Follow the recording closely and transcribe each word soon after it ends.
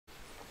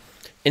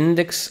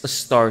Index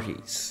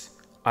Astartes,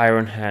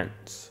 Iron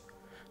Hands,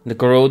 the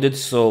corroded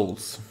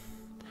souls.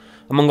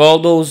 Among all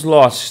those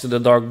lost to the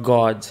dark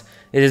gods,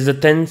 it is the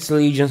 10th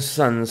Legion's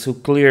sons who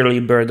clearly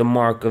bear the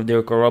mark of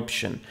their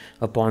corruption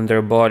upon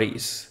their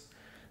bodies.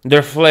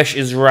 Their flesh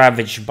is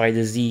ravaged by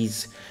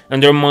disease,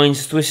 and their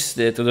minds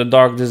twisted to the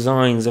dark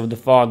designs of the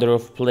Father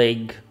of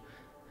Plague.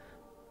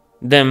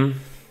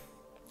 Them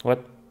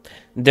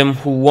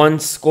who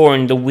once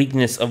scorned the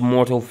weakness of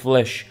mortal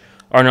flesh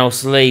are now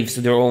slaves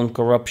to their own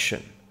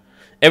corruption.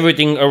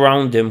 Everything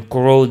around them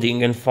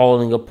corroding and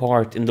falling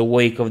apart in the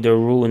wake of their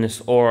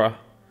ruinous aura.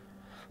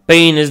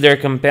 Pain is their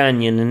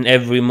companion in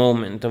every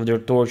moment of their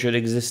tortured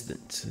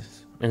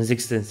existences,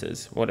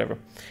 until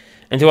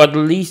at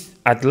least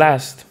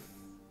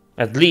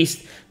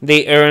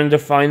they earn the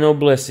final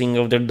blessing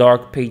of their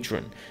dark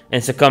patron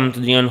and succumb to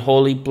the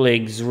unholy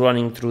plagues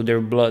running through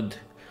their blood,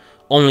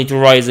 only to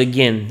rise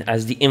again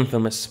as the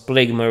infamous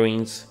Plague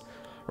Marines,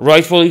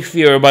 rightfully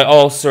feared by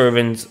all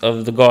servants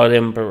of the God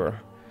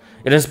Emperor.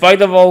 Yet in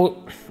spite of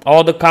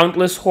all the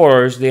countless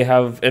horrors they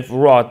have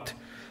wrought,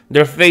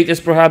 their fate is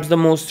perhaps the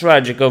most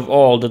tragic of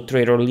all the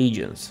traitor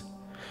legions.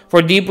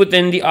 For deep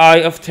within the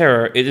Eye of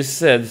Terror, it is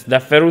said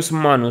that Ferus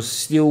Manus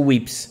still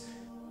weep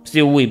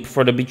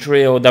for the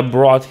betrayal that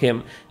brought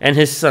him and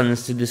his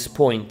sons to this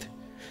point,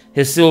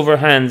 his silver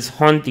hands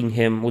haunting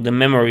him with the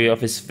memory of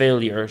his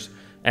failures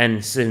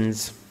and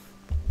sins.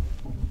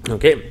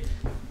 Okay,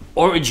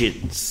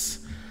 origins.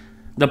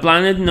 The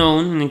planet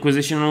known in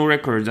Inquisitional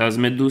records as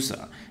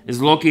Medusa is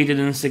located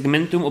in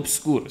Segmentum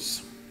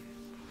Obscurus,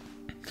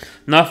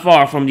 not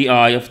far from the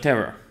Eye of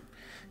Terror.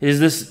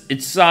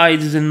 Its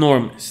size is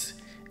enormous,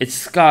 its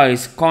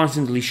skies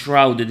constantly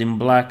shrouded in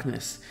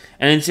blackness,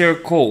 and its air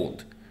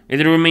cold, yet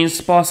it remains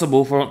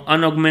possible for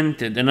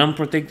unaugmented and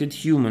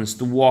unprotected humans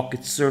to walk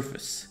its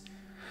surface.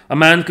 A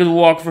man could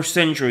walk for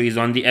centuries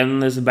on the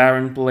endless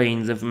barren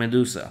plains of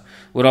Medusa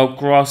without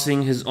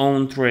crossing his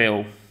own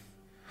trail.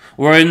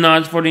 Were it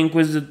not for the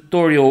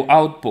inquisitorial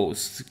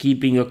outposts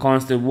keeping a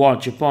constant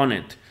watch upon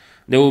it,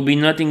 there would be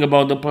nothing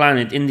about the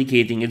planet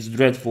indicating its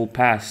dreadful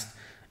past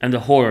and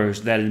the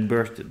horrors that it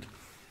birthed.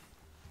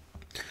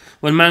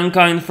 When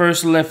mankind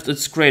first left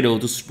its cradle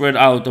to spread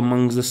out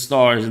amongst the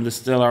stars in the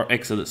stellar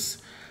exodus,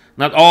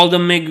 not all the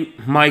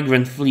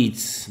migrant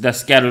fleets that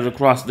scattered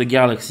across the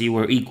galaxy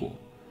were equal.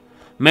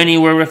 Many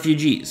were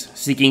refugees,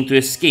 seeking to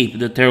escape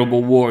the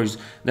terrible wars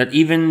that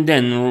even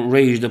then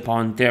raged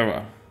upon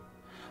Terra.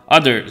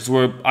 Others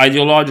were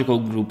ideological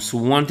groups who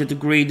wanted to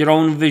create their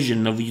own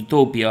vision of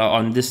utopia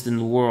on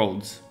distant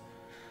worlds.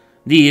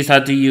 These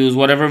had to use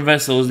whatever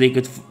vessels they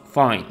could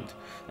find,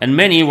 and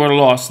many were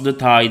lost to the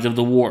tides of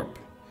the warp,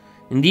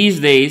 in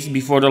these days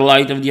before the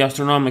light of the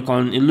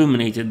Astronomicon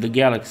illuminated the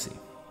galaxy.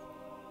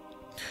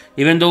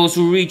 Even those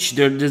who reached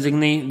their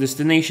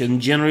destination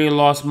generally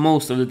lost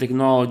most of the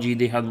technology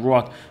they had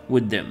brought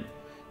with them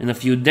in a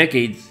few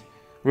decades,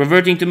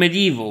 reverting to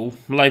medieval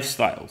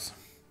lifestyles.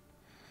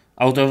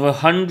 Out of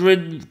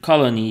 100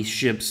 colony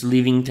ships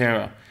leaving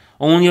Terra,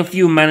 only a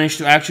few managed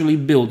to actually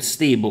build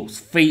stable,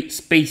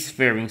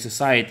 spacefaring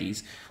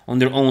societies on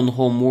their own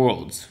home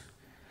worlds.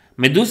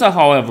 Medusa,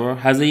 however,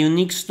 has a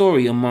unique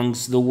story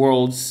amongst the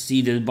worlds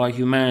seeded by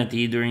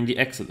humanity during the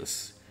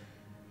Exodus.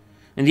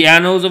 In the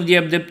annals of the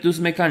Adeptus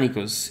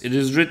Mechanicus, it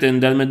is written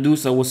that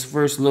Medusa was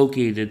first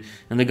located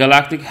in the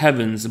galactic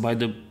heavens by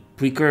the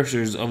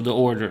precursors of the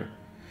Order.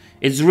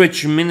 Its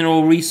rich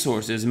mineral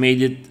resources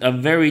made it a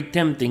very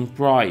tempting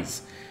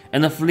prize,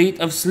 and a fleet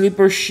of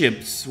sleeper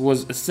ships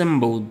was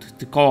assembled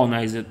to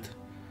colonize it.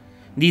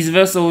 These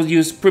vessels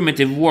used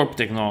primitive warp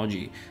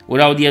technology,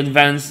 without the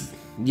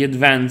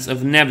advance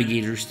of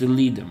navigators to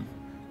lead them.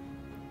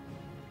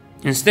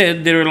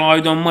 Instead, they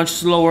relied on much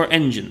slower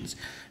engines,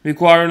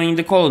 requiring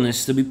the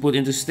colonists to be put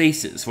into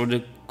stasis for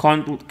the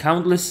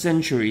countless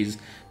centuries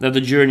that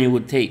the journey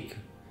would take.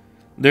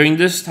 During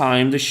this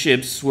time, the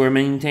ships were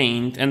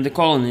maintained and the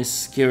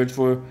colonists cared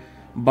for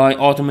by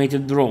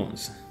automated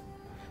drones.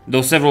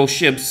 Though several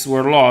ships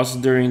were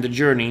lost during the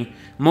journey,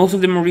 most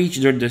of them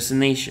reached their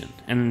destination,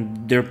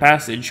 and their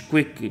passengers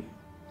quickly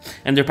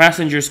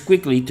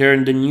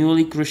turned the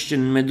newly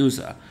Christian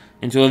Medusa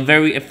into a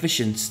very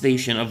efficient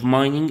station of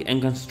mining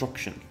and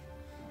construction.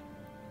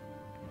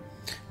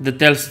 The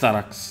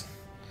Telstarax.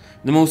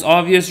 The most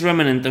obvious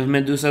remnant of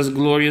Medusa's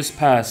glorious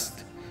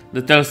past,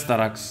 the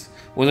Telstarax,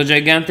 was a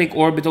gigantic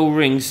orbital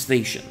ring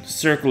station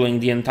circling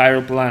the entire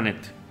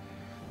planet.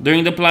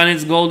 During the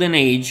planet's golden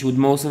age, with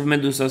most of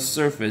Medusa's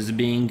surface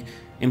being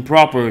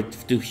improper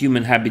to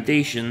human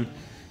habitation,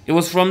 it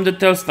was from the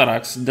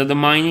Telstarax that the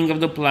mining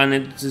of the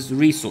planet's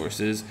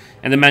resources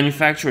and the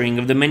manufacturing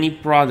of the many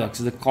products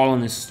the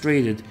colonists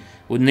traded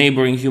with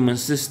neighboring human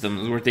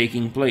systems were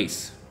taking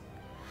place.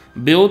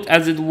 Built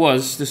as it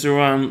was to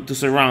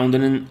surround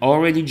an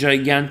already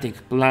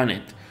gigantic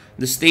planet,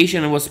 the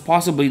station was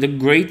possibly the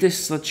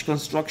greatest such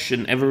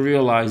construction ever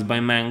realized by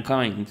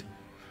mankind,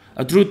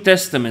 a true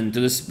testament to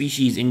the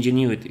species'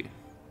 ingenuity.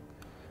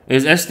 It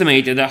is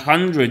estimated that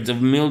hundreds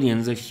of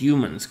millions of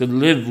humans could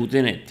live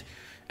within it,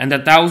 and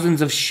that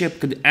thousands of ships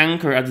could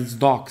anchor at its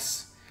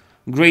docks.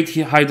 Great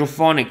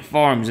hydroponic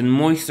farms and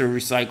moisture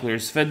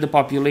recyclers fed the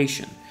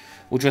population,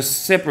 which was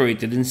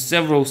separated in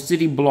several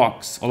city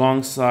blocks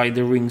alongside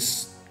the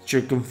ring's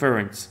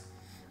circumference.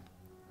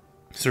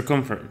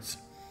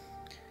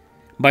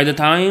 By the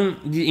time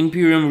the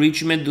Imperium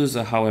reached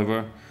Medusa,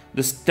 however,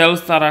 the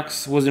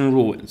Teltharax was in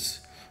ruins,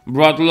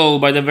 brought low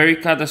by the very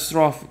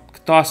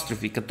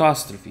catastrophe,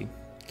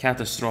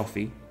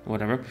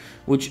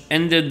 which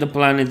ended the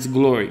planet's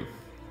glory.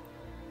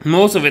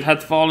 Most of it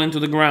had fallen to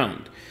the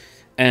ground,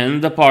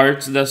 and the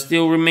parts that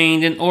still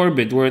remained in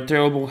orbit were a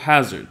terrible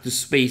hazard to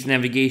space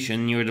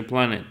navigation near the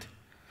planet.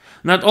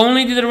 Not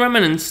only did the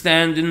remnants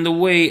stand in the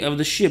way of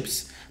the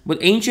ships, but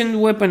ancient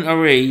weapon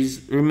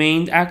arrays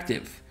remained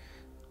active,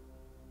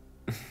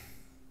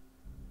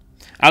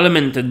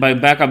 alimented by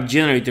backup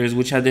generators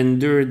which had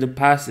endured the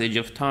passage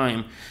of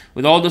time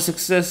with all the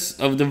success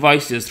of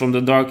devices from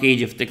the dark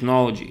age of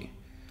technology.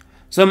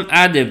 Some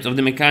adepts of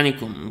the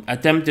Mechanicum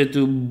attempted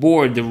to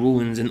board the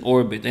ruins in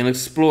orbit and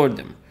explore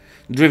them,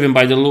 driven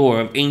by the lure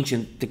of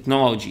ancient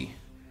technology.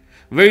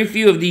 Very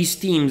few of these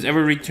teams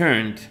ever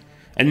returned,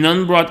 and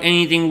none brought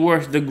anything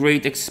worth the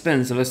great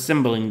expense of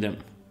assembling them.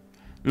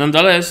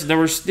 Nonetheless, there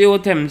were still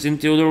attempts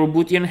until the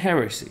Roboutian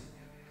Heresy.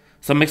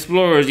 Some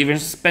explorers even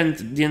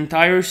spent the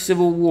entire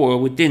civil war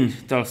within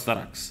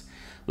Teltharax,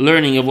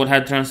 learning of what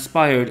had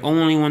transpired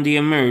only when they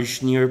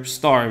emerged near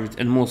starved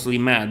and mostly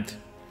mad.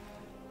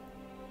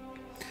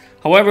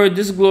 However,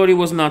 this glory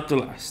was not to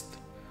last.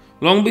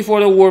 Long before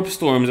the warp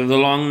storms of the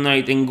long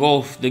night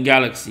engulfed the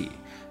galaxy,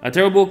 a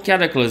terrible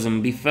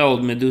cataclysm befell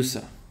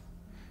Medusa.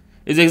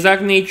 Its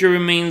exact nature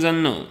remains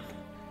unknown.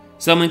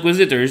 Some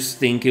inquisitors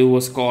think it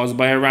was caused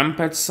by a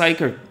rampant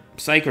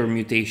psyker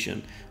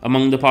mutation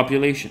among the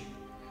population.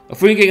 A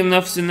freaky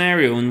enough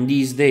scenario in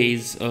these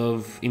days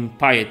of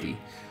impiety,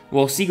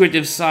 while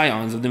secretive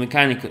scions of the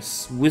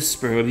Mechanicus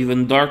whisper of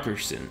even darker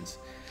sins,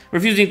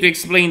 refusing to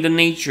explain the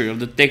nature of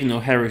the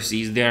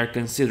techno-heresies they are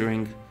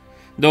considering,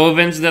 though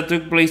events that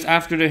took place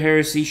after the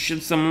heresy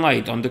shed some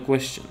light on the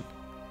question.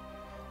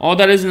 All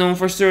that is known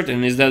for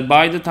certain is that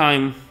by the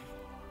time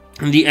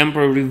the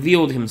Emperor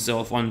revealed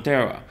himself on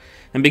Terra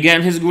and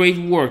began his great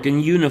work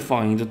in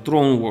unifying the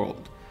throne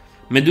world,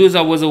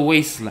 Medusa was a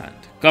wasteland,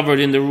 covered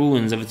in the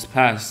ruins of its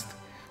past,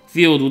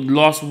 filled with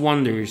lost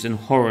wonders and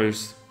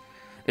horrors.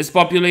 Its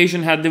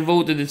population has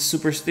devolved into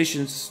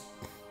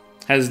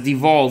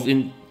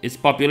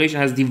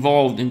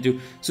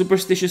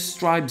superstitious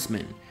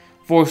tribesmen,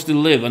 forced to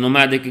live a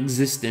nomadic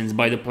existence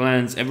by the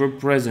planet's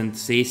ever-present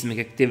seismic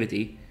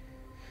activity.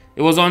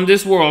 It was on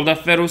this world that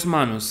Ferus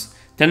Manus,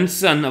 10th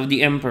son of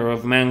the Emperor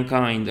of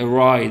Mankind,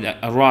 arrived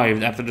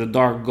after the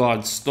Dark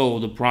Gods stole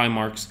the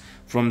Primarchs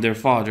from their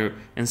father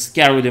and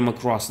scattered them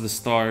across the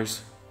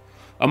stars.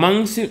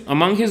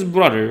 Among his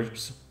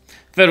brothers,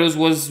 Ferus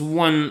was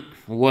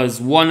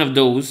one of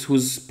those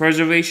whose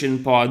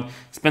preservation pod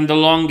spent the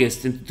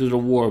longest into the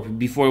warp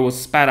before it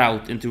was spat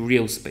out into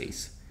real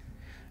space.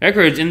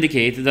 Records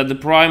indicate that the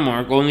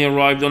Primarch only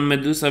arrived on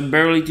Medusa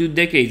barely 2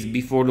 decades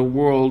before the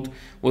world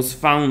was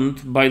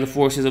found by the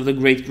forces of the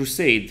Great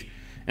Crusade,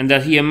 and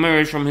that he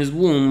emerged from his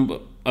womb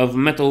of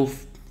metal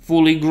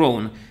fully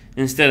grown,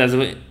 instead of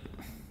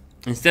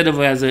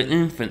as an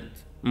infant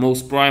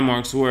most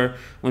Primarchs were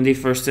when they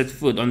first set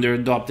foot on their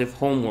adoptive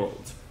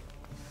homeworld.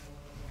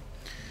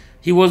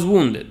 He was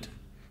wounded.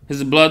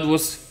 His blood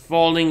was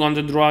falling on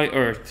the dry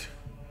earth,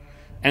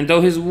 and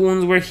though his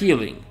wounds were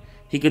healing,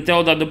 he could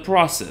tell that the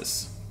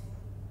process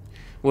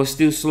was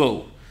still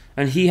slow,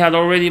 and he had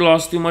already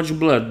lost too much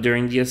blood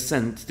during the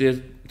ascent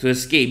to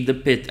escape the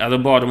pit at the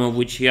bottom of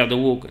which he had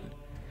awoken.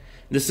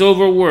 The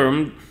silver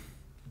worm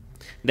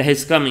that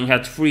his coming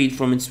had freed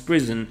from its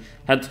prison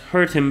had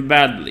hurt him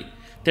badly,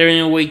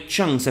 tearing away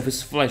chunks of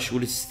his flesh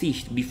with his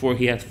teeth before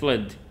he had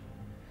fled.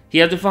 He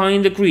had to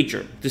find the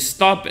creature, to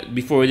stop it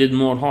before it did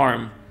more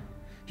harm.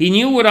 He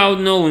knew without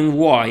knowing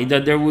why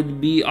that there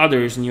would be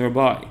others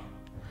nearby,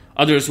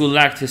 others who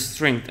lacked his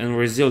strength and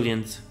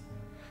resilience.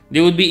 They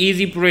would be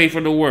easy prey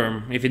for the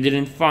worm if he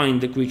didn't find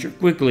the creature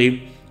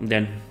quickly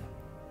then.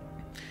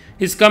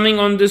 His coming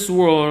on this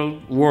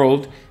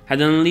world had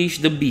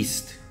unleashed the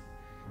beast.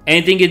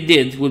 Anything it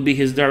did would be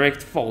his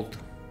direct fault.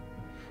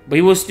 But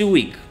he was too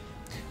weak.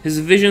 His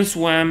vision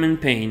swam in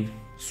pain,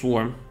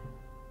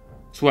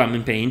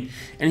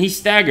 and he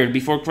staggered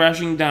before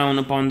crashing down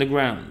upon the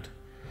ground.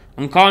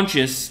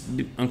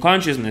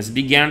 Unconsciousness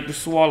began to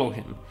swallow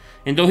him,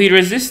 and though he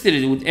resisted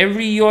it with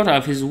every iota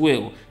of his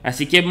will as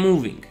he kept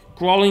moving,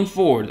 crawling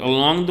forward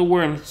along the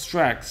worm's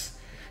tracks,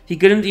 he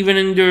couldn't even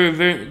endure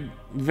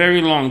very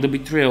long the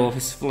betrayal of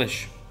his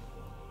flesh.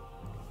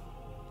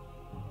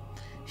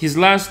 His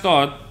last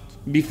thought,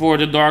 before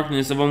the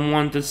darkness of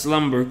unwanted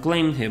slumber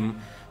claimed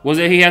him, was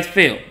that he had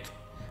failed.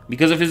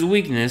 Because of his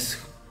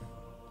weakness,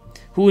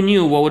 who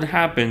knew what would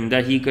happen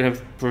that he could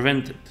have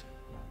prevented?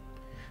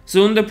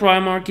 Soon the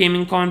Primarch came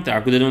in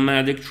contact with the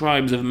nomadic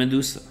tribes of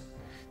Medusa.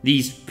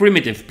 These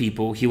primitive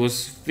people, he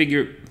was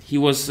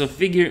a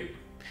figure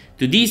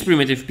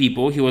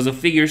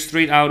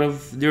straight out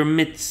of their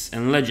myths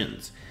and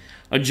legends.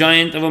 A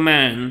giant of a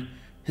man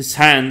his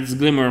hands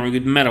glimmering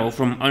with metal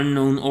from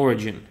unknown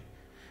origin.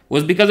 It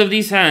was because of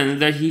these hands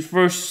that he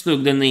first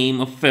took the name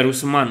of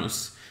Ferus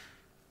Manus,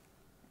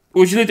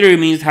 which literally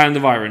means hand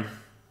of iron.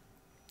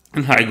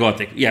 In High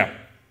Gothic, yeah,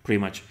 pretty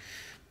much.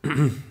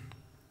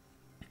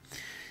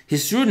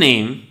 His true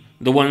name,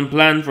 the one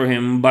planned for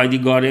him by the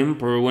God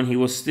Emperor when he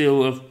was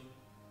still a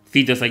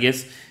fetus, I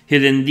guess,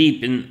 hidden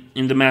deep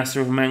in the master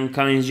of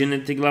mankind's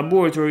genetic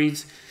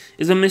laboratories,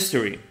 is a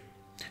mystery.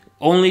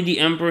 Only the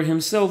Emperor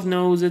himself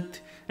knows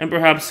it, and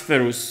perhaps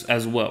Ferus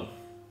as well.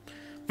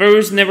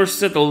 Ferus never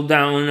settled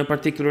down in a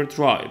particular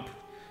tribe.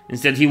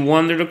 Instead, he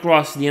wandered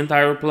across the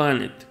entire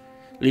planet,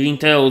 leaving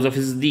tales of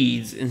his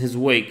deeds in his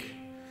wake.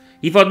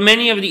 He fought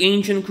many of the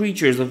ancient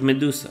creatures of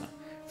Medusa,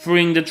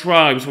 freeing the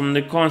tribes from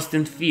the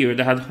constant fear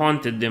that had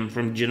haunted them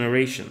for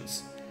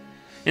generations.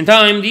 In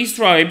time, these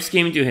tribes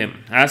came to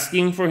him,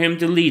 asking for him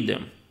to lead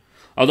them.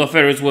 Although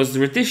Ferus was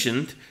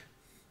reticent,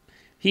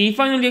 he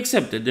finally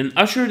accepted and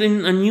ushered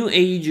in a new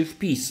age of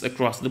peace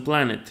across the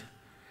planet.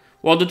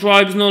 While the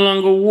tribes no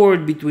longer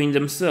warred between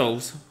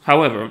themselves,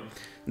 however,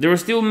 there were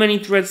still many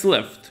threats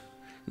left.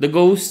 The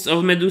ghosts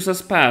of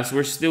Medusa's past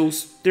were still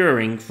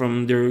stirring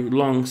from their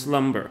long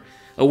slumber,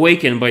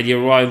 awakened by the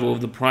arrival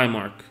of the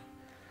Primarch.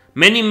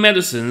 Many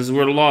medicines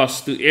were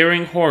lost to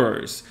erring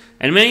horrors,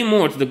 and many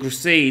more to the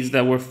crusades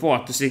that were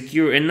fought to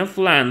secure enough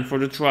land for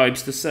the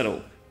tribes to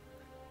settle.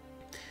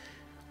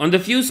 On the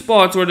few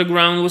spots where the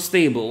ground was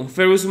stable,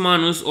 Ferus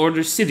Manus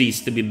ordered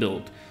cities to be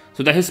built,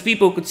 so that his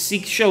people could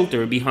seek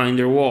shelter behind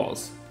their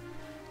walls.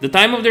 The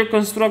time of their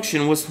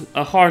construction was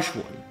a harsh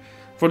one,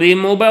 for the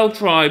immobile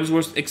tribes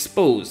were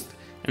exposed,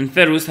 and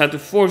Ferus had to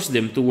force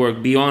them to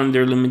work beyond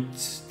their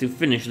limits to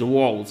finish the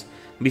walls,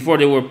 before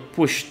they were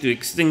pushed to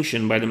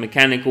extinction by the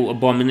mechanical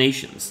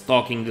abominations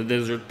stalking the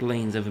desert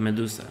plains of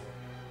Medusa.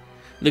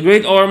 The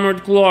great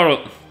armored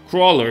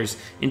crawlers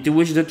into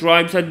which the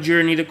tribes had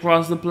journeyed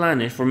across the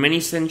planet for many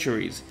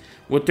centuries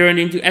were turned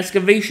into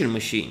excavation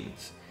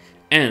machines,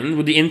 and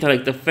with the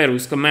intellect of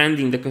Ferus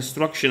commanding the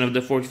construction of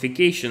the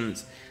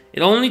fortifications,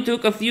 it only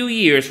took a few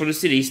years for the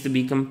cities to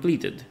be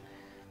completed.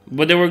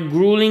 But there were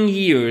grueling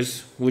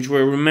years which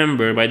were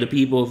remembered by the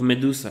people of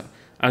Medusa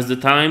as the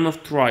time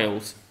of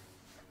trials.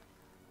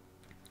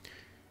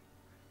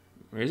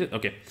 Where is it?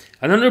 Okay.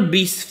 Another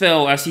beast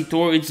fell as he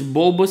tore its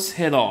bulbous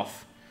head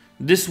off.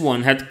 This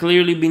one had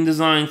clearly been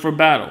designed for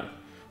battle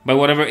by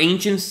whatever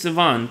ancient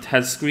savant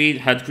had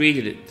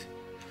created it.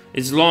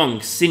 Its long,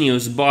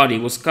 sinuous body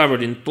was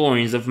covered in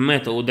thorns of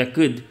metal that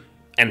could,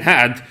 and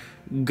had,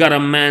 got a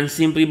man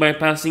simply by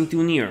passing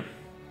too near.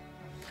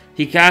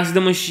 He cast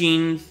the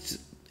machine's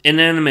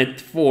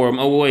inanimate form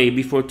away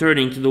before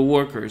turning to the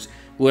workers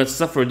who had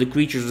suffered the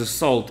creature's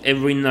assault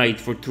every night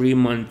for 3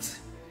 months.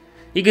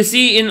 He could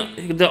see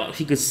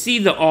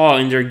the awe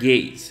in their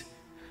gaze,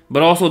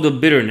 but also the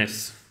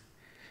bitterness.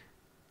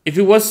 If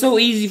it was so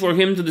easy for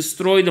him to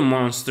destroy the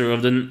monster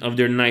of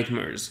their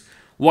nightmares,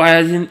 why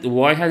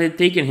had it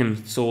taken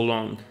him so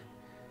long?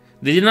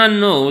 They did not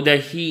know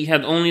that he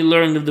had only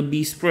learned of the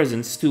beast's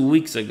presence 2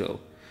 weeks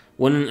ago,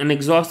 when an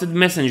exhausted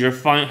messenger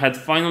had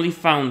finally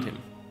found him.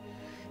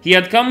 He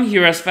had come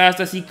here as fast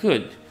as he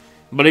could,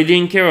 but they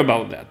didn't care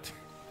about that.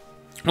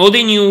 All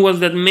they knew was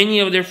that many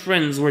of their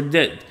friends were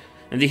dead,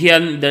 and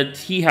that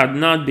he had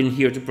not been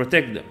here to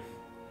protect them.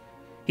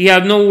 He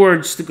had no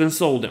words to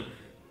console them.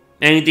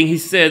 Anything he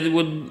said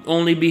would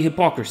only be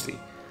hypocrisy,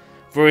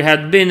 for it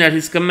had been at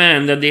his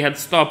command that they had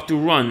stopped to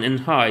run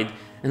and hide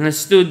and had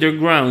stood their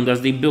ground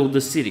as they built the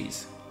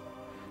cities.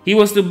 He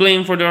was to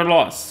blame for their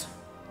loss.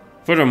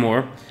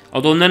 Furthermore,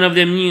 although none of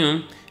them knew,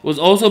 it was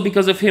also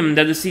because of him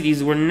that the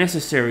cities were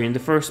necessary in the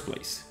first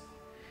place.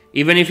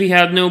 Even if he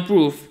had no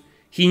proof,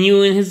 he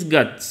knew in his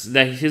guts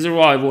that his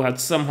arrival had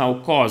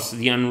somehow caused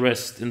the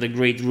unrest in the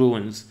great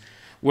ruins,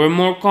 where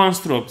more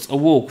constructs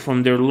awoke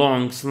from their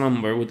long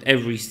slumber with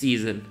every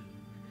season.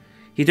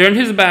 He turned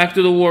his back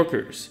to the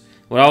workers,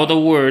 without a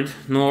word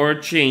nor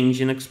a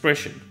change in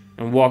expression,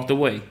 and walked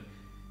away.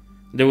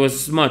 There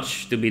was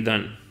much to be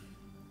done.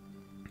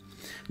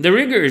 The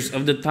rigors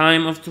of the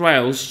time of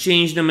trials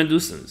changed the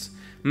Medusans,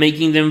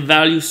 making them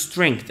value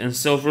strength and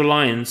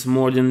self-reliance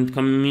more than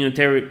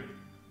communitarian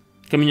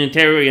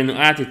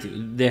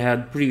attitude they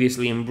had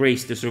previously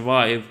embraced to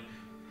survive.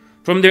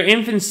 From their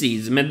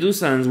infancies,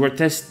 Medusans were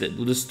tested,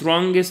 with the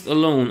strongest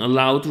alone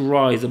allowed to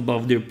rise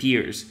above their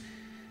peers,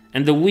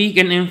 and the weak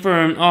and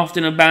infirm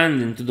often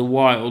abandoned to the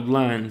wild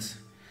lands,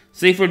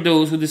 save for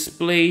those who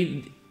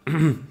displayed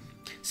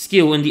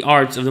skill in the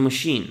arts of the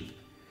machine.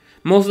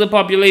 Most of the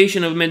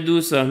population of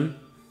Medusa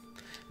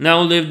now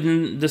lived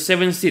in the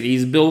 7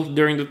 cities built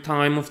during the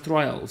time of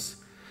trials,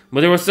 but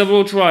there were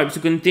several tribes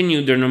who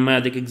continued their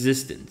nomadic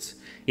existence,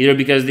 either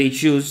because they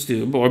chose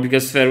to, or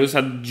because Ferus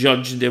had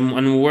judged them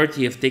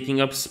unworthy of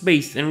taking up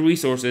space and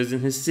resources in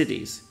his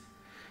cities.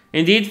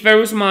 Indeed,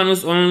 Ferus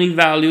Manus only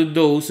valued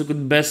those who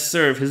could best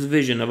serve his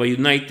vision of a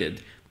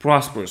united,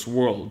 prosperous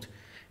world,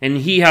 and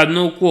he had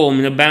no qualm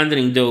in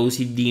abandoning those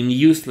he deemed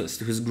useless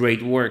to his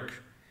great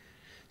work.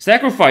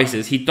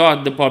 Sacrifices, he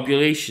thought the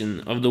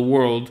population of the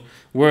world,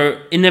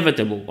 were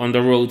inevitable on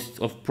the road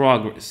of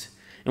progress,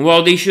 And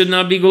while they should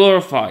not be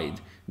glorified,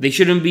 they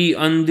shouldn't be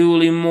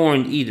unduly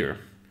mourned either.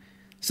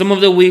 Some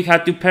of the weak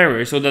had to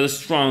perish so that the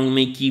strong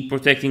may keep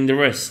protecting the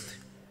rest.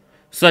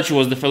 Such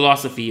was the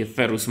philosophy of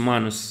Ferus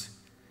Manus.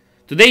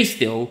 Today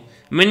still,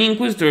 many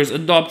inquisitors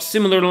adopt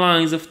similar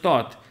lines of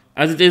thought,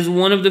 as it is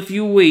one of the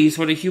few ways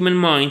for the human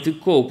mind to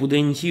cope with the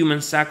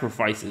inhuman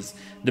sacrifices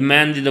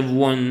demanded of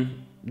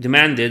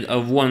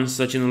one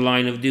such in the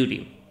line of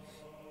duty.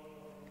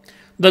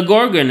 The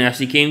Gorgon, as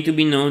he came to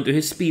be known to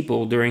his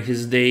people during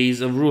his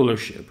days of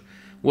rulership,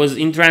 was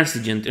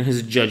intransigent in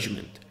his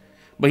judgment,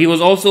 but he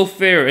was also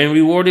fair and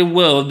rewarded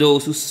well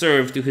those who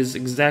served to his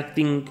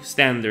exacting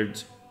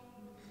standards.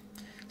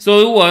 So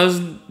it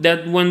was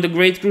that when the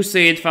Great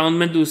Crusade found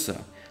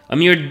Medusa, a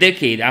mere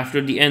decade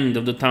after the end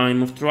of the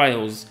time of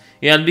trials,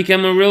 it had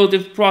become a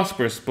relatively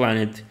prosperous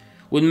planet,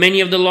 with many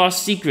of the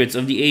lost secrets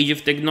of the age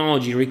of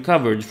technology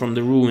recovered from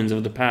the ruins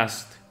of the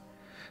past.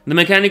 The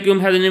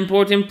Mechanicum had an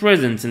important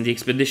presence in the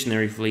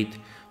expeditionary fleet,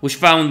 which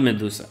found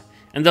Medusa,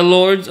 and the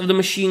lords of the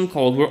machine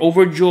cult were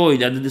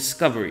overjoyed at the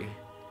discovery.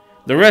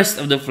 The rest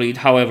of the fleet,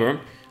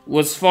 however,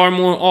 was far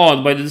more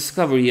awed by the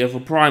discovery of a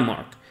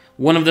Primarch,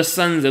 one of the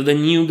sons of the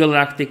new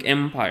galactic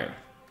empire.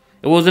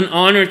 It was an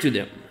honor to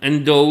them,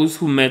 and those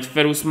who met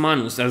Ferus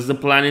Manus as the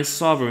planet's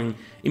sovereign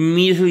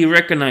immediately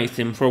recognized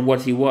him for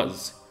what he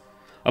was.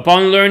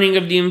 Upon learning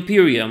of the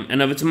Imperium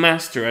and of its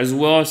master, as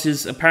well as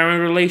his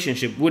apparent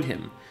relationship with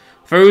him,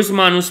 Ferus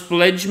Manus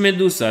pledged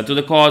Medusa to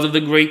the cause of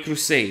the Great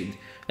Crusade,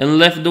 and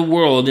left the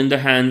world in the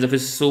hands of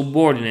his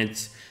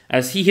subordinates,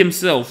 as he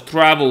himself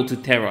traveled to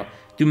Terra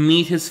to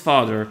meet his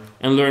father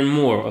and learn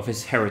more of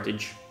his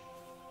heritage.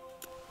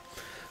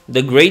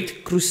 The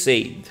Great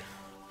Crusade.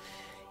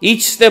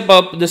 Each step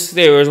up the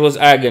stairs was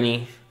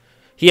agony.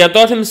 He had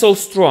thought himself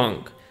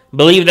strong,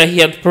 believed that he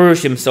had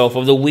purged himself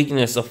of the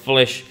weakness of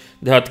flesh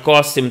that had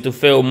caused him to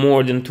fail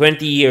more than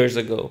 20 years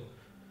ago.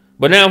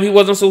 But now he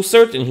wasn't so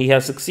certain he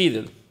had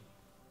succeeded.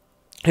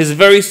 His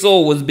very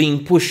soul was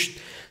being pushed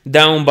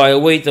down by a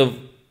weight of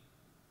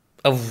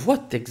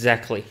what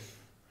exactly?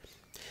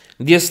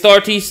 The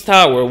Astartes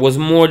Tower was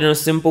more than a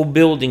simple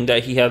building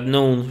that he had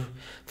known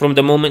from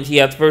the moment he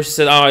had first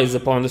set eyes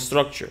upon the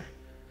structure.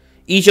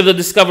 Each of the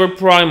discovered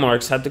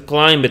Primarchs had to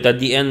climb it at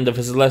the end of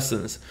his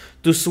lessons,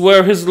 to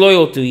swear his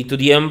loyalty to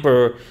the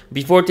Emperor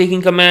before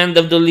taking command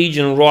of the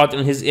legion wrought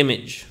in his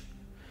image.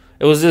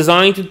 It was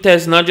designed to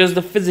test not just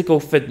the physical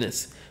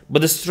fitness,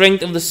 but the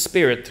strength of the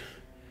spirit.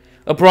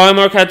 A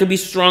Primarch had to be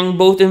strong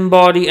both in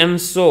body and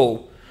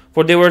soul,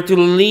 for they were to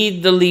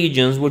lead the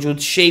legions which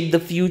would shape the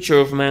future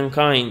of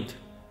mankind.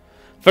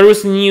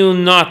 Ferus knew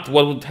not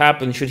what would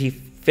happen should he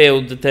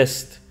fail the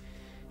test.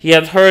 He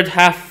had heard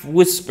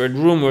half-whispered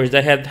rumors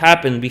that had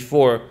happened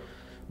before,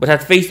 but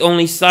had faced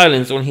only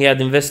silence when he had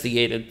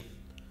investigated.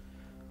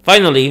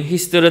 Finally, he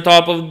stood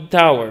atop of the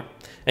tower,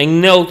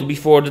 and knelt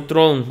before the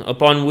throne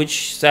upon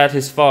which sat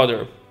his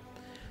father.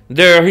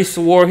 There he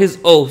swore his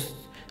oath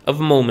of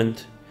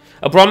moment,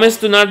 a promise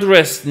to not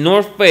rest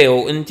nor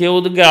fail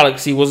until the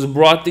galaxy was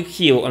brought to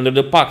heel under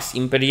the Pax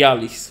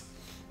Imperialis.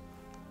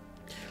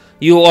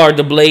 "You are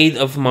the blade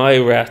of my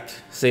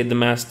wrath," said the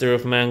master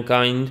of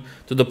mankind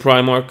to the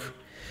Primarch.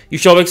 "You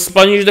shall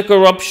expunge the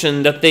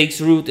corruption that takes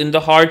root in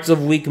the hearts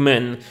of weak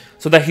men,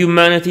 so that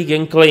humanity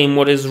can claim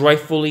what is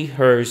rightfully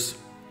hers."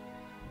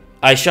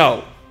 "I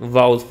shall,"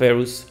 vowed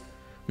Ferus.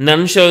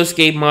 "None shall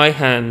escape my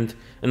hand,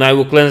 and I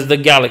will cleanse the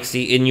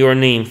galaxy in your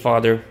name,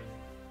 father."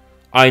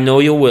 "I know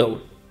you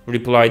will,"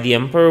 replied the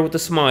Emperor with a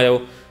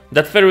smile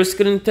that Ferus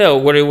couldn't tell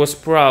whether it was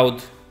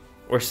proud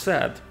or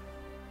sad.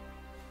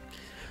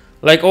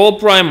 Like all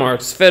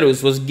Primarchs,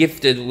 Ferus was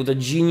gifted with a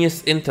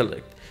genius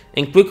intellect,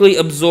 and quickly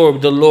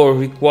absorbed the lore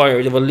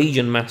required of a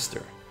legion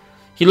master.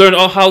 He learned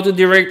how to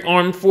direct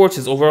armed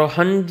forces over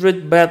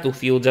 100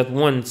 battlefields at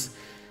once,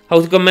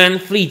 how to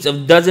command fleets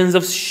of dozens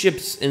of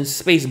ships in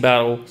space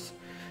battles,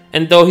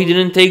 and though he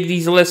didn't take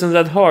these lessons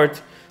at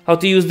heart, how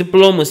to use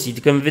diplomacy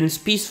to convince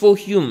peaceful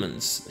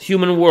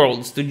human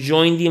worlds to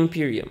join the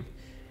Imperium.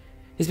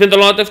 He spent a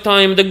lot of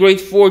time in the great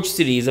forge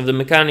cities of the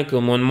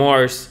Mechanicum on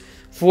Mars,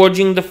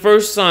 forging the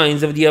first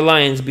signs of the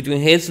alliance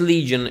between his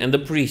legion and the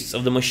priests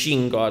of the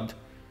Machine God.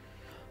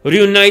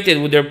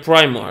 Reunited with their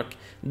Primarch,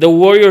 the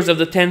warriors of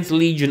the 10th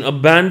Legion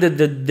abandoned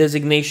the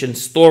designation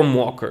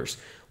Stormwalkers,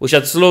 which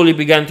had slowly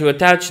begun to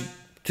attach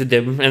to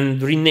them,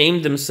 and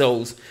renamed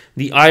themselves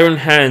the Iron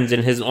Hands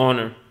in his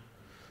honor.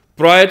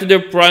 Prior to their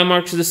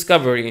Primarch's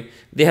discovery,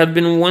 they had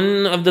been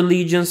one of the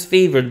legions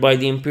favored by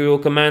the Imperial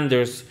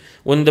commanders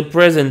when the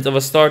presence of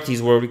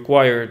Astartes were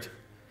required.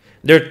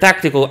 Their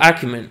tactical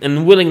acumen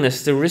and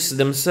willingness to risk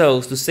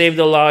themselves to save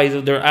the lives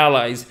of their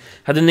allies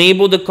had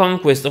enabled the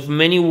conquest of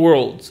many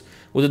worlds,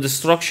 with the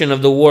destruction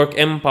of the Warg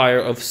Empire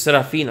of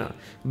Seraphina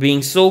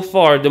being so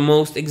far the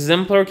most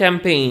exemplary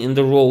campaign in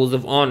the roles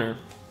of honor.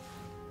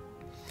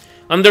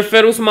 Under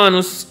Ferus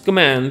Manus'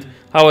 command,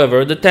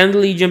 however, the 10th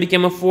Legion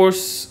became a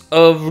force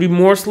of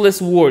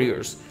remorseless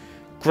warriors,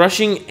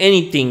 crushing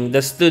anything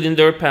that stood in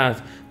their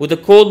path with a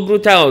cold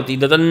brutality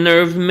that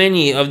unnerved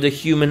many of the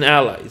human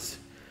allies.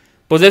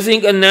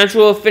 Possessing a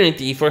natural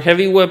affinity for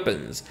heavy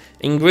weapons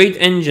and great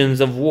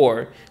engines of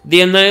war, they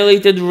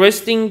annihilated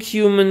resting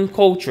human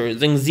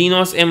cultures and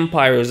Xenos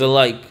empires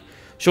alike,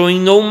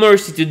 showing no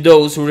mercy to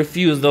those who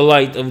refused the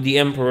light of the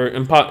Emperor's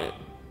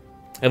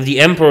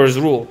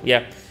rule.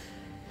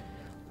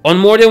 On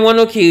more than one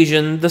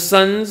occasion, the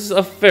sons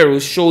of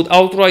Ferus showed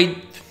outright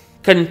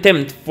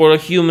contempt for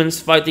humans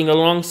fighting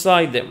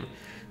alongside them,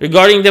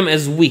 regarding them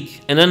as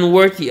weak and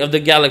unworthy of the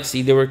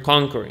galaxy they were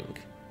conquering.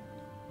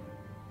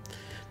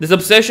 This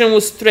obsession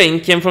with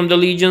strength came from the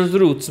Legion's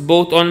roots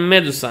both on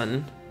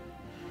Medusan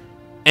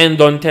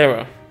and on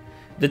Terra.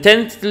 The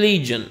 10th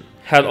Legion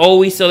had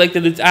always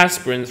selected its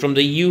aspirants from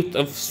the youth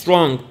of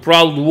strong,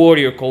 proud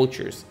warrior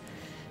cultures.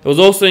 It was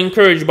also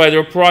encouraged by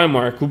their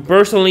Primarch, who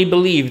personally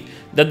believed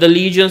that the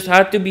legions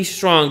had to be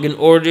strong in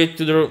order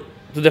to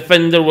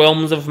defend the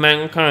realms of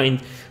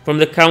mankind from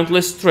the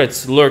countless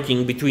threats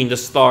lurking between the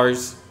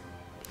stars.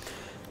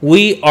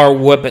 We are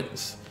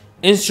weapons,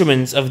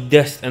 instruments of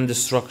death and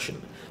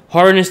destruction,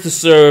 harnessed to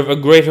serve a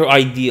greater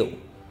ideal.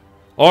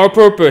 Our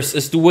purpose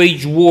is to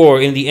wage war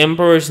in the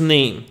Emperor's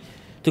name,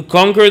 to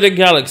conquer the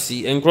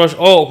galaxy and crush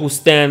all who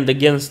stand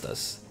against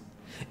us.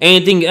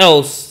 Anything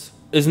else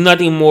is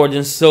nothing more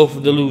than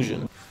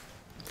self-delusion.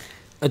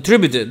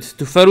 Attributed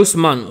to Ferus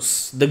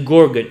Manus, the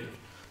Gorgon,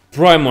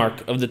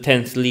 Primarch of the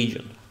 10th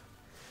Legion.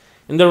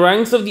 In the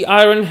ranks of the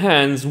Iron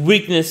Hands,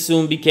 weakness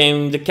soon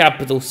became the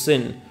capital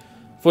sin,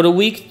 for the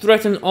weak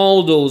threatened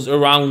all those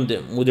around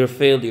them with their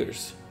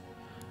failures.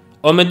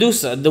 On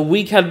Medusa, the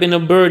weak had been a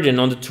burden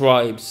on the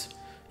tribes.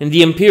 In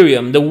the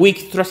Imperium, the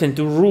weak threatened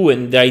to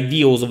ruin the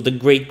ideals of the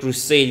Great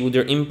Crusade with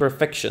their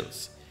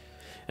imperfections.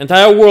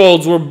 Entire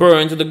worlds were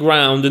burned to the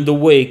ground in the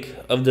wake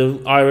of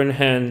the Iron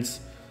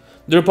Hands,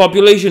 their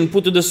population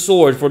put to the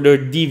sword for their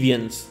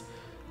deviance,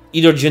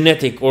 either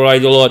genetic or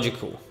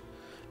ideological.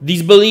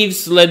 These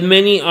beliefs led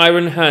many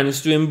Iron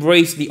Hands to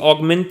embrace the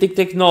augmentic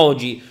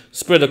technology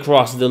spread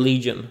across the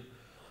Legion.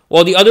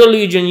 While the other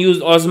Legion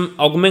used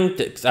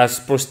augmentics as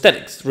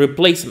prosthetics,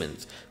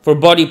 replacements for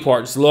body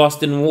parts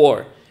lost in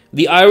war,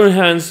 the Iron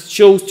Hands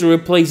chose to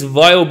replace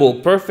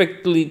viable,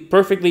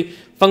 perfectly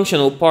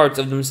functional parts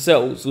of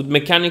themselves with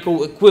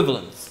mechanical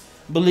equivalents,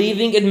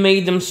 believing it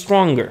made them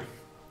stronger.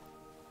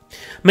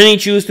 Many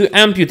choose to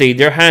amputate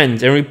their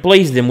hands and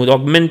replace them with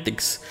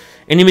augmentics,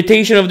 in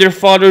imitation of their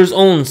father's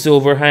own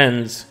silver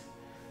hands.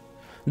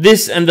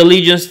 This and the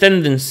Legion's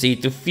tendency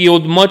to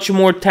field much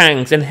more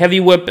tanks and heavy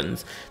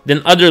weapons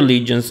than other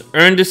Legions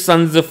earned the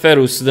Sons of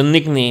Ferus the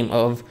nickname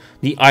of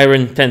the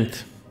Iron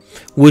Tent,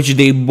 which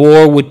they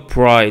bore with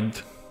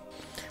pride.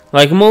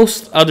 Like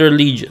most other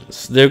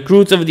Legions, the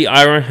recruits of the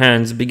Iron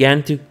Hands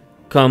began to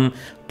come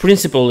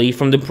principally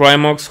from the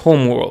Primarch's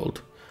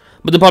homeworld,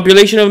 but the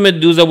population of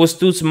Medusa was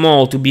too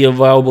small to be a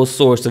viable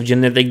source of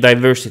genetic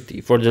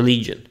diversity for the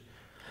Legion.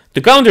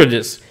 To counter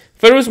this,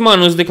 Ferus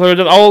Manus declared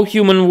that all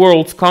human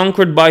worlds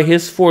conquered by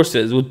his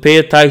forces would pay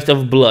a tithe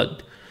of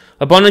blood.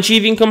 Upon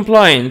achieving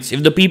compliance,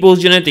 if the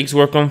people's genetics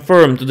were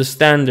confirmed to the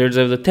standards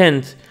of the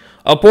 10th,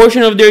 a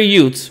portion of their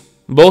youths,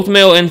 both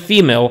male and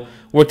female,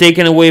 were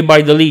taken away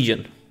by the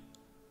Legion.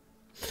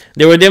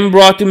 They were then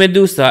brought to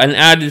Medusa and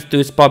added to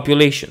its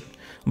population,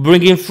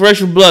 bringing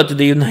fresh blood to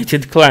the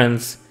united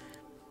clans.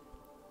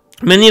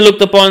 Many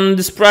looked upon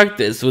this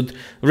practice with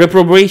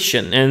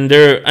reprobation, and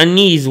their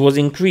unease was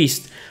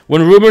increased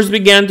when rumors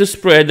began to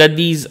spread that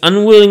these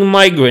unwilling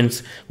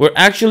migrants were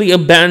actually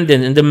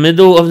abandoned in the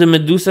middle of the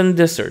Medusan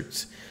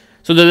deserts,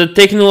 so that the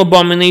techno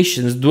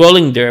abominations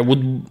dwelling there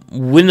would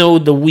winnow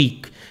the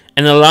weak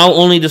and allow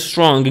only the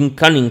strong and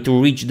cunning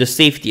to reach the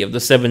safety of the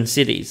 7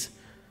 cities.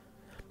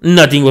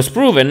 Nothing was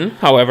proven,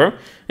 however,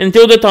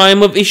 until the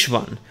time of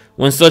Ishvan,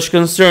 when such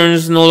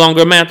concerns no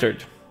longer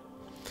mattered.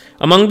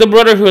 Among the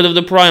Brotherhood of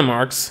the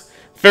Primarchs,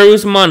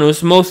 Ferus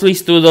Manus mostly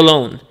stood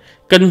alone,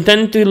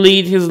 content to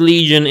lead his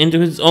legion into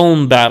his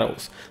own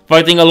battles,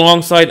 fighting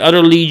alongside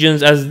other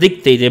legions as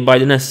dictated by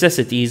the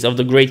necessities of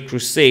the Great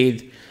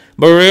Crusade,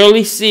 but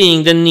rarely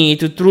seeing the need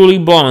to truly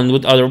bond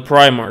with other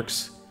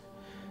Primarchs.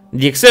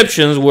 The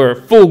exceptions were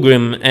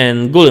Fulgrim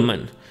and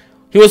Guilliman.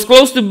 He was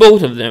close to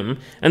both of them,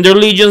 and their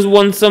legions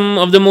won some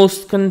of the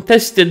most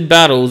contested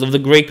battles of the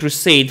Great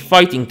Crusade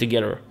fighting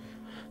together.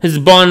 His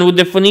bond with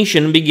the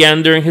Phoenician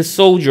began during his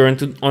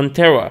sojourn on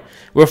Terra,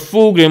 where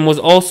Fulgrim was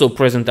also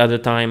present at the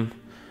time.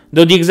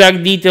 Though the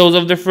exact details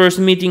of their first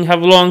meeting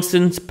have long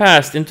since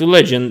passed into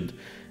legend,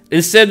 it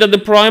is said that the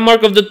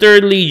Primarch of the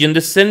 3rd Legion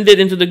descended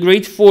into the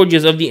great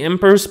forges of the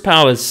Emperor's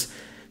palace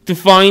to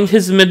find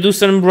his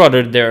Medusan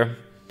brother there.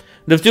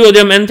 The two of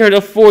them entered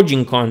a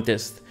forging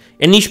contest,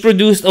 and each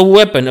produced a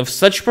weapon of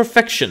such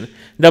perfection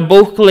that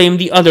both claimed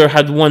the other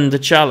had won the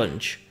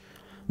challenge.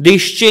 They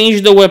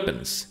exchanged the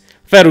weapons,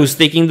 Ferus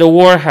taking the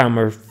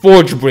Warhammer,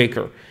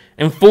 Forgebreaker,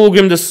 and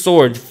Fulgrim the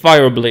sword,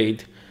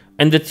 Fireblade,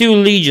 and the two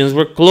legions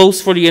were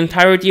close for the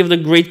entirety of the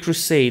Great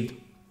Crusade.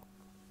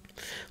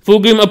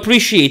 Fulgrim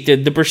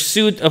appreciated the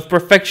pursuit of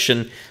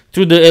perfection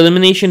through the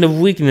elimination of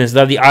weakness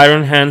that the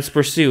Iron Hands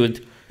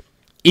pursued,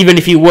 even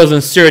if he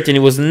wasn't certain it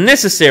was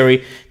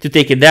necessary to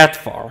take it that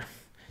far.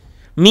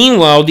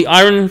 Meanwhile, the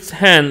Iron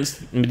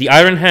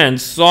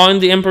Hands saw in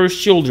the Emperor's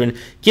children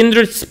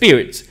kindred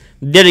spirits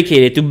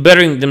dedicated to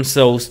bettering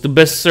themselves to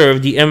best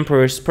serve the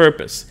Emperor's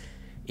purpose,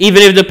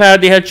 even if the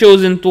path they had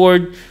chosen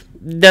toward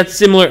that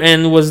similar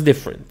end was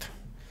different.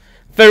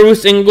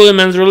 Ferus and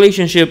Guliman's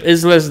relationship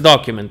is less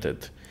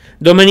documented,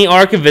 though many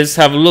archivists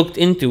have looked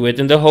into it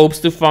in the hopes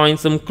to find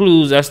some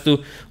clues as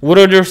to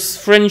whether their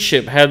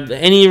friendship had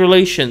any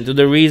relation to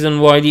the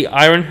reason why the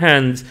Iron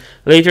Hands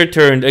later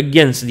turned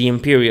against the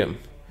Imperium.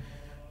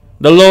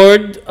 The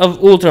Lord of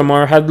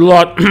Ultramar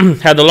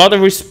had a lot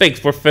of respect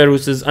for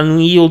Ferus's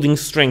unyielding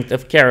strength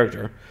of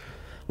character,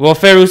 while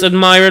Ferus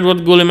admired what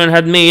Guliman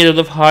had made out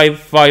of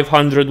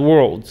 500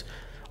 worlds,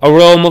 a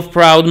realm of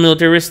proud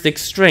militaristic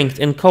strength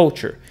and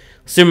culture,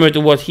 similar to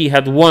what he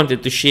had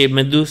wanted to shape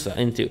Medusa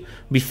into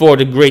before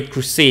the Great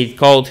Crusade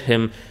called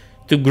him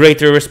to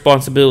greater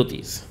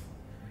responsibilities.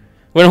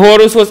 When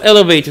Horus was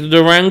elevated to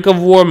the rank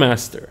of War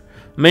Master,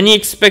 many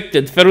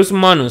expected Ferus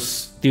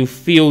Manus to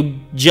feel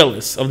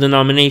jealous of the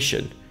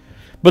nomination,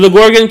 but the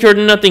Gorgon cared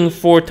nothing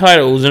for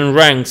titles and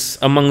ranks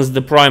amongst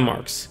the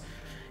Primarchs.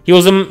 He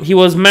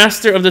was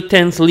master of the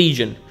 10th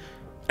Legion,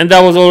 and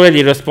that was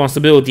already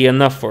responsibility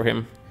enough for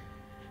him.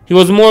 He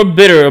was more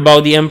bitter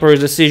about the Emperor's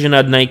decision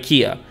at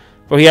Nicaea,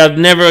 for he had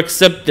never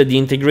accepted the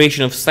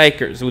integration of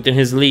Psykers within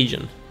his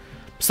legion.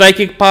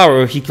 Psychic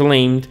power, he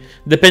claimed,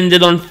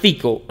 depended on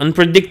fickle,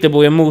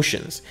 unpredictable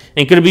emotions,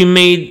 and couldn't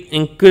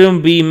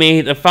be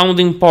made a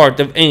founding part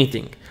of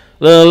anything,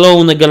 let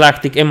alone a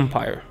galactic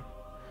empire.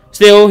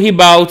 Still, he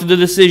bowed to the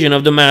decision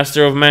of the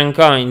Master of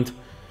Mankind,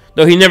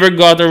 though he never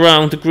got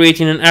around to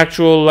creating an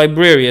actual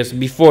Librarius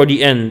before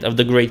the end of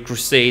the Great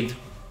Crusade.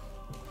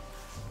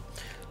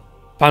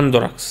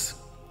 Pandorax.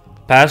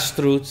 Past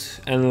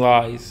Truths and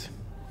Lies.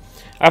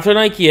 After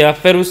Nicaea,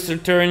 Ferus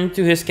returned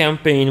to his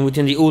campaign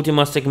within the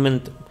Ultima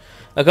Segmentum,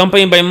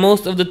 accompanied by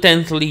most of the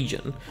 10th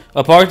Legion.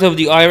 A part of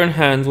the Iron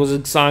Hands was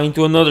assigned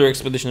to another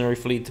expeditionary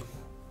fleet.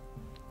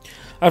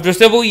 After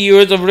several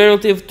years of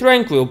relative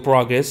tranquil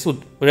progress,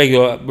 with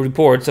regular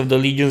reports of the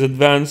Legion's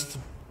advance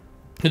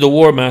to the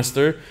War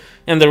Master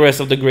and the rest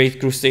of the Great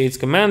Crusade's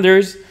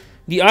commanders,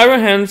 the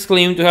Iron Hands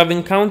claimed to have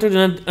encountered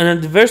an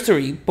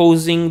adversary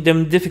posing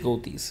them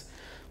difficulties,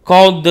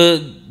 called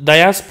the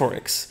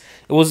Diasporix.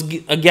 It was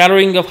a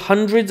gathering of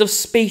hundreds of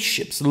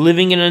spaceships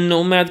living in a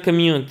nomad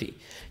community,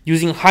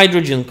 using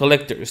hydrogen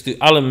collectors to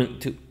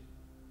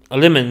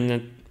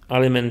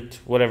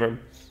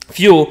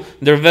fuel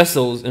their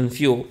vessels and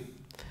fuel.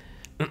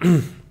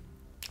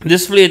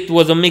 This fleet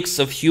was a mix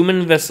of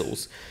human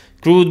vessels,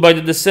 crewed by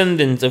the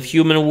descendants of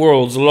human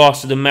worlds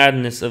lost to the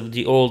madness of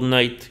the old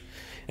night,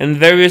 and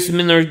various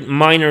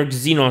minor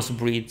Xenos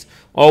breeds,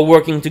 all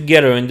working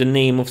together in the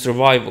name of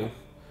survival.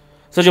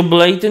 Such a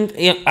blatant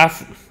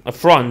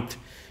affront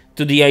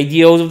to the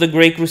ideals of the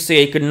Great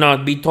Crusade could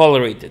not be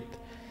tolerated,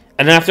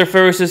 and after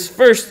Ferus's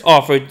first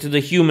offer to the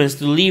humans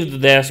to leave the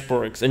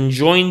Diasporix and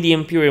join the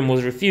Imperium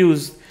was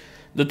refused,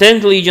 the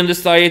 10th Legion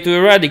decided to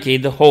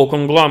eradicate the whole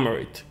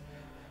conglomerate.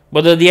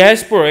 But the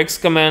Diasporix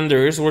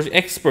commanders were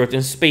expert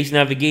in space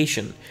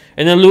navigation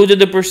and eluded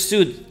the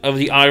pursuit of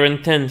the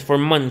Iron Tent for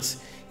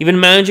months, even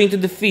managing to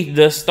defeat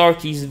the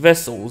Astartes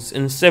vessels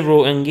in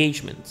several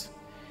engagements.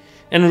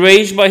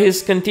 Enraged by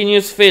his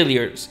continuous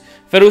failures,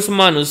 Ferus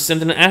Manus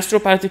sent an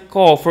astropathic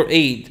call for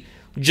aid,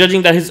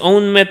 judging that his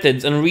own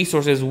methods and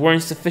resources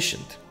weren't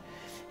sufficient.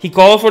 He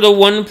called for the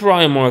one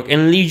Primarch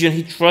and Legion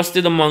he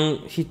trusted among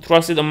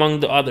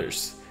the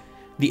others,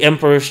 the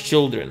Emperor's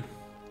children.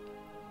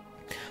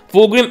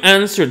 Fulgrim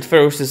answered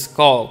Ferus's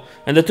call,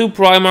 and the two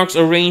Primarchs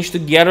arranged to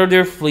gather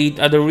their fleet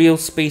at the real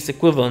space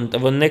equivalent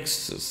of a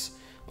nexus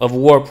of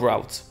warp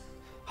routes.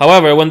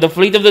 However, when the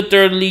fleet of the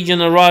 3rd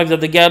Legion arrived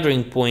at the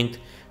gathering point,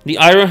 the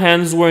Iron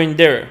Hands weren't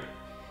there.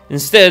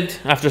 Instead,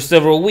 after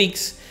several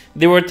weeks,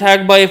 they were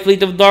attacked by a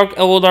fleet of Dark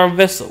Eldar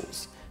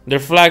vessels, their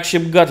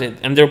flagship gutted,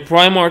 and their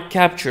Primarch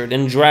captured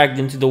and dragged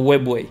into the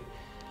webway.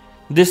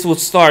 This would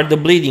start the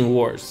Bleeding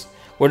Wars,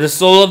 where the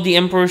soul of the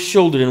Emperor's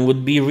children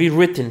would be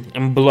rewritten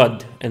in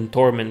blood and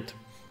torment.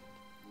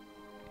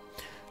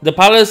 The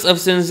Palace of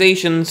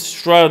Sensation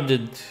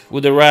shrouded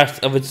with the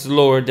wrath of its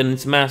lord and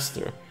its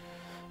master.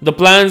 The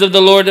plans of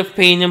the Lord of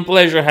Pain and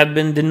Pleasure had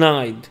been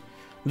denied.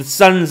 The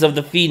Sons of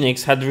the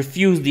Phoenix had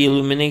refused the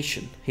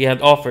illumination he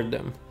had offered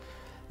them.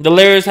 The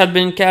layers had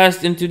been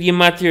cast into the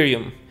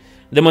Materium,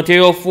 their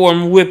material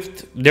form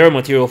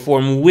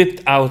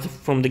whipped out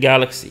from the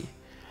galaxy.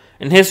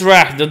 In his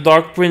wrath, the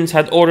Dark Prince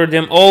had ordered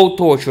them all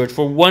tortured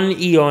for 1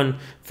 eon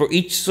for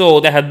each soul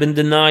that had been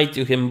denied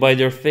to him by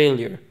their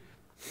failure.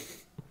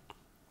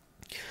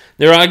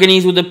 Their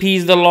agonies would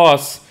appease the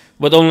loss,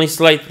 but only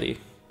slightly.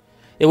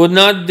 It would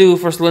not do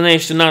for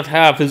Slaanesh to not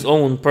have his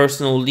own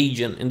personal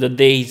legion in the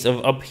days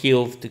of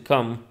upheaval to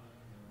come.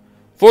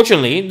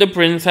 Fortunately, the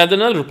prince had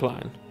another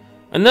plan,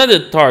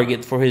 another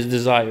target for his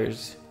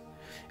desires.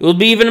 It would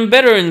be even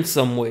better in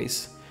some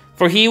ways,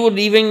 for he would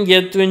even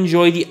get to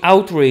enjoy the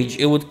outrage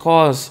it would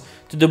cause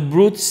to the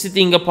brute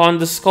sitting upon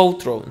the skull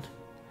throne.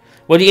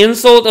 But the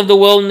insult of the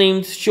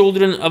well-named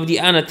children of the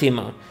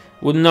Anathema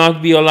would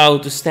not be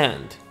allowed to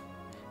stand.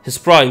 His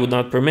pride would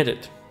not permit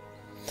it.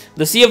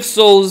 The Sea of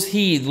Souls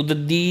heaved with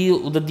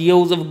the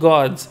deals of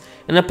gods,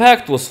 and a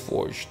pact was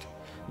forged.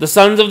 The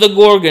sons of the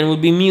Gorgon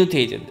would be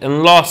mutated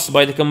and lost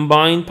by the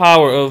combined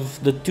power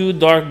of the two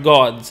dark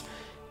gods,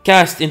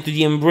 cast into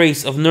the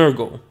embrace of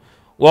Nurgle,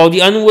 while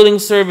the unwilling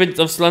servants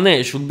of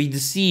Slaanesh would be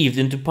deceived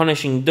into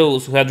punishing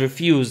those who had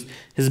refused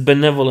his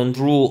benevolent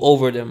rule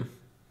over them.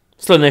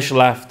 Slaanesh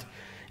laughed,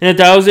 and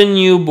 1,000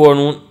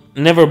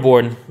 never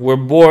born were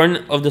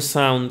born of the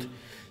sound,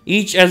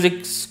 each as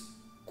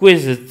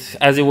exquisite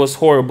as it was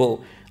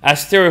horrible,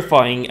 as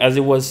terrifying as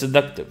it was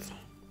seductive.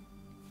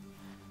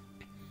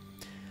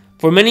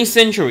 For many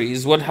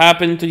centuries, what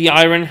happened to the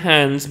Iron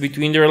Hands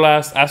between their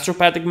last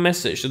astropathic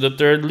message to the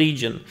Third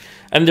Legion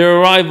and their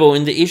arrival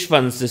in the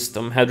Ishvan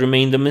system had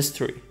remained a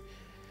mystery.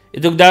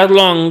 It took that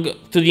long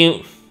to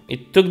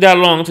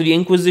the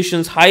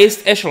Inquisition's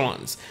highest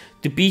echelons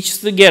to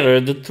piece together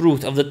the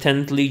truth of the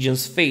 10th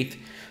Legion's fate,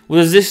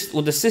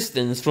 with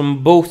assistance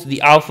from both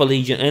the Alpha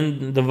Legion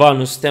and the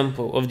Vanus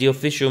Tempo of the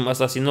Officium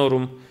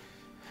Assassinorum.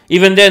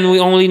 Even then, we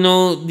only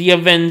know the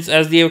events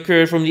as they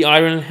occurred from the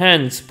Iron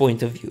Hand's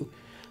point of view.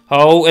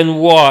 How and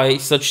why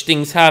such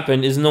things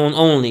happened is known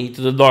only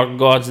to the Dark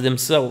Gods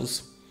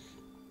themselves.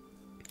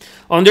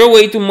 On their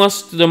way to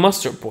the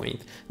muster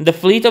point, the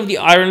fleet of the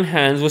Iron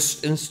Hands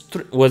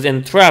was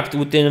entrapped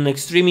within an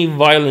extremely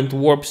violent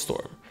warp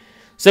storm.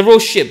 Several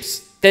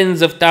ships,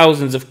 tens of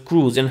thousands of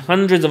crews, and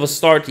hundreds of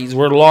Astartes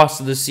were lost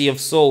to the Sea of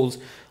Souls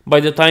by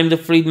the time the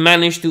fleet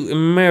managed to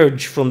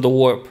emerge from the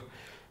warp,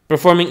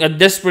 performing a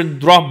desperate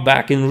drop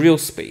back in real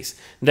space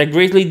that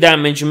greatly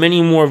damaged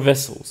many more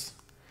vessels.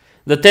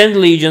 The 10th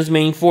Legion's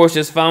main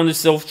forces found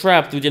itself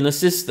trapped within a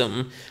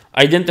system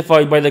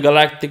identified by the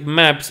galactic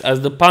maps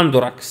as the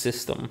Pandorak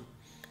system.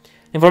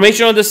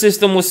 Information on the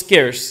system was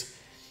scarce.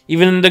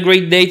 Even in the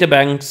great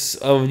databanks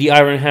of the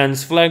Iron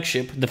Hand's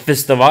flagship, the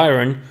Fist of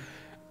Iron,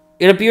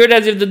 it appeared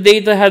as if the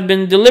data had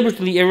been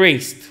deliberately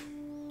erased,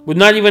 with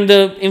not even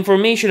the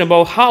information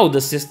about how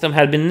the system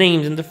had been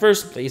named in the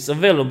first place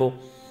available.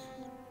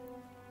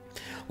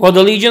 While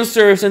the Legion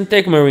serfs and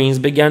tech marines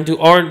began the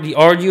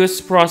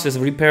arduous process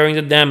of repairing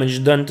the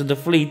damage done to the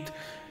fleet,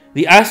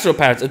 the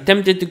astropaths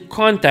attempted to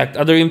contact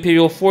other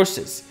Imperial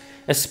forces,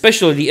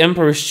 especially the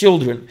Emperor's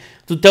children,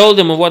 to tell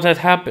them of what had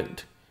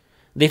happened.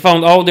 They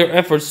found all their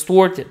efforts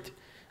thwarted,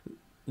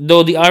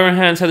 though the Iron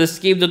Hands had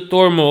escaped the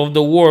turmoil of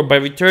the war by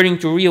returning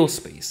to real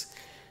space.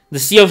 The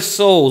Sea of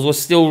Souls was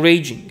still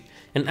raging,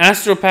 and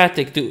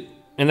astropathic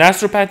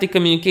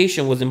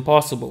communication was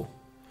impossible.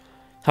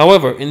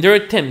 However, in their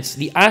attempts,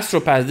 the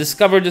astropaths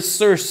discovered the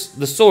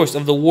source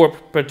of the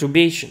warp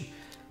perturbation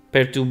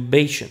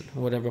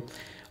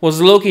was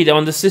located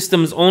on the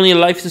system's only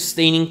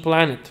life-sustaining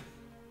planet,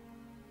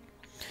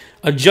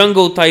 a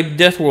jungle-type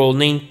death world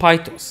named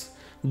Pythos.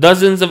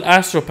 Dozens of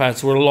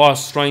astropaths were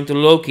lost trying to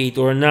locate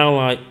or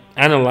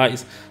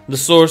analyze the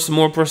source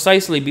more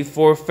precisely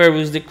before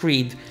Ferus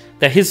decreed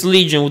that his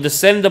legion would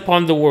descend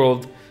upon the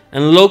world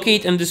and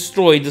locate and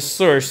destroy the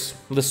source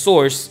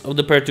of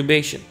the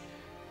perturbation,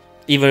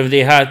 even if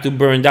they had to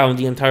burn down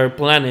the entire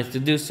planet to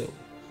do so.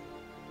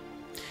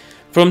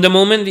 From the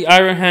moment the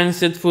Iron Hands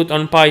set foot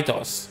on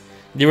Pythos,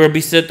 they were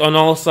beset on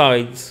all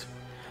sides.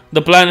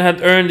 The planet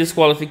had earned its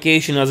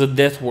qualification as a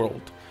death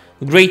world.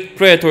 Great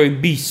predatory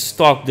beasts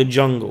stalked the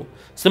jungle,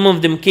 some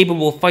of them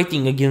capable of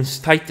fighting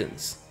against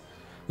titans.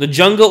 The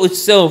jungle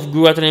itself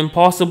grew at an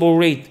impossible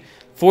rate,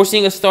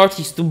 forcing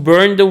Astartes to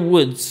burn the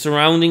woods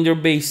surrounding their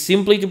base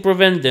simply to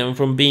prevent them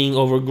from being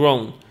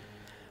overgrown.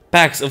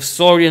 Packs of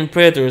saurian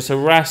predators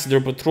harassed their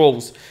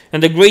patrols,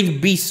 and the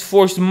great beasts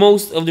forced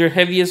most of their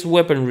heaviest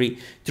weaponry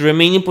to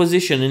remain in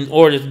position in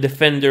order to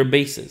defend their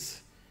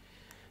bases.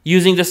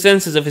 Using the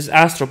senses of his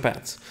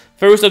astropaths,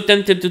 Ferus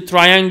attempted to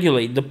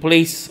triangulate the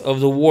place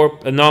of the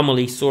warp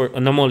anomaly source.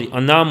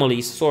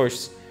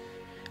 It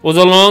was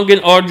a long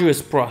and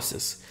arduous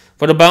process,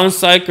 for the bound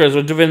psychers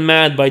were driven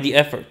mad by the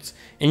efforts,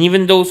 and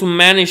even those who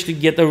managed to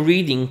get a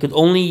reading could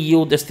only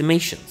yield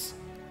estimations.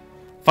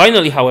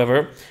 Finally,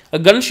 however, a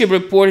gunship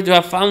reported to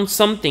have found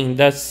something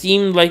that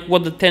seemed like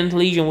what the 10th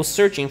Legion was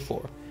searching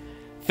for.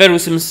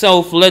 Ferus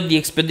himself led the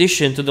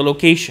expedition to the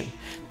location,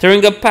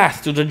 tearing a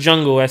path through the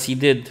jungle as he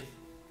did.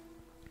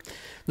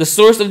 The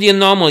source of the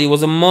anomaly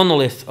was a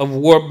monolith of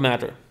warp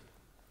matter,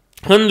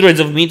 hundreds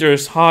of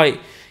meters high,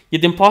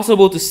 yet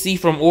impossible to see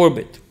from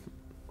orbit.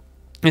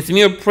 Its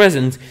mere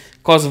presence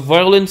caused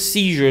violent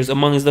seizures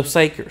amongst the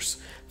psychers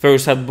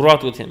Ferus had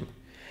brought with him.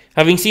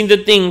 Having seen the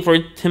thing for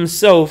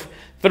himself,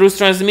 Ferus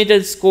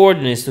transmitted its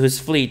coordinates to his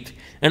fleet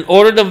and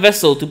ordered the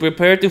vessel to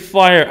prepare to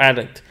fire at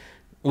it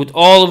with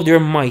all of their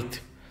might,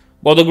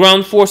 while the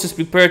ground forces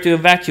prepared to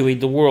evacuate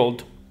the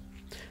world.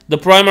 The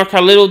Primarch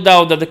had little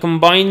doubt that the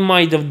combined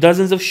might of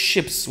dozens of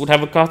ships would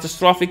have a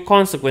catastrophic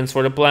consequence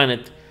for the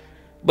planet,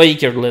 but he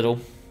cared little.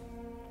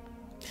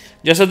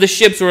 Just as the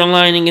ships were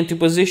aligning into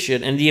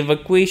position and the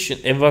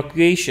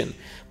evacuation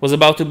was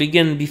about to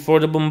begin before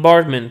the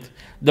bombardment,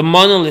 the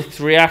monolith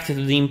reacted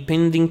to the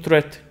impending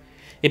threat.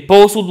 It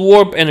pulsed with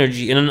warp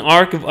energy, and an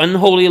arc of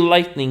unholy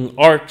lightning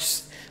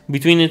arcs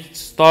between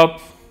its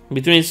top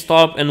between its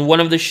top and one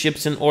of the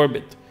ships in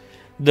orbit,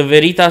 the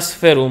Veritas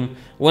Ferrum,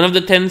 one of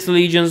the 10th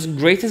Legion's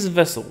greatest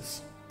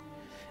vessels.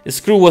 Its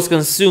crew was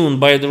consumed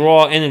by the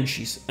raw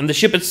energies, and the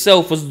ship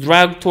itself was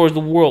dragged toward the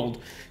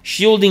world,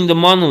 shielding the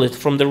monolith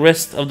from the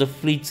rest of the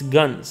fleet's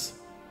guns.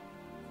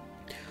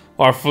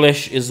 Our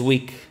flesh is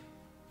weak.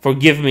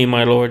 Forgive me,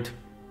 my lord.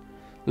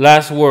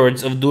 Last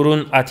words of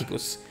Durun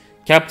Atticus,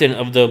 captain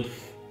of the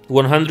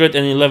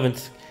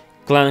 111th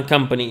Clan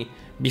Company,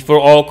 before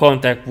all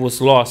contact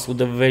was lost with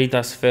the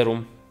Veritas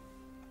Ferrum.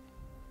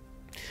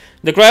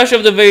 The crash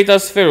of the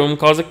Veritas Ferrum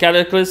caused a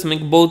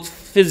cataclysmic both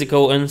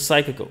physical and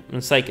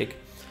psychic,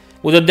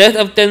 with the death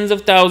of tens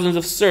of thousands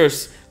of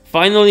Serfs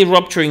finally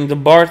rupturing the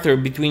barter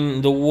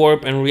between the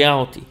warp and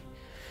reality.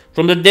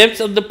 From the depths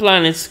of the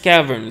planet's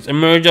caverns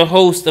emerged a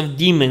host of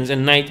demons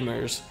and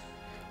nightmares.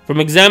 From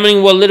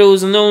examining what little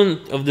is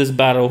known of this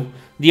battle,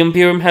 the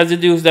Imperium has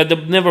deduced that the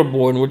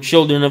Neverborn were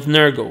children of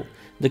Nurgle,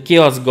 the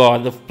chaos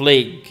god of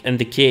plague and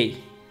decay.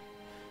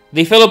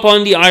 They fell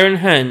upon the Iron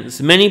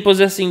Hands, many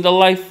possessing the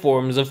life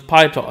forms of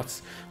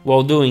Pythos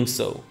while doing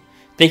so.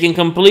 Taken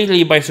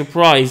completely by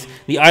surprise,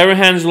 the Iron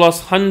Hands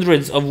lost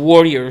hundreds of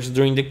warriors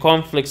during the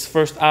conflict's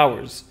first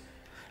hours.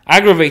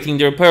 Aggravating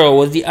their peril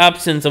was the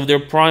absence of their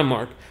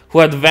Primarch, who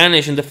had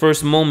vanished in the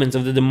first moments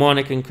of the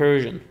demonic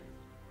incursion.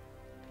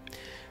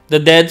 The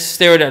dead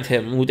stared at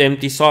him with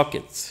empty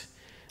sockets.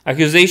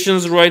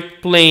 Accusations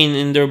right plain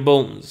in their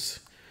bones.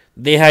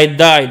 They had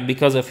died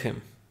because of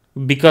him,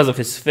 because of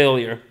his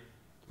failure,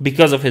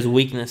 because of his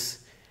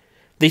weakness.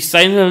 They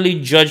silently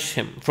judged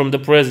him from the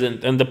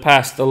present and the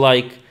past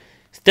alike,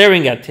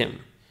 staring at him,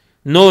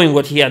 knowing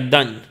what he had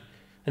done,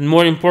 and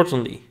more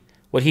importantly,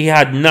 what he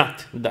had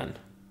not done.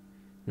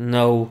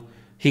 No,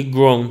 he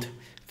groaned,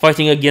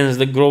 fighting against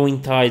the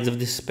growing tides of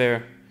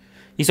despair.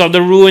 He saw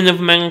the ruin of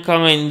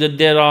mankind in the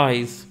dead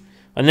eyes,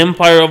 an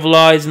empire of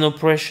lies and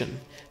oppression,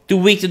 too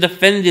weak to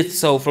defend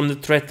itself from the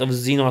threat of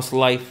Xenos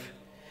life.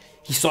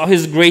 He saw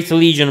his great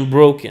legion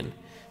broken,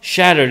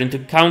 shattered into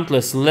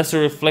countless lesser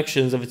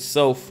reflections of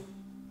itself.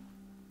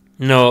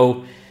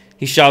 No,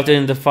 he shouted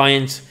in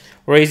defiance,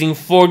 raising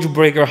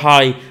Forgebreaker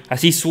high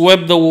as he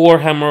swept the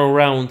Warhammer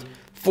around,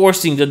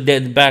 forcing the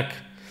dead back.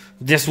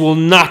 This will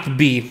not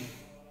be.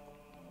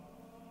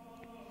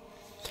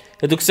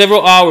 It took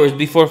several hours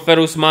before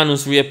Ferrus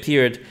Manus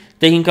reappeared,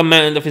 taking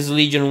command of his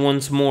legion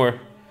once more.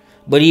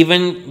 But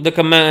even the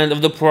command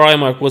of the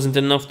Primarch wasn't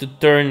enough to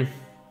turn...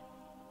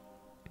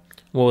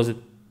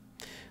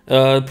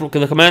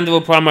 the command of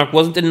a Primarch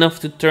wasn't enough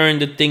to turn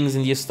the things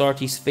in the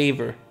Astartes'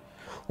 favor.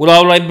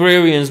 Without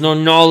librarians nor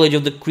knowledge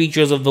of the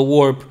creatures of the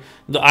warp,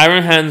 the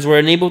Iron Hands were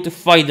unable to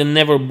fight the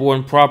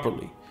Neverborn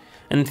properly,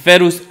 and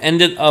Ferrus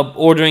ended up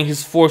ordering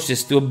his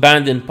forces to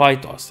abandon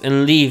Pythos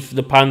and leave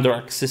the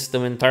Pandorax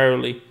system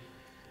entirely.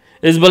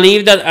 It is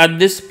believed that at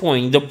this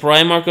point, the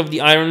Primarch of the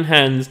Iron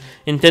Hands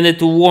intended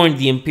to warn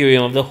the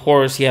Imperium of the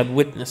horrors he had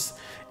witnessed,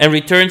 and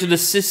return to the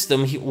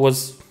system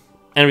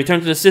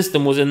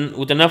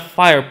with enough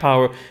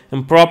firepower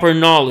and proper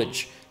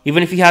knowledge,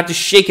 even if he had to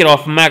shake it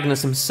off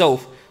Magnus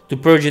himself to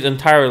purge it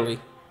entirely.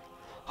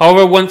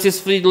 However, once his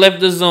fleet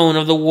left the zone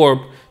of the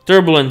warp,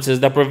 turbulences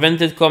that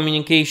prevented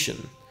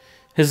communication,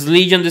 his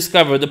legion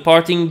discovered the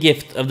parting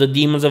gift of the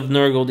demons of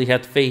Nurgle they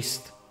had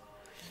faced.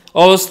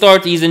 All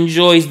Astartes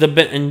enjoyed the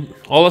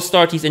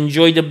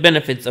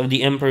benefits of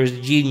the Emperor's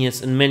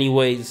genius in many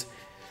ways,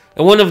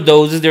 and one of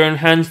those is their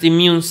enhanced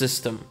immune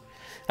system,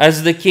 as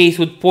is the case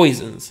with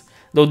poisons,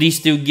 though these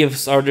two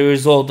gifts are the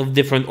result of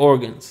different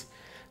organs.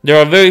 There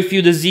are very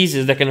few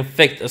diseases that can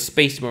affect a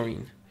space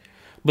marine.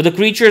 But the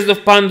creatures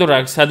of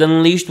Pandorax had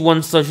unleashed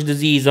one such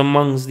disease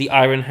amongst the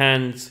Iron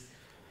Hands,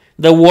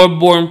 the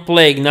war-born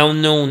plague now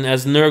known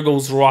as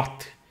Nurgle's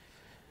Rot.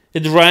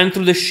 It ran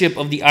through the ship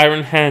of the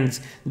Iron Hands,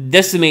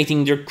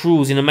 decimating their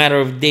crews in a matter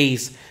of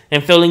days,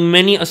 and felling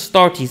many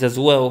Astartes as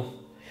well.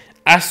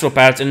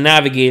 Astropaths and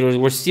navigators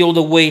were sealed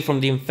away from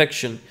the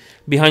infection,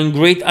 behind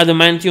great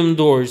adamantium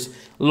doors,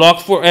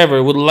 locked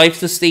forever with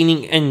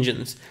life-sustaining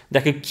engines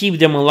that could keep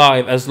them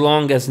alive as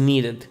long as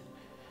needed.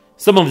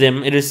 Some of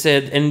them, it is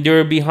said,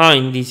 endure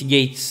behind these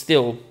gates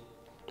still.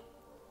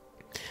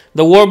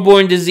 The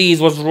war-born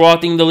disease was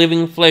rotting the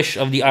living flesh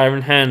of the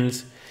Iron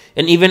Hands,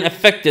 and even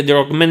affected their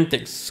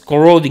augmentics,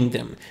 corroding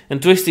them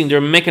and twisting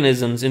their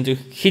mechanisms into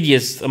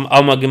hideous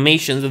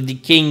amalgamations of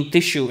decaying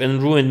tissue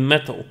and ruined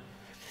metal.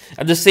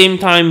 At the same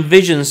time,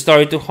 visions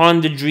started to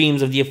haunt the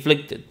dreams of the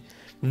afflicted,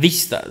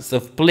 vistas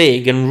of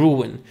plague and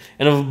ruin,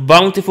 and of a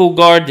bountiful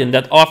garden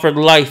that offered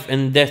life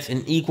and death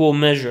in equal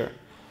measure,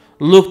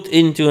 locked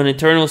into an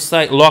eternal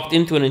cycle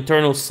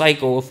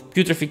of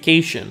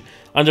putrefaction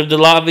under the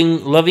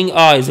loving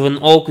eyes of an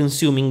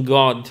all-consuming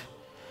god.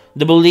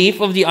 The belief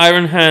of the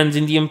Iron Hands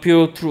in the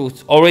Imperial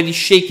truth, already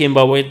shaken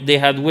by what they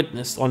had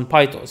witnessed on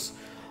Pythos,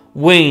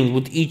 waned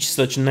with each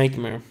such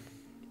nightmare.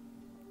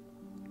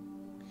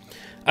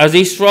 As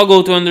they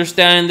struggled to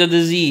understand the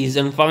disease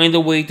and find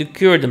a way to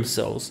cure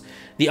themselves,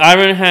 the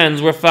Iron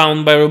Hands were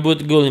found by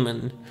Robut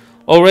Guliman,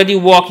 already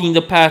walking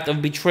the path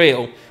of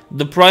betrayal,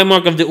 the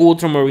Primarch of the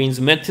Ultramarines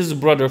met his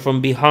brother from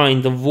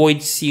behind the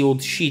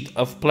void-sealed sheet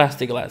of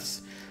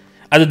plexiglass,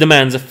 at the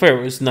demands of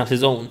Ferrus, not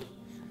his own.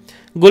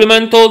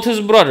 Guliman told his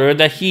brother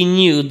that he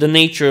knew the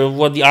nature of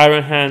what the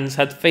Iron Hands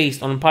had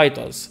faced on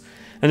Pythos,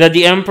 and that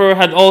the Emperor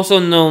had also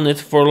known it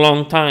for a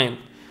long time,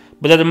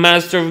 but that the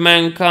Master of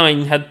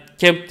Mankind had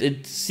kept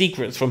its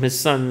secrets from his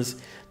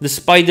sons,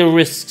 despite the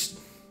risks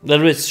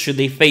should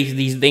they face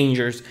these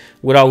dangers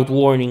without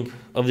warning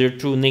of their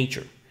true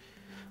nature.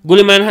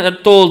 Guliman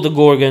had told the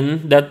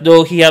Gorgon that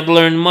though he had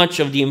learned much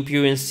of the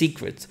Empyrean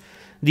secrets,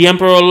 the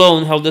Emperor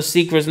alone held the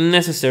secrets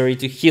necessary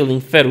to healing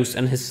Ferrus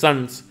and his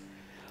sons.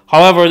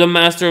 However, the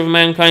Master of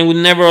Mankind would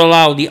never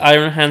allow the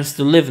Iron Hands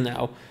to live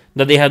now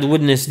that they had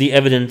witnessed the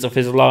evidence of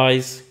his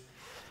lies.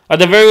 At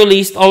the very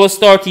least, all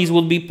Astartes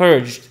would be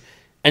purged,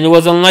 and it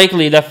was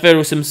unlikely that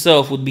Ferrus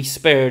himself would be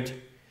spared.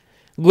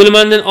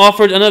 Guliman then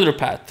offered another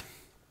path.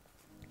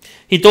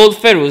 He told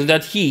Ferrus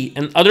that he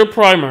and other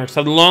Primarchs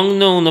had long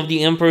known of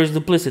the Emperor's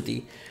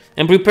duplicity,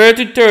 and prepared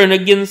to turn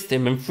against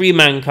him and free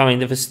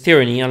mankind of his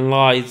tyranny and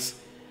lies.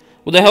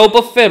 With the help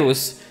of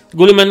Ferrus,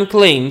 Guliman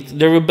claimed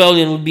the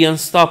rebellion would be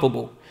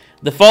unstoppable.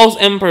 The false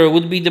Emperor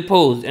would be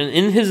deposed, and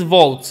in his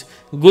vaults,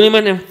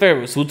 Guliman and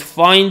Ferrus would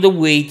find a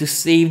way to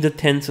save the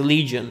 10th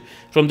Legion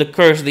from the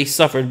curse they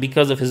suffered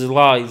because of his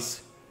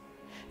lies.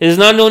 It is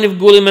not known if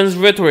Guliman's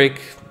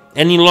rhetoric,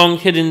 any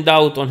long-hidden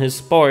doubt on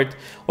his part,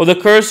 or the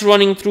curse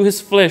running through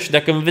his flesh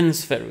that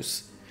convinced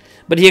Ferrus.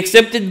 But he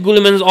accepted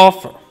Guliman's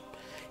offer.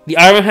 The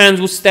Iron Hands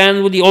would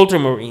stand with the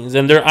Ultramarines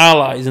and their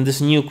allies in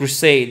this new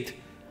crusade.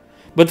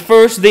 But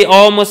first, they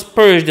all must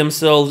purge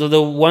themselves of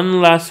the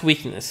one last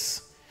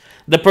weakness.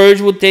 The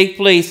purge would take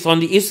place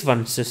on the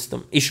Ishvan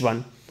system,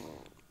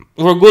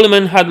 where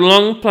Guliman had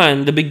long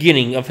planned the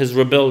beginning of his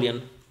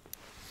rebellion.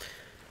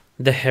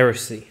 The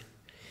Heresy.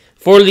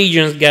 4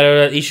 legions gathered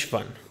at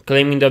Ishvan,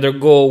 claiming that their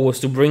goal was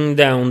to bring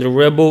down the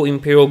rebel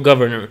imperial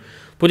governor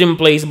put in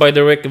place by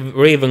the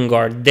Raven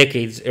Guard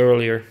decades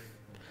earlier.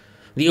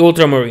 The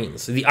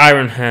Ultramarines, the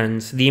Iron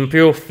Hands, the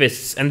Imperial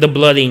Fists, and the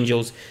Blood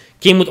Angels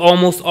came with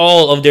almost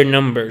all of their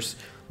numbers,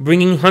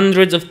 bringing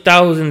hundreds of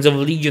thousands of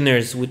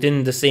legionnaires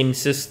within the same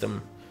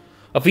system,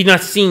 a feat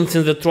not seen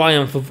since the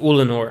triumph of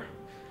Ulanor.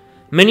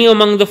 Many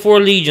among the 4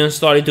 legions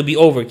started to be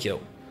overkill.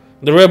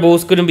 The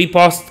rebels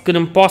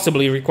couldn't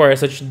possibly require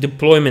such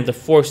deployment of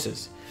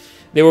forces.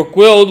 They were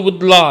quelled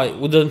with lies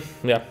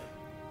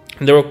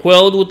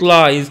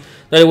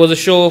that it was a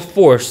show of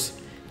force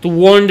to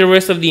warn the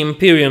rest of the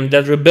Imperium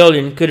that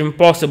rebellion couldn't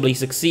possibly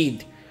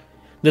succeed.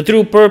 The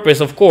true purpose,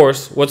 of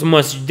course, was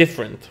much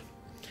different.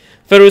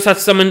 Ferrus had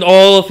summoned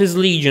all of his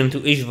legion to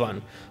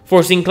Ishvan,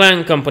 forcing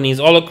clan companies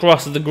all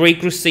across the Great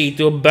Crusade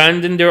to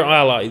abandon their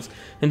allies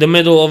in the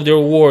middle of their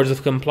wars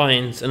of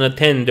compliance and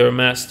attend their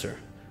master.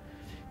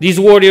 These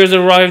warriors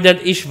arrived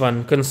at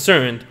Ishvan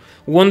concerned,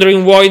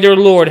 wondering why their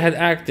lord had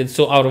acted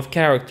so out of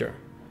character.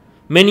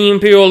 Many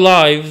imperial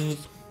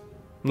lives,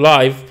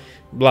 would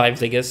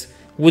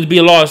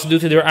be lost due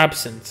to their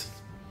absence.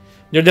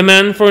 Their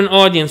demand for an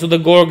audience with the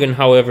Gorgon,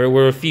 however,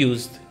 were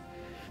refused.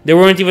 They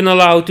weren't even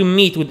allowed to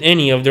meet with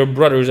any of their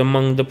brothers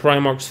among the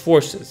Primarch's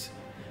forces.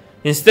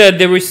 Instead,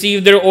 they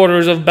received their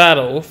orders of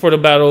battle for the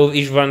Battle of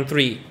Ishvan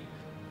III.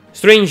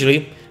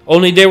 Strangely,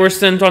 only they were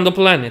sent on the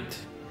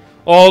planet.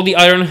 All the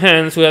Iron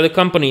Hands who had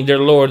accompanied their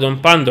lord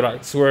on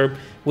Pandorax were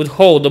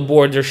withheld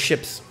aboard their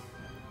ships.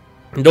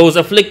 Those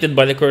afflicted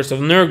by the curse of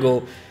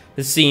Nurgle,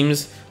 it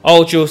seems,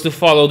 all chose to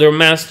follow their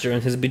master in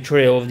his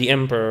betrayal of the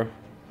Emperor.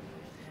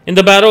 In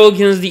the battle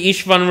against the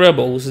Ishvan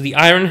rebels, the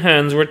Iron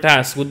Hands were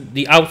tasked with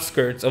the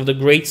outskirts of the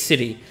great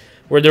city,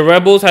 where the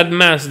rebels had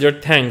massed their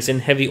tanks and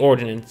heavy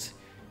ordnance.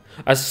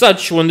 As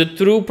such, when the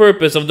true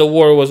purpose of the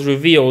war was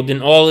revealed in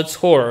all its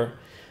horror,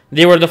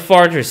 they were the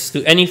farthest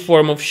to any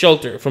form of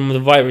shelter from the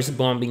virus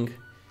bombing.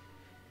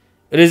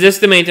 It is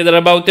estimated that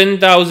about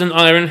 10,000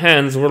 Iron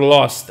Hands were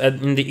lost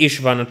in the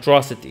Ishvan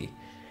atrocity.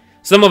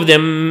 Some of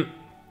them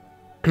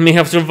may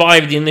have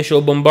survived the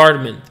initial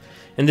bombardment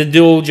and the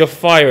deluge of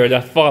fire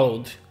that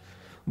followed.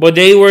 But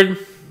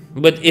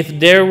if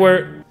there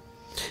were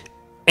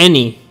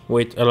any,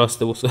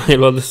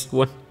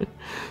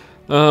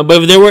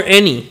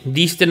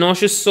 these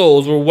tenacious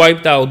souls were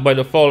wiped out by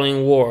the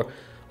following war,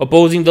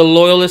 opposing the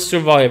loyalist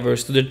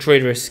survivors to the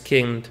traitorous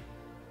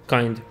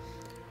kind.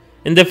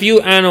 In the few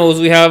annals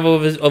we have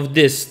of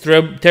this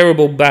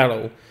terrible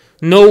battle,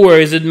 nowhere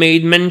is it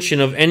made mention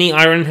of any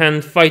Iron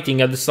Hand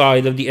fighting at the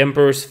side of the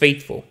Emperor's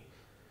faithful.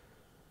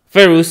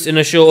 Ferrus, in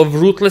a show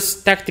of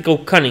ruthless tactical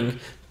cunning,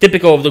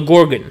 typical of the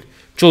Gorgon,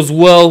 chose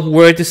well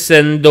where to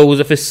send those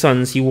of his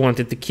sons he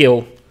wanted to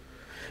kill.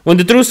 When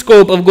the true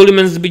scope of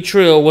Guliman's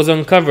betrayal was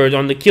uncovered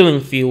on the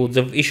killing fields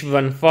of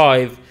Ishvan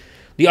V,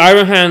 the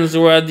Iron Hands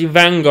were at the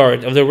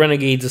vanguard of the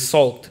Renegade's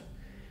assault.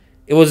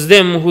 It was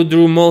them who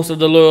drew most of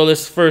the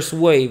Loyalists' first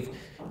wave,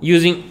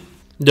 using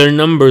their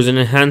numbers and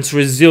enhanced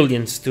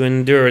resilience to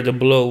endure the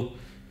blow.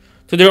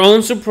 To their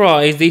own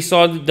surprise, they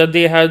saw that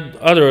they had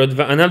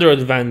another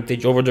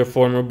advantage over their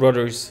former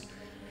brothers.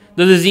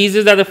 The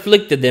diseases that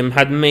afflicted them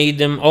had made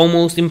them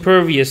almost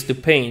impervious to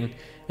pain,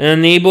 and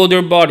enable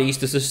their bodies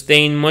to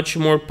sustain much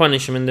more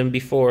punishment than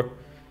before.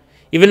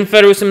 Even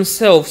Ferus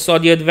himself saw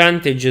the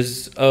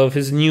advantages of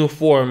his new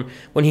form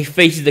when he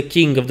faced the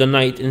King of the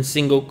Night in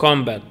single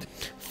combat,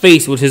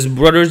 faced with his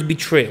brother's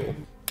betrayal.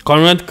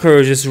 Conrad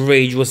Kurge's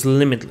rage was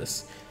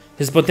limitless,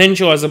 his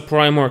potential as a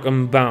Primarch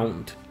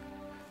unbound.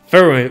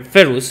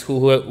 Ferus, who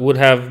would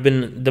have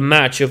been the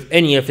match of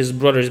any of his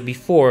brothers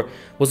before,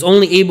 was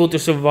only able to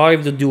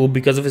survive the duel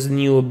because of his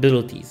new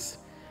abilities.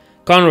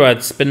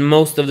 Conrad spent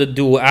most of the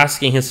duel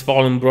asking his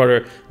fallen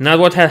brother not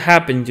what had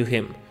happened to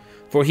him,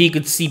 for he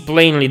could see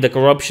plainly the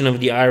corruption of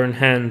the Iron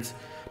Hand,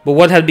 but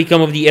what had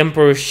become of the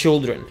Emperor's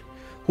children,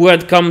 who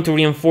had come to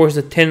reinforce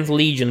the 10th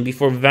Legion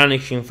before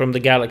vanishing from the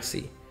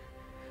galaxy.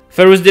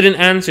 Ferus didn't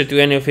answer to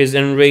any of his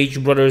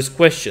enraged brother's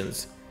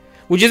questions,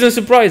 which isn't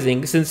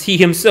surprising since he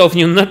himself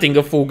knew nothing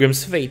of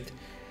Fulgrim's fate.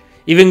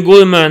 Even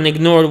Guilliman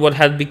ignored what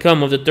had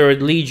become of the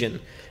 3rd Legion,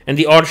 and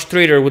the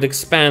arch-traitor would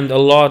expand a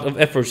lot of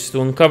efforts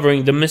to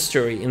uncovering the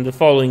mystery in the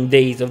following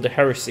days of the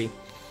heresy.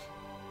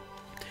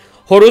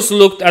 Horus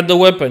looked at the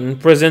weapon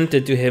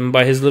presented to him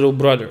by his little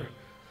brother.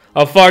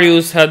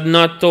 Alfarius had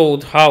not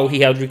told how he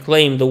had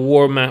reclaimed the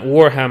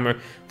Warhammer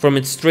from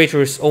its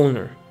traitorous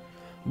owner,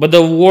 but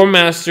the War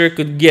Master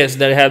could guess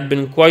that it had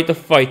been quite a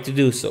fight to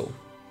do so.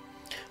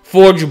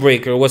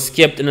 Forgebreaker was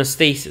kept in a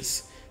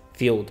stasis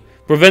field,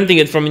 preventing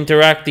it from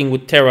interacting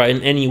with Terra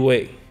in any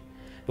way. It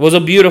was a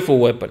beautiful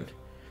weapon,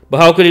 but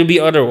how could it be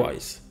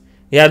otherwise?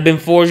 It had been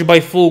forged by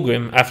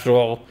Fulgrim, after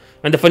all,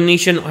 and the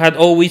Phoenician had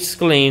always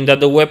claimed that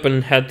the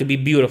weapon had to be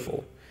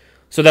beautiful,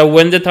 so that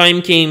when the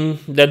time came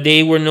that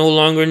they were no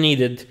longer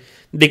needed,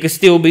 they could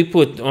still be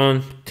put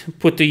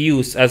to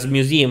use as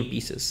museum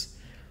pieces.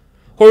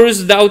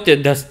 Horus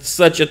doubted that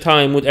such a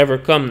time would ever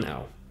come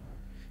now.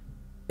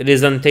 "It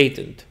is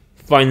untainted,"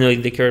 finally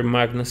declared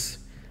Magnus.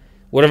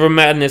 "Whatever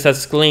madness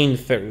has claimed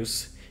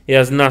Ferus, it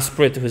has not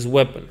spread to his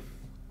weapon."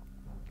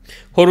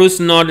 Horus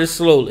nodded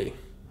slowly.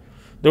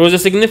 There was a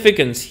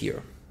significance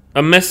here,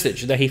 a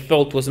message that he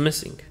felt was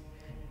missing.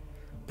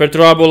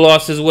 "Perturabo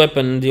lost his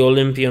weapon in the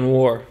Olympian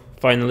War,"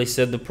 finally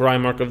said the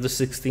Primarch of the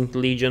 16th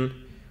Legion.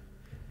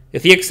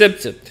 "If he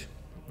accepts it,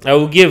 I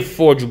will give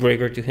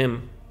Forgebreaker to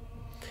him."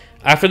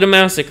 After the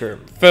massacre,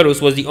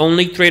 Ferus was the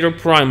only traitor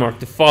Primarch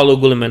to follow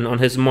Guilliman on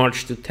his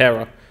march to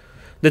Terra,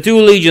 the two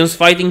legions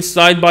fighting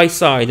side by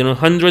side in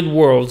 100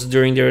 worlds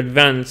during their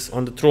advance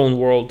on the Throne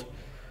World.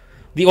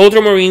 The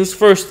Ultramarines,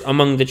 first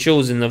among the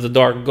chosen of the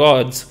Dark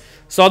Gods,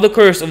 saw the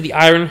curse of the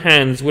Iron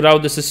Hands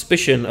without the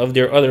suspicion of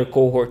their other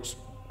cohorts,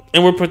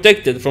 and were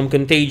protected from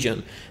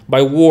contagion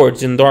by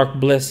wards and dark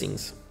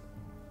blessings.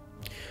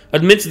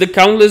 Amidst the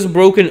countless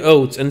broken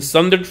oaths and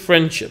sundered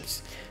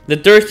friendships, the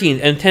 13th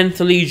and 10th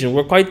Legion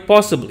were quite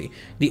possibly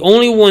the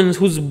only ones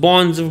whose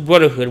bonds of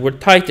brotherhood were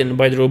tightened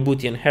by the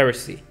Roboutian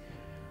Heresy.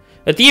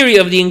 A theory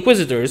of the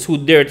Inquisitors, who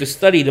dared to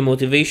study the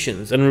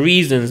motivations and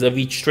reasons of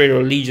each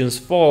traitor legion's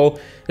fall,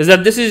 is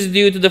that this is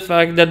due to the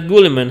fact that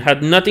Guilliman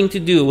had nothing to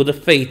do with the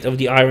fate of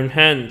the Iron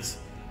Hands.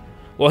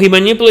 While he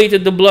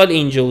manipulated the Blood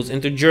Angels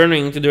into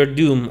journeying to their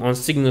doom on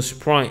Cygnus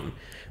Prime,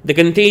 the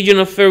contagion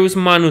of Ferus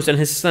Manus and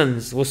his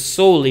sons was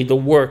solely the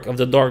work of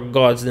the Dark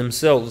Gods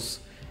themselves.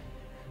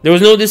 There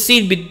was no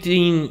deceit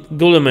between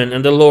Guilliman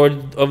and the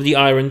Lord of the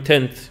Iron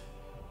Tenth.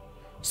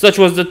 Such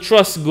was the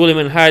trust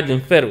Guilliman had in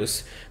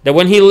Ferus, that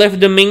when he left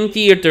the main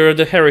theater of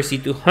the heresy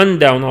to hunt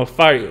down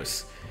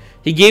Alfarius,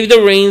 he gave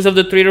the reins of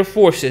the traitor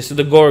forces to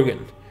the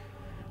Gorgon.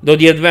 Though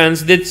the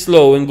advance did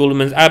slow in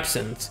Guilliman's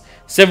absence,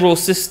 several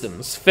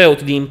systems fell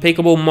to the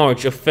impeccable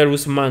march of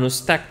Ferus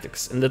Manus'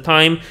 tactics in the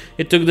time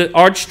it took the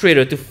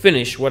arch-traitor to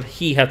finish what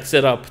he had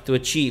set up to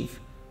achieve.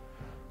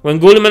 When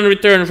Guilliman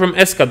returned from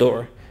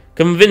Escador,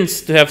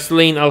 convinced to have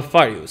slain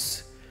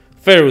Alfarius,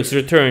 Ferus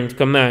returned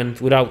command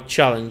without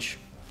challenge.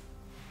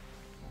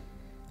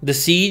 The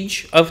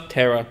Siege of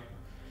Terra.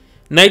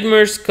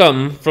 Nightmares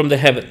come from the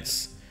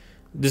heavens,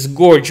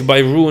 disgorged by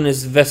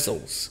ruinous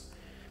vessels,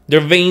 their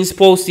veins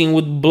pulsing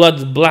with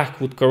blood black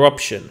with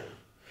corruption.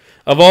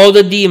 Of all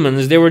the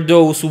demons, there were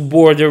those who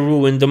bore their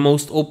ruin the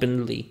most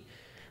openly,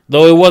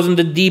 though it wasn't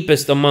the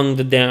deepest among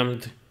the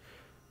damned.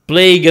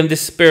 Plague and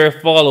despair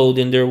followed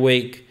in their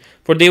wake,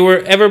 for they were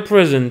ever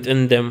present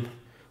in them,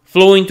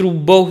 flowing through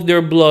both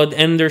their blood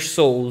and their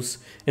souls,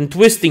 and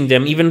twisting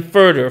them even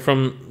further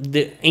from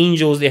the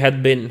angels they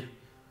had been.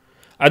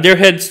 At their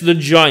head stood a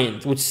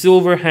giant with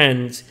silver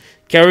hands,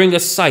 carrying a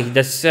scythe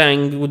that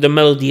sang with the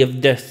melody of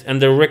death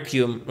and the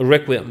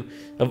requiem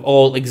of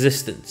all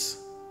existence.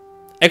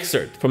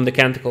 Excerpt from the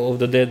Canticle of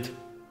the Dead.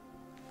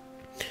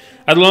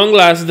 At long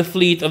last the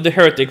fleet of the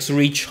heretics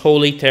reached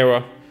Holy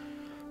Terra.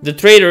 The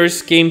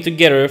traitors came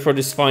together for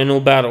this final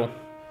battle,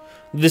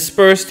 the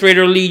dispersed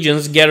traitor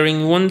legions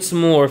gathering once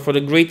more for the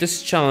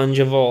greatest challenge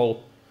of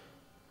all.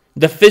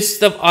 The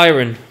Fist of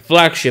Iron,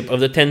 flagship of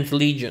the 10th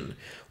Legion,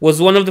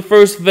 was one of the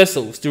first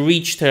vessels to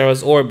reach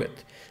Terra's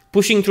orbit,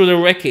 pushing through the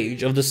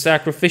wreckage of the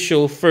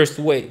sacrificial first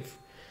wave.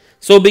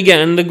 So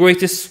began the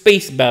greatest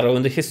space battle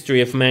in the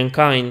history of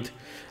mankind,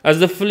 as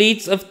the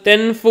fleets of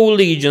 10 full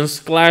legions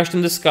clashed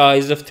in the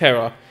skies of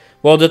Terra,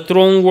 while the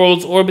Throne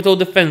World's orbital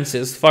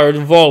defenses fired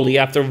volley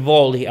after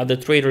volley at the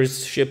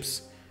traitors'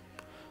 ships.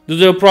 Due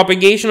to the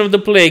propagation of the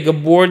plague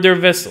aboard their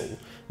vessel,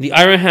 the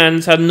Iron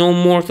Hands had no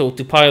mortal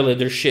to pilot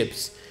their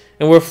ships,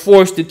 and were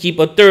forced to keep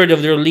a third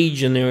of their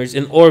legionnaires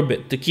in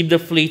orbit to keep the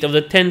fleet of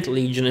the 10th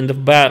Legion in the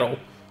battle,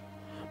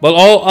 while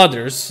all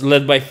others,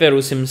 led by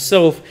Ferus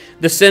himself,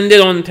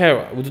 descended on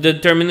Terra with the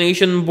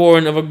determination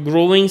born of a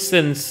growing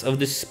sense of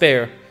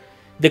despair.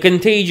 The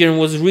contagion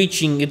was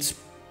reaching its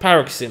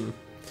paroxysm,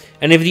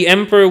 and if the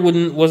Emperor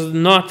was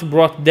not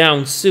brought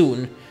down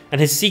soon,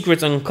 and his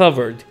secrets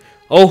uncovered,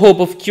 all hope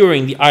of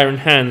curing the Iron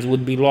Hands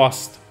would be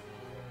lost.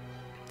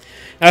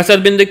 As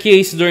had been the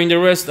case during the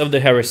rest of the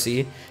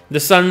heresy, the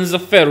sons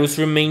of Ferus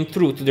remained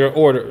true to their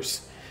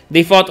orders.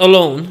 They fought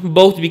alone,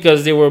 both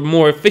because they were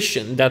more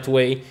efficient that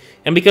way,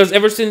 and because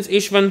ever since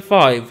Ishvan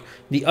V,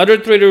 the other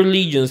traitor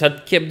legions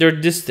had kept their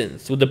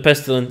distance with the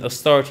pestilent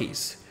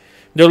Astartes,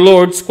 their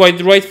lords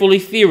quite rightfully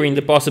fearing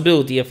the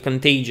possibility of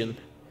contagion.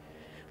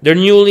 Their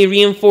newly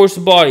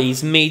reinforced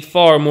bodies, made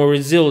far more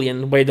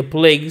resilient by the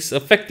plagues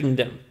affecting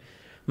them,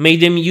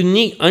 made them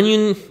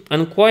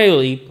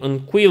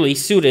unquilly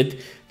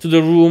suited to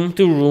the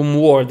room-to-room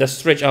war that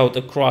stretched out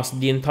across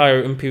the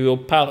entire Imperial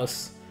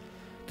Palace.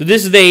 To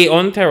this day,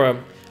 on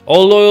Terra,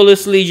 all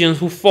loyalist legions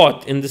who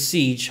fought in the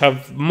siege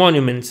have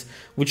monuments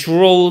which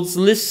rolls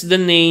list the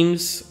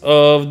names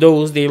of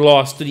those they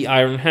lost to the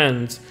Iron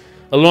Hands,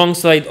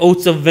 alongside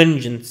oaths of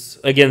vengeance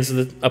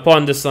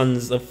upon the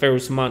sons of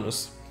Ferus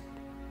Manus.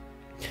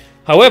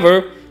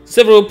 However,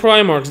 several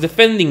Primarchs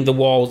defending the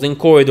walls and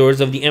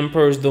corridors of the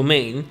Emperor's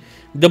domain,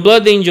 the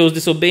Blood Angels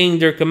disobeying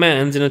their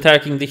commands and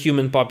attacking the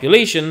human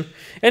population,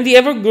 and the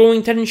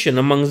ever-growing tension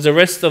amongst the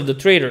rest of the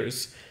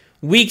traitors,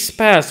 weeks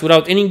passed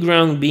without any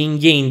ground being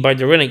gained by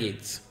the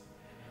renegades.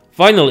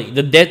 Finally,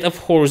 the death of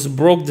Horus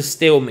broke the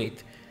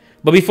stalemate,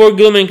 but before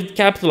Guilliman could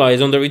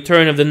capitalize on the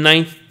return of the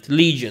 9th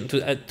Legion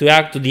to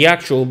act to the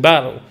actual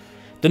battle,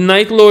 the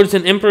Night Lords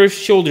and Emperor's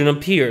children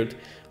appeared,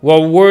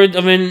 while word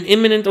of an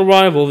imminent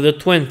arrival of the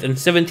 20th and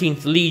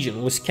 17th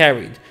Legion was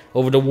carried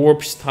over the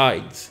warp's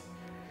tides.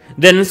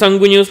 Then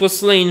Sanguinius was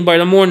slain by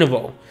the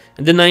Mournival,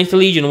 and the 9th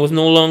Legion was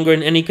no longer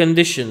in any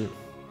condition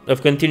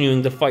of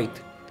continuing the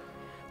fight.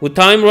 With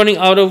time running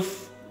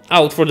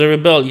out for the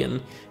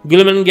rebellion,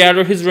 Guilliman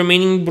gathered his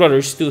remaining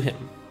brothers to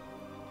him.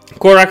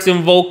 Corax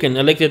and Vulcan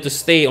elected to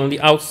stay on the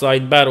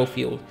outside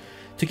battlefield,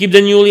 to keep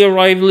the newly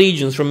arrived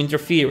legions from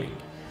interfering,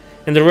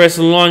 and the rest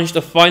launched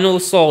a final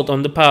assault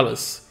on the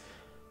palace.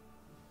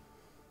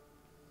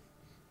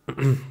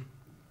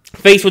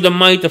 Faced with the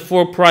might of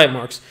 4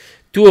 Primarchs,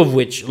 2 of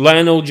which,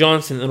 Lionel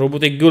Johnson and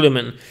Roboute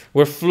Guilliman,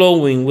 were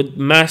flowing with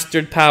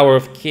mastered power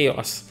of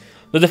chaos,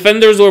 the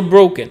defenders were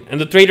broken, and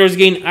the traitors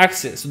gained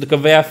access to the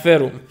Cavea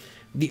Ferrum,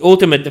 the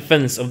ultimate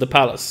defense of the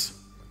palace.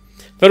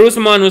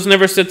 Ferus Manus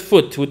never set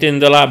foot within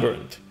the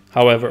labyrinth,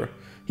 however.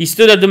 He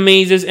stood at the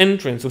maze's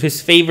entrance with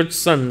his favorite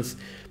sons,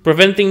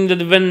 preventing the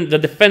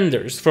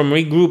defenders from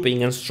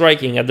regrouping and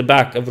striking at the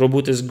back of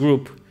Roboute's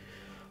group.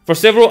 For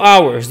several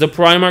hours, the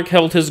Primarch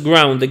held his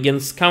ground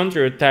against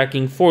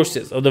counter-attacking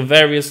forces of the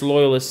various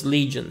loyalist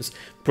legions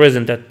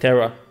present at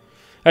Terra.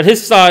 At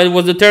his side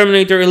was the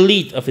Terminator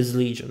elite of his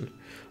legion,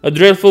 a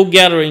dreadful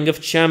gathering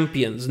of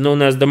champions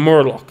known as the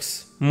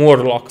Morlocks,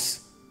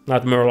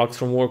 not Murlocs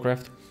from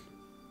Warcraft.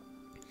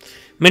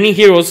 Many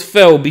heroes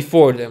fell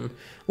before them,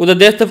 with the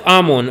death of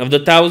Ammon of the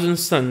Thousand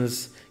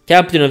Sons,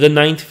 captain of the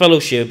 9th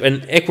Fellowship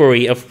and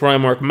equerry of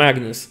Primarch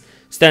Magnus,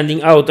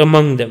 standing out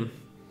among them.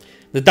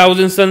 The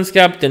Thousand Sons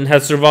captain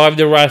had survived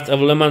the wrath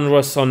of Leman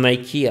Russ on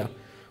Nicaea,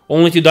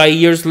 only to die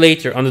years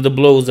later under the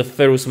blows of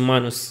Ferus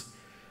Manus.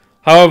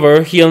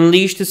 However, he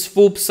unleashed his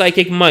full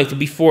psychic might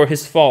before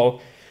his fall,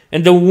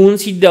 and the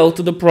wounds he dealt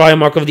to the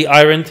Primarch of the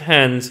Iron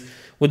Hands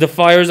with the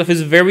fires of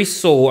his very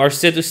soul are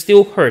said to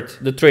still hurt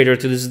the traitor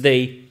to this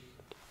day.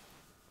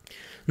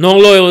 No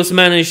loyalists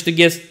managed to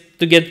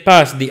get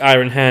past the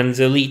Iron Hands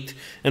elite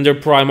and their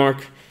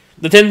Primarch.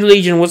 The 10th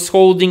Legion was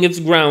holding its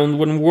ground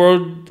when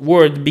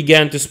word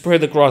began to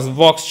spread across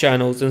Vox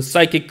channels and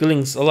psychic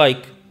links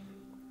alike.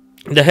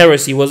 The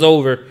heresy was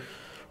over.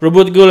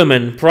 Roboute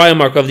Guilliman,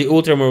 Primarch of the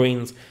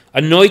Ultramarines,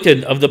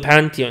 anointed of the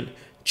Pantheon,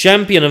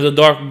 champion of the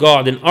Dark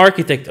God and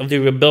architect of the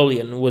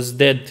rebellion, was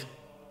dead.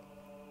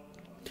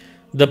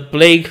 The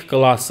Plague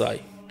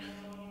Colossi.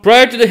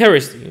 Prior to the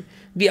heresy,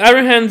 the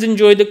Iron Hands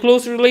enjoyed a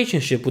close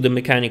relationship with the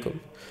Mechanicum,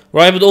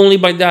 rivaled only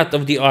by that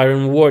of the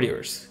Iron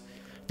Warriors.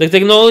 The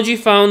technology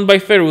found by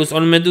Ferus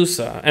on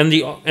Medusa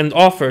and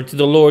offered to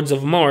the Lords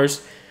of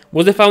Mars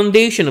was the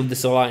foundation of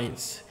this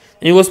alliance,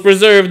 and it was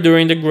preserved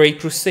during the Great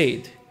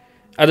Crusade.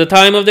 At the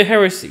time of the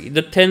heresy,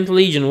 the 10th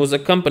Legion was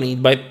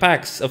accompanied by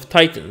packs of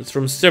Titans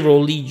from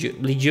several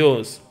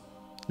legios.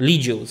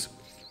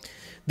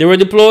 They were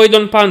deployed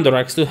on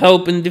Pandorax to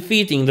help in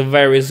defeating the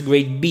various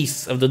great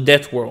beasts of the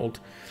Death World,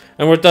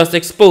 and were thus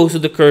exposed to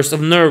the curse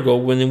of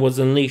Nurgle when it was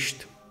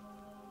unleashed.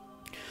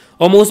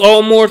 Almost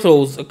all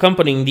mortals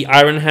accompanying the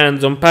Iron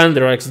Hands on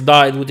Pandorax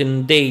died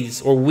within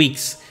days or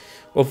weeks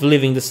of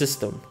leaving the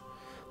system.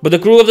 But the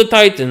crew of the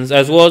Titans,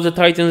 as well as the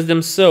Titans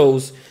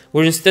themselves,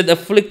 were instead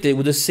afflicted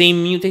with the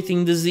same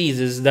mutating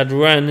diseases that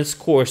ran its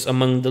course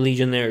among the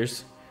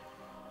legionnaires.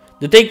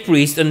 The Take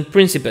Priests and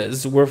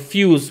Principes were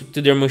fused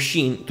to their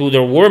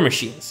war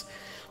machines,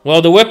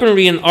 while the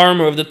weaponry and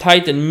armor of the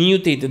Titan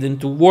mutated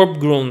into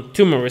warp-grown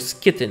tumorous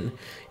chitin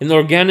in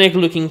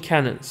organic-looking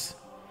cannons.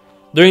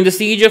 During the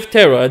Siege of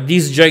Terra,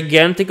 these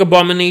gigantic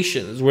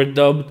abominations were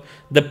dubbed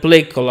the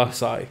Plague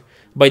Colossi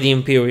by the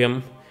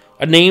Imperium,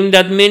 a name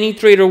that many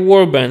traitor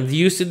warbands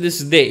use to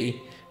this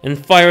day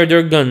and fire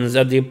their guns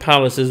at the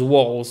palace's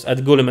walls at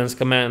Guliman's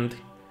command.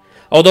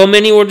 Although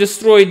many were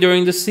destroyed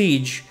during the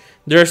siege,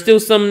 there are still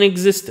some in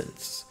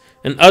existence,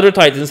 and other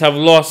Titans have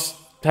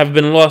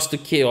been lost to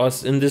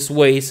chaos in this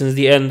way since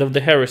the end of the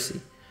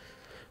heresy.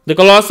 The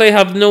Colossi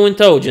have no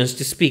intelligence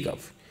to speak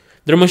of,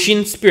 their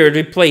machine spirit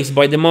replaced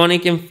by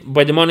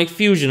demonic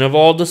fusion of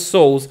all the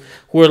souls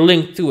who were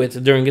linked to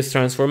it during its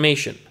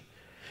transformation.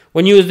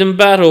 When used in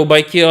battle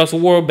by chaos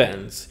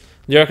warbands,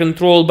 they are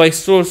controlled by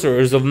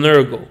sorcerers of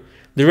Nurgle,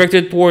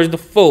 directed towards the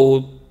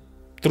foe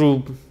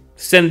through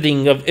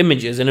sending of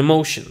images and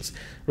emotions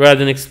rather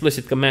than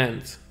explicit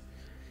commands.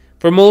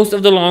 For most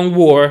of the long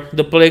war,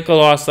 the Plague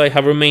Colossi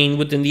have remained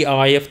within the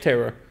Eye of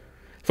Terror,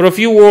 for a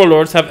few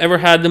warlords have ever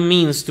had the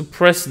means to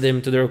press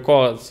them to their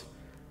cause.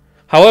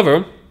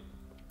 However,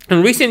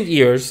 in recent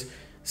years,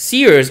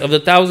 seers of the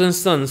Thousand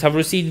Suns have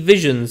received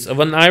visions of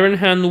an Iron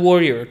Hand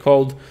warrior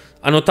called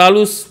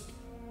Anotalus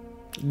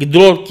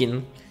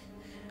Gdorkin,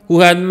 who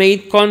had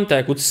made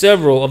contact with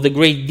several of the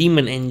great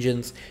demon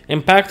engines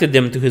and pacted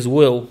them to his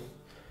will.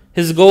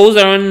 His goals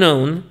are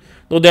unknown,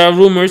 though there are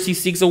rumors he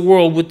seeks a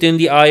world within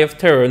the Eye of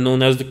Terror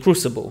known as the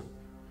Crucible.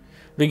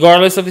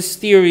 Regardless of this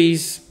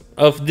theory's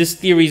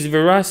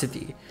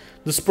veracity,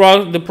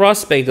 the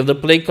prospect of the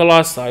Plague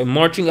Colossi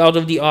marching out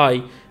of the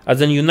Eye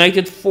as a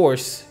united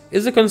force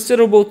is a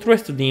considerable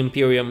threat to the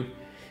Imperium.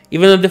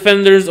 Even the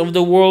defenders of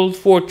the world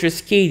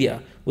fortress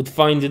Cadia would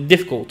find it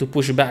difficult to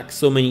push back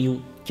so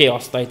many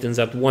Chaos Titans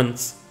at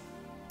once.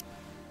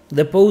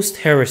 The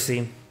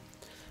Post-Heresy,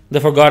 the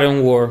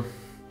Forgotten War,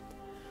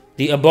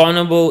 the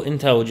Abominable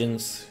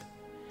Intelligence.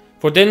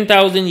 For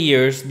 10,000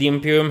 years, the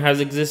Imperium has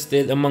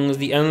existed amongst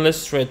the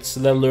endless threats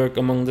that lurk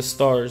among the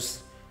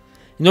stars.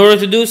 In order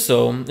to do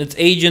so, its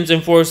agents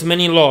enforce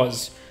many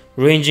laws,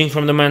 ranging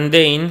from the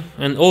mundane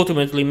and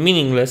ultimately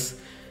meaningless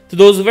to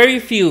those very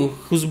few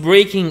whose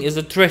breaking is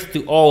a threat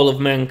to all of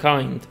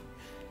mankind.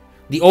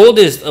 The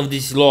oldest of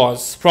these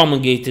laws,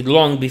 promulgated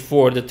long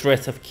before the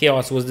threat of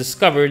chaos was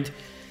discovered,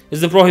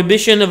 is the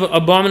prohibition of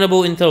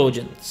abominable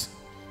intelligence.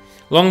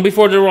 Long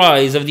before the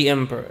rise of the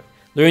Emperor,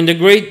 during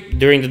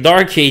the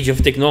Dark Age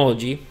of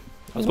technology,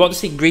 I was about to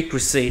say Great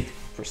Crusade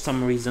for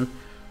some reason,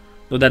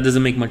 though that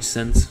doesn't make much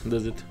sense,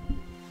 does it?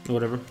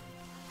 Whatever.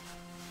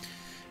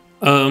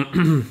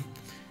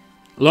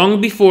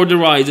 Long before the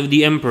rise of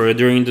the Emperor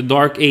during the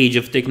Dark Age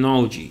of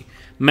technology,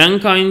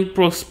 mankind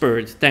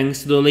prospered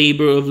thanks to the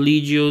labor of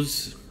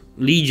legions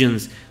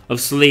of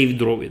slave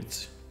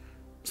droids.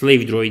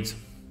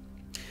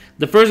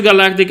 The first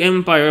galactic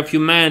empire of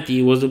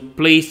humanity was a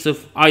place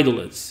of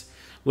idolates,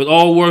 with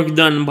all work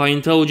done by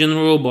intelligent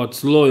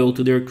robots loyal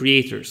to their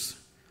creators.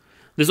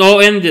 This all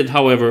ended,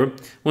 however,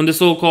 when the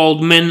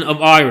so-called Men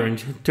of Iron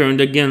turned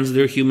against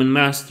their human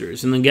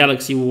masters in a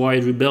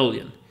galaxy-wide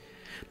rebellion.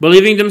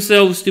 Believing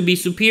themselves to be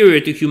superior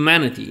to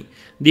humanity,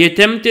 they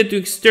attempted to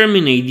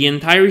exterminate the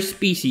entire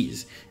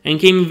species and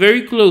came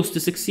very close to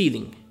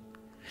succeeding.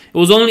 It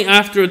was only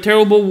after a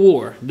terrible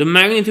war, the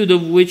magnitude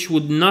of which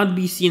would not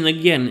be seen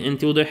again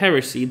until the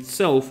heresy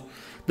itself,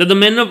 that the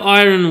Men of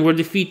Iron were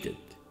defeated.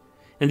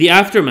 In the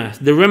aftermath,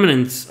 the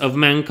remnants of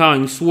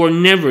mankind swore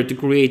never to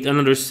create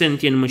another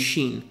sentient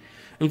machine,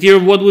 in fear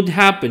of what would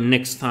happen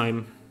next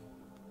time.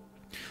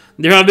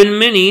 There have been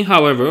many,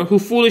 however, who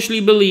foolishly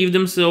believe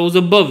themselves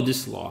above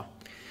this law.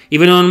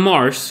 Even on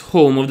Mars,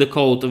 home of the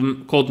cult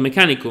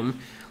Mechanicum,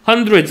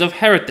 hundreds of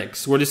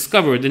heretics were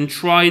discovered and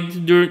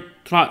tried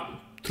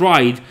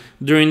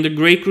during the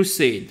Great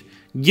Crusade,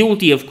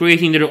 guilty of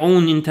creating their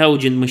own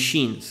intelligent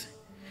machines.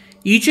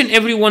 Each and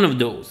every one of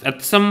those,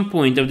 at some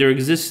point of their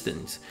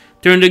existence,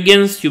 turned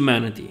against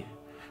humanity,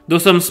 though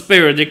some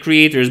spared their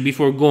creators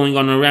before going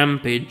on a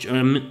rampage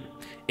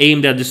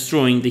aimed at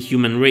destroying the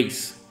human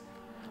race.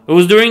 It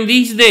was during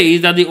these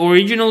days that the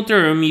original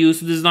term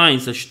used to design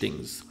such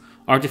things,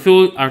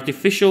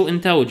 artificial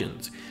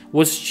intelligence,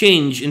 was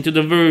changed into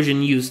the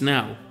version used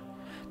now.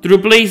 To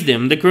replace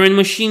them, the current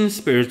machine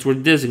spirits were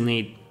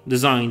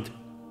designed.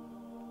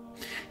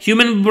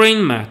 Human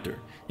brain matter,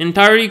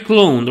 entirely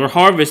cloned or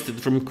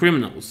harvested from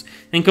criminals,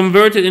 and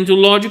converted into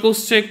logical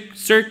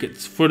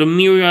circuits for the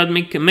myriad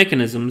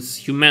mechanisms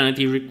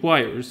humanity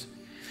requires.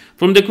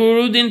 From the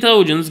crude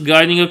intelligence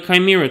guiding a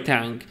chimera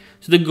tank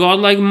to the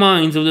godlike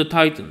minds of the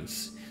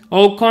Titans,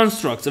 all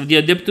constructs of the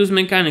Adeptus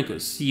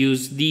Mechanicus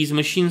use these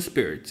machine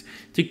spirits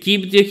to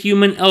keep the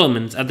human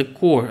elements at the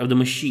core of the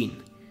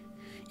machine.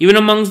 Even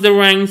amongst the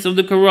ranks of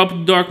the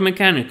corrupt Dark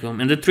Mechanicum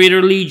and the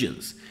traitor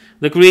legions,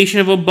 the creation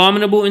of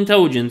abominable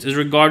intelligence is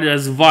regarded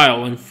as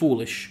vile and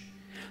foolish.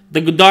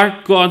 The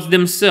Dark Gods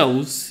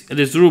themselves, it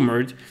is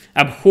rumored,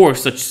 abhor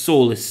such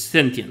soulless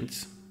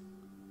sentience.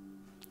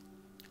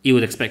 You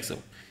would expect so.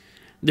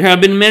 There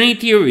have been many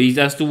theories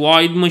as to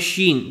why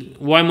machines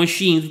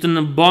with an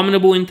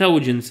abominable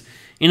intelligence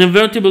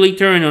inevitably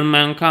turn on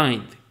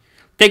mankind.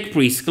 Tech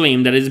priests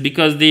claim that it is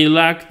because they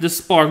lack the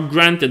spark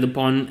granted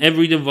upon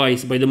every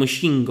device by the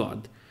machine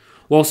god,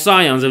 while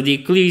scions of the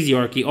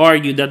ecclesiarchy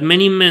argue that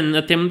many men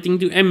attempting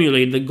to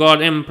emulate the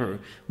god emperor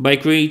by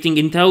creating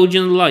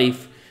intelligent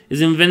life is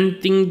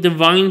inviting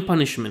divine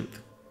punishment.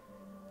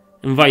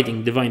 To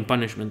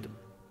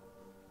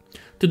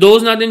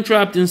those not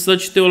entrapped in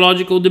such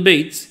theological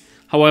debates,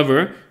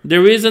 however,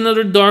 there is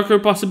another darker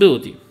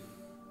possibility.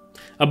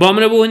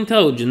 Abominable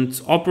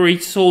intelligence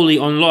operates solely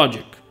on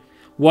logic,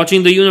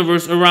 watching the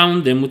universe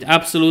around them with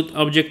absolute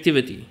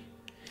objectivity.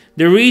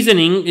 Their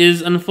reasoning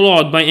is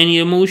unflawed by any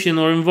emotion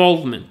or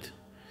involvement.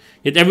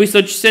 Yet every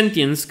such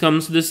sentience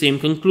comes to the same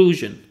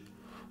conclusion.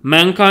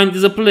 Mankind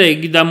is a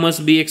plague that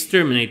must be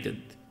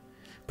exterminated.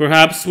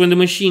 Perhaps when the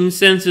machine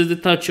senses the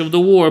touch of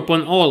the war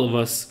upon all of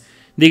us,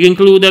 they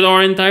conclude that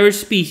our entire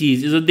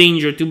species is a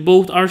danger to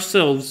both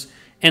ourselves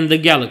and the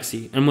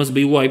galaxy and must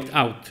be wiped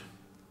out.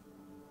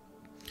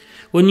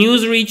 When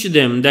news reached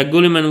them that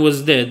Guliman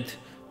was dead,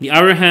 the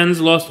Iron Hands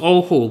lost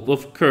all hope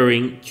of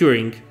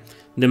curing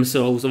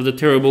themselves of the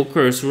terrible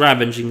curse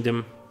ravaging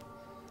them.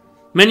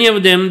 Many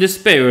of them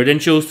despaired and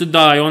chose to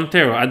die on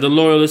Terra at the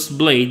Loyalist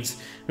blades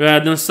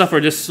rather than suffer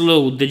the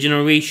slow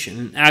degeneration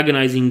and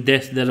agonizing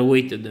death that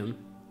awaited them.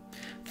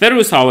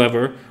 Ferus,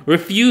 however,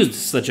 refused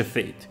such a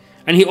fate,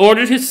 and he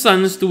ordered his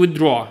sons to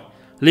withdraw,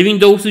 leaving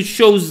those who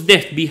chose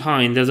death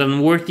behind as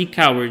unworthy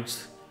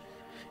cowards.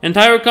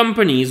 Entire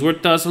companies were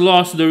thus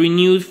lost to the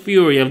renewed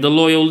fury of the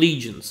loyal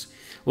legions,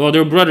 while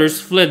their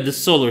brothers fled the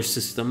solar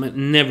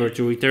system, never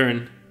to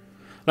return.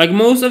 Like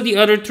most of the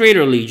other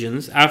traitor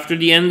legions, after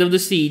the end of the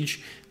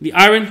siege, the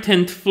Iron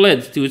Tent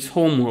fled to its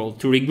homeworld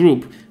to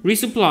regroup,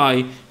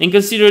 resupply, and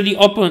consider the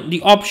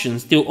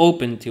options still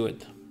open to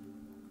it.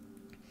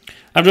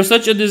 After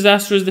such a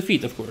disastrous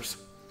defeat, of course.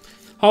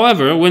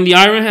 However, when the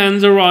Iron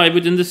Hands arrived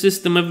within the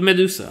system of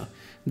Medusa,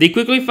 they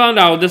quickly found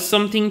out that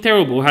something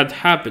terrible had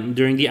happened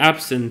during their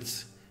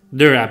absence.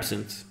 The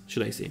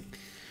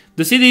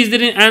cities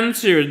didn't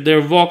answer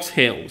their vox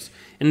hails,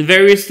 and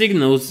various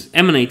signals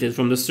emanated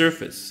from the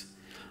surface.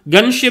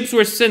 Gunships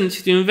were sent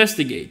to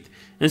investigate,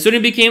 and soon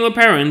it became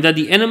apparent that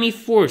the enemy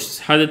force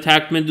had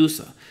attacked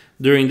Medusa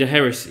during the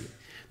heresy,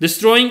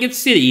 destroying its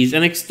cities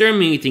and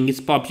exterminating its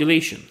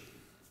population.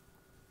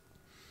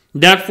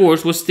 That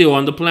force was still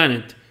on the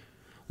planet,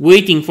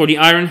 waiting for the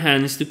Iron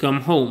Hands to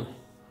come home.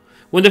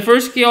 When the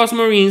first Chaos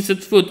Marines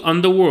set foot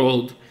on the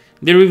world,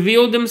 they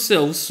revealed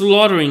themselves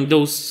slaughtering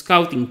these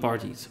scouting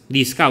parties.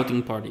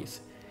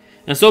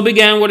 And so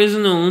began what is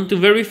known to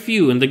very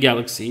few in the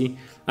galaxy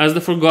as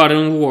the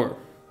Forgotten War.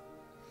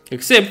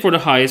 Except for the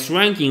highest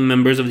ranking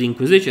members of the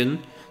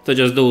Inquisition, such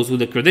as those with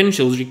the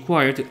credentials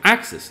required to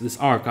access this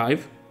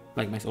archive,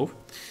 like myself,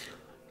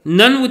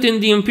 none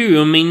within the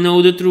Imperium may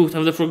know the truth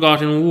of the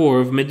Forgotten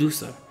War of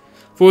Medusa,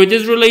 for it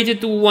is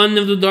related to one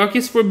of the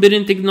darkest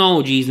forbidden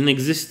technologies in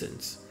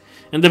existence,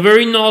 and the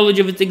very knowledge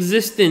of its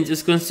existence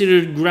is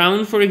considered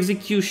ground for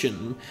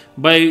execution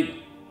by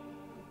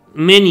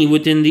many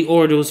within the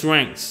Ordo's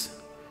ranks.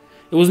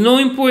 It was no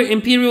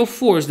imperial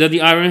force that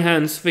the Iron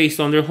Hands faced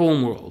on their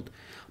homeworld,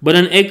 but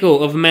an echo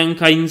of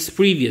mankind's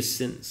previous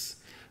sins,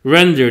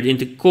 rendered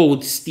into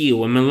cold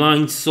steel and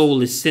malign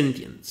soulless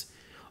sentience.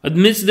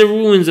 Amidst the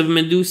ruins of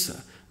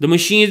Medusa, the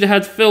machines that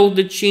had felt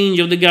the change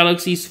of the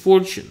galaxy's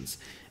fortunes,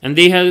 and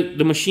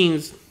the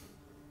machines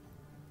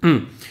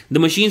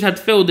had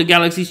felt the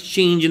galaxy's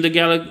change in the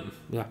galaxy.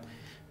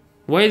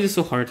 Why is it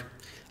so hard?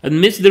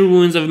 Amidst the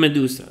ruins of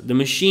Medusa, the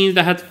machines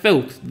that had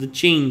felt the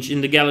change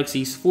in the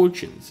galaxy's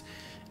fortunes,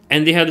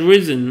 and they had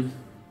risen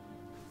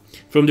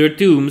from their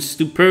tombs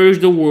to purge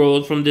the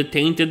world from the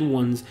tainted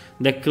ones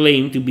that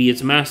claimed to be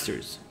its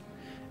masters.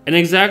 An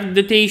exact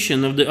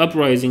datation of the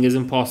uprising is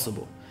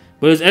impossible,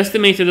 but it is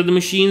estimated that the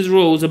machines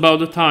rose about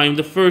the time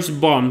the first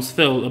bombs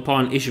fell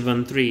upon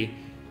Ishvan III.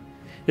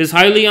 It is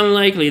highly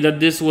unlikely that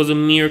this was a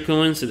mere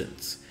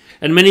coincidence,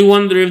 and many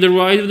wonder if the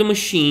rise of the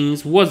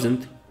machines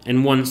wasn't,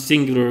 in one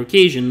singular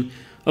occasion,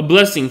 a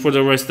blessing for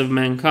the rest of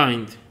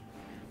mankind.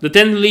 The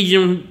 10th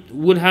Legion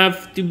would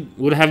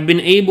have been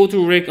able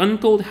to wreak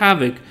untold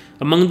havoc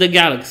among the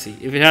galaxy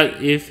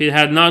if it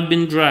had not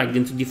been dragged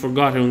into the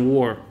Forgotten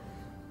War.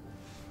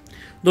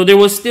 Though there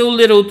was still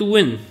little to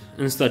win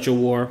in such a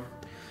war,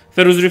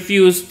 Ferus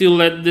refused to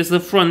let this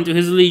affront to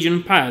his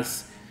legion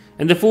pass,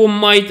 and the full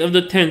might of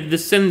the 10th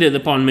descended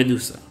upon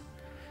Medusa.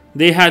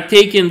 They had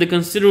taken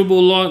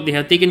considerable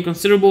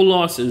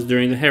losses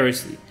during the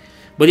heresy,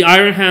 but the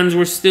Iron Hands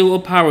were still a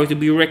power to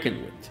be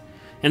reckoned with,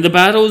 and the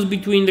battles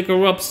between the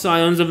corrupt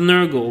scions of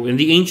Nergal and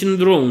the ancient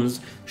drones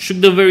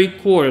shook the very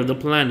core of the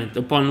planet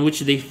upon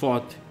which they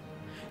fought.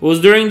 It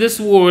was during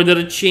this war that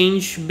a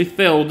change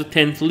befell the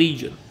 10th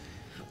Legion,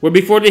 where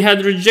before they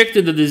had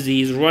rejected the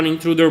disease running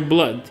through their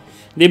blood,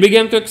 they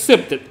began to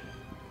accept it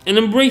and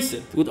embrace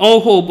it with all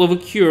hope of a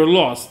cure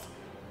lost.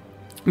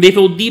 They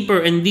fell deeper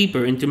and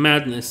deeper into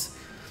madness,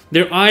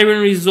 their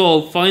iron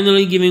resolve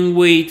finally giving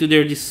way to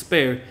their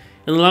despair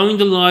and allowing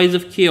the lies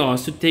of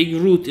chaos to take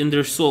root in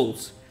their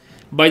souls.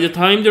 By the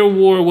time their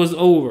war was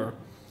over,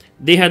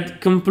 they had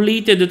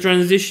completed the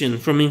transition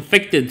from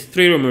infected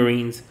Traitor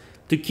Marines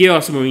to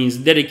Chaos Marines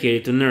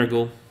dedicated to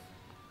Nurgle.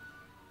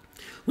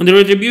 When the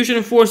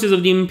Retribution forces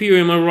of the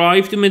Imperium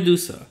arrived to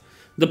Medusa,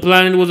 the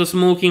planet was a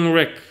smoking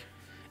wreck,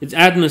 its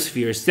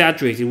atmosphere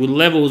saturated with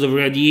levels of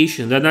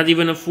radiation that not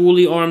even a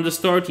fully armed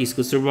Astartes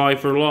could survive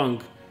for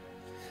long.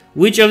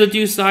 Which of the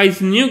two sides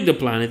nuked the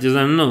planet is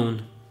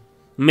unknown.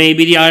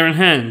 Maybe the Iron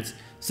Hands,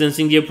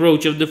 sensing the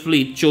approach of the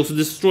fleet, chose to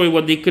destroy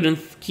what they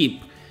couldn't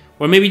keep,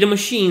 or maybe the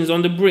machines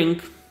on the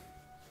brink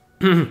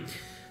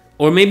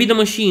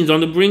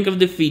of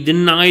defeat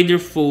denied their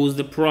foes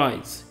the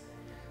prize.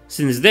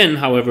 Since then,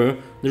 however,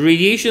 the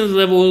radiation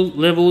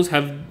levels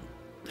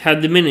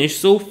had diminished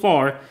so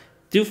far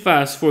too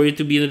fast for it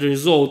to be the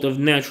result of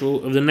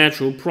the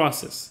natural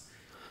process.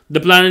 The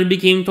planet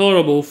became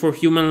tolerable for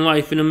human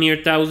life in a mere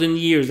 1,000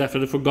 years after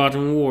the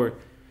Forgotten War.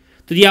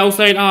 To the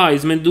outside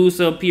eyes,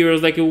 Medusa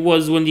appears like it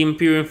was when the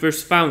Imperium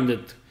first found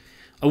it,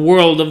 a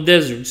world of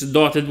deserts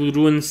dotted with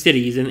ruined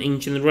cities and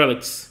ancient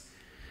relics.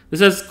 This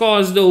has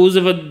caused those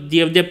of the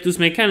Adeptus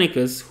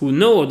Mechanicus who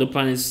know of the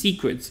planet's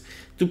secrets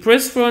to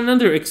press for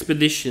another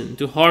expedition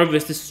to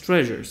harvest its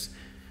treasures,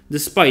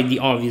 despite the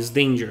obvious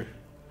danger.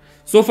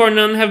 So far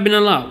none have been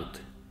allowed.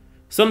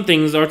 Some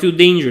things are too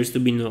dangerous to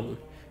be known,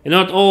 and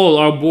not all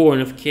are born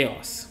of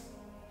chaos.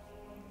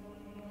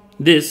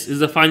 This is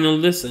the final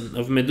lesson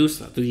of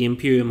Medusa to the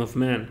Imperium of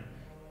Man.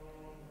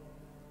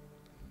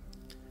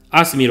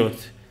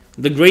 Asmiroth,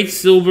 the great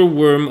silver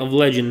worm of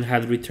legend,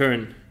 had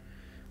returned.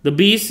 The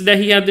beast that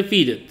he had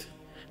defeated,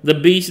 the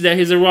beast that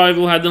his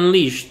arrival had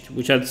unleashed,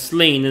 which had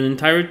slain an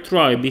entire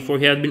tribe before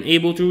he had been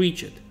able to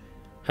reach it,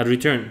 had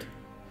returned.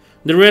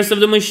 The rest of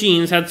the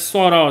machines had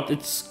sought out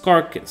its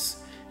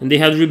carcass, and they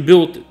had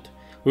rebuilt it,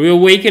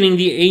 reawakening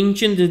the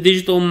ancient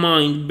digital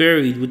mind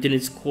buried within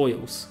its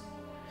coils.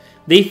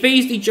 They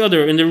faced each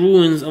other in the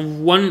ruins of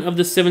one of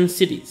the 7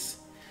 cities,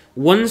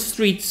 one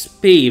street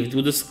paved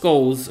with the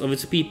skulls of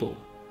its people.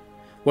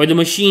 Why the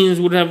machines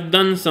would have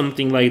done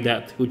something like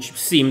that, which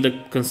seemed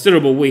a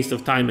considerable waste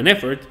of time and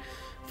effort,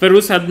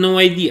 Ferus had no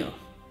idea.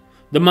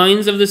 The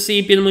minds of the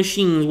sapient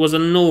machines was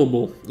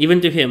unknowable,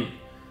 even to him,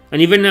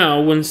 and even now,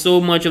 when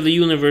so much of the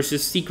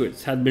universe's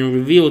secrets had been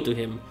revealed to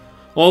him,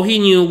 all he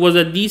knew was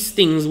that these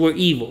things were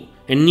evil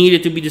and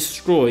needed to be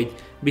destroyed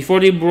before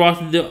they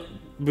brought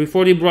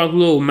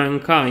low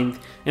mankind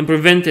and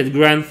prevented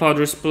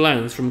Grandfather's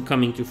plans from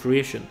coming to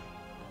fruition.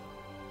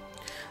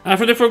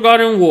 After the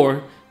Forgotten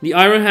War, the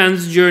Iron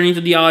Hands journeyed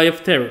to the Eye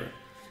of Terror,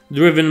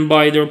 driven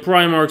by their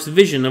Primarch's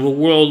vision of a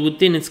world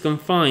within its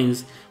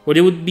confines where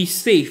they would be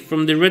safe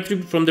from the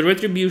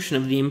retribution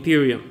of the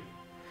Imperium.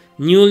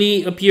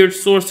 Newly appeared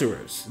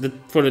sorcerers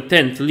for the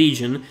 10th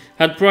Legion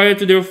had prior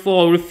to their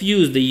fall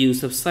refused the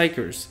use of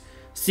Psykers,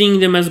 seeing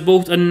them as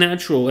both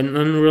unnatural and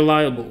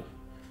unreliable.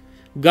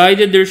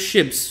 Guided their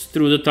ships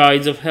through the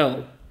tides of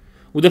hell.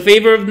 With the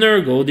favor of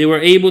Nurgle, they were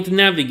able to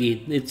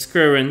navigate its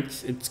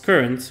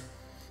currents,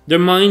 their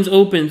minds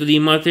opened to the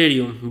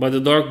Immaterium by the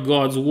Dark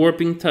God's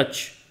warping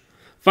touch.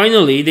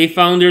 Finally, they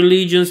found their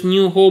Legion's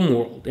new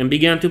homeworld and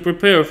began to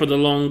prepare for the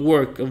long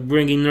work of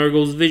bringing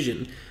Nurgle's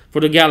vision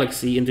for the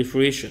galaxy into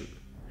fruition.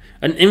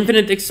 An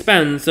infinite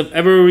expanse of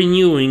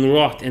ever-renewing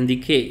rot and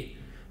decay,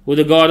 with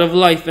the God of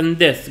life and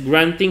death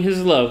granting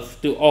his love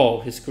to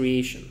all his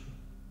creation.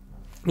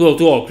 Well,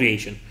 to all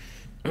creation.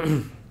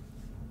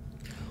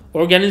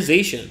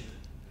 Organization.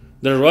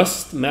 The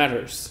rust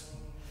matters.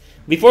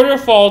 Before their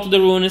fall to the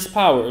ruinous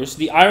powers,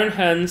 the Iron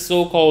Hands'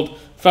 so-called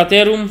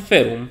Fraterum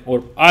Ferrum,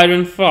 or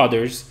Iron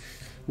Fathers,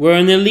 were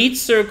an elite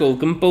circle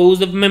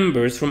composed of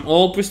members from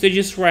all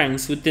prestigious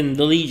ranks within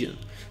the Legion.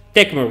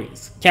 Tech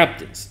Marines,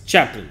 Captains,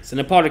 Chaplains,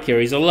 and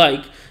Apothecaries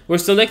alike were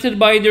selected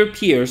by their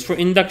peers for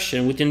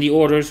induction within the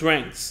Order's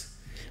ranks.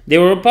 They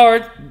were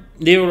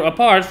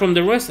apart from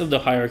the rest of the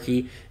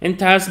hierarchy and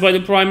tasked by the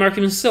Primarch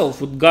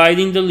himself with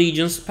guiding the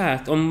Legion's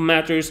path on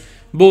matters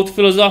both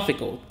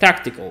philosophical,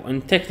 tactical,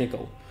 and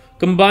technical,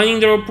 combining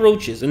their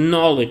approaches and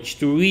knowledge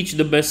to reach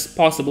the best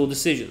possible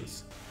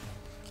decisions.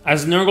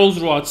 As Nurgle's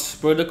rot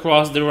spread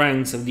across the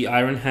ranks of the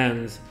Iron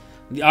Hands,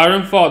 the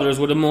Iron Fathers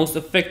were the most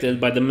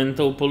affected by the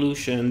mental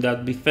pollution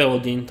that befell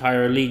the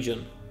entire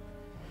Legion.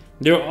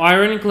 Their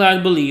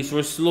ironclad beliefs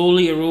were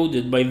slowly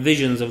eroded by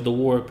visions of the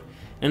warp,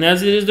 and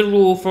as it is the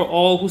rule for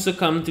all who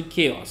succumb to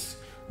chaos,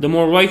 the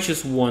more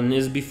righteous one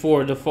is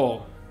before the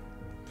fall.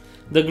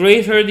 The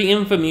greater the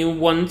infamy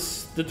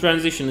once the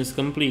transition is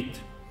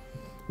complete.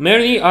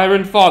 Many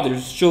Iron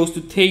Fathers chose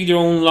to take their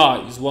own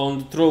lives while in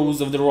the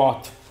throes of the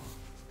rot,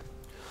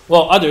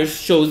 while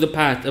others chose the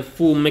path of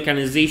full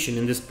mechanization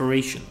and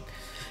desperation,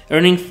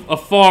 earning a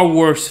far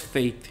worse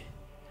fate.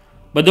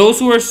 But those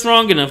who were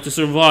strong enough to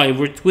survive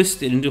were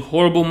twisted into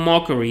horrible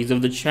mockeries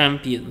of the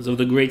champions of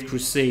the Great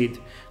Crusade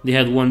they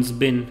had once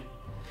been.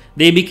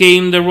 They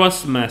became the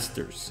Rust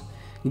Masters,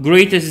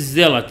 greatest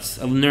zealots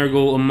of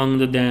Nurgle among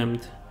the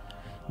damned.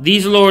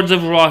 These lords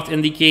of rot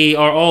and decay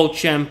are all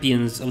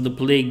champions of the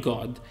plague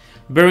god,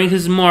 bearing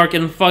his mark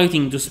and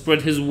fighting to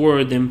spread his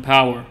word and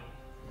power.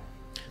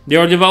 They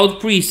are devout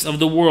priests of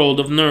the world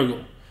of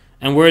Nurgle,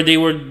 and where they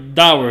were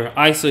dour,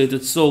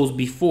 isolated souls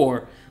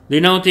before,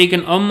 they now take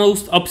an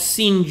almost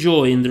obscene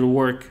joy in their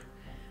work.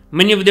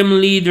 Many of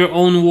them lead their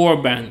own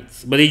war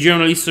bands, but they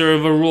generally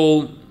serve a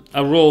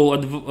role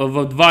of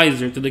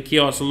advisor to the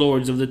Chaos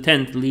Lords of the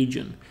 10th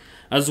Legion,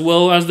 as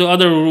well as the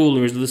other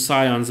rulers of the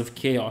Scions of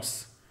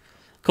Chaos.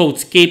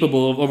 Cults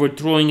capable of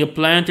overthrowing a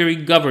planetary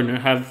governor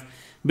have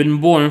been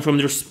born from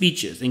their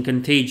speeches and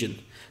contagion,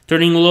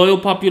 turning loyal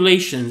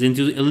populations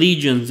into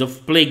legions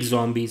of plague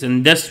zombies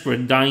and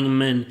desperate dying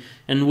men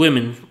and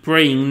women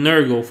praying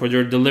Nurgle for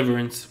their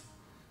deliverance.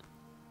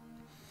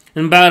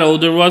 In battle,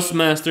 the Rust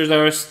Masters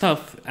are as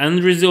tough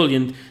and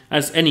resilient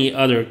as any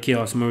other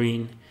Chaos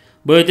Marine,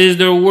 but it is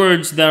their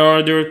words that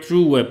are their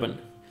true weapon.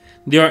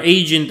 They are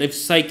agents of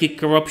psychic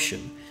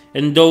corruption,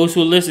 and those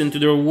who listen to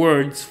their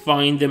words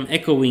find them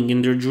echoing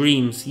in their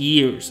dreams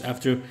years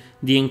after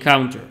the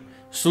encounter,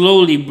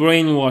 slowly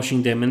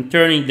brainwashing them and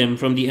turning them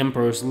from the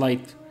Emperor's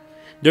light.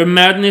 Their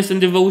madness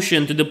and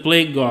devotion to the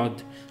Plague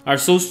God are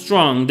so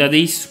strong that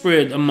they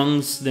spread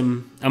among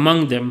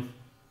them.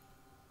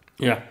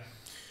 Their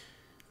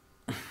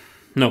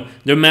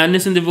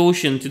madness and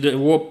devotion to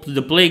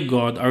the Plague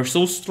God are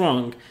so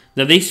strong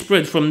that they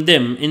spread from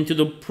them into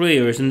the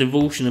prayers and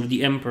devotion of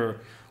the Emperor,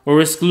 or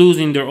risk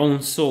losing their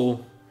own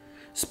soul.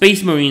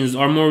 Space Marines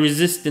are more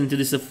resistant to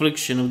this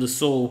affliction of the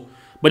soul,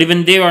 but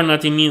even they are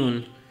not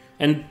immune,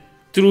 and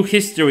through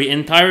history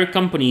entire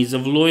companies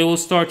of loyal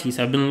Astartes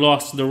have been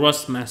lost to the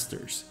Rust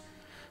Masters,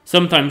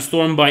 sometimes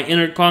stormed by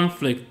inner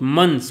conflict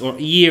months or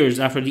years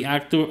after the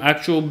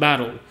actual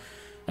battle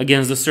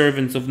against the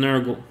servants of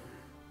Nurgle.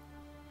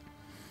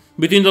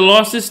 Between the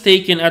losses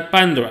taken at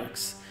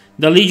Pandorax,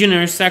 the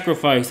legionnaires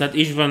sacrificed at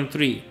Ishvan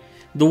III,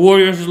 the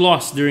warriors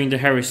lost during the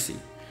Heresy,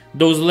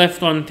 those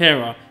left on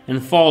Terra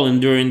and fallen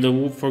during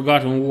the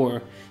Forgotten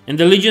War, and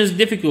the Legion's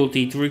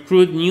difficulty to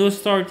recruit new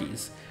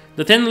Astartes,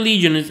 the 10th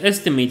Legion is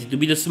estimated to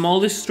be the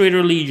smallest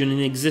traitor legion in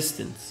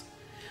existence.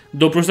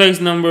 Though precise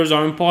numbers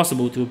are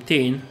impossible to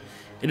obtain,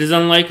 it is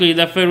unlikely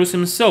that Ferus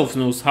himself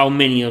knows how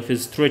many of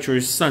his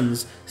treacherous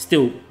sons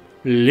still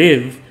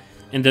live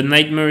in the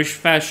nightmarish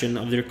fashion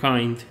of their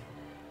kind.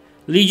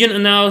 Legion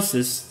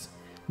analysts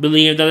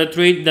believe that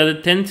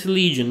the 10th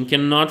Legion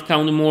cannot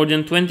count more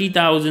than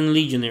 20,000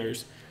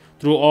 legionnaires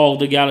through all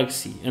the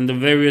galaxy and the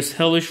various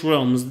hellish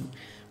realms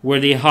where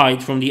they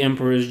hide from the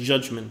Emperor's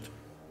judgment.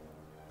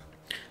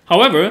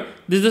 However,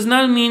 this does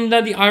not mean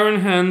that the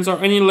Iron Hands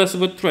are any less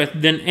of a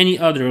threat than any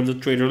other of the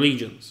traitor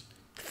legions.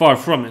 Far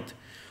from it.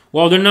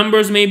 While their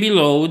numbers may be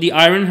low, the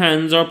Iron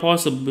Hands are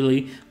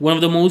possibly one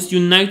of the most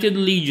united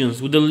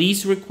legions with the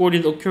least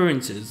recorded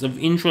occurrences of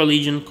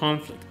intra-legion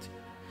conflict.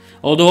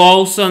 Although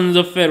all sons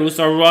of Ferus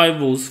are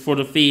rivals for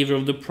the favor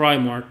of their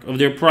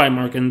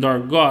Primarch and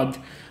Dark God,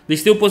 they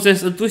still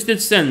possess a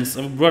twisted sense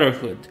of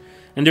brotherhood,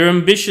 and their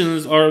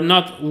ambitions are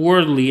not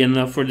worldly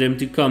enough for them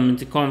to come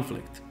into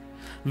conflict.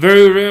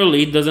 Very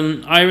rarely does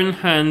an Iron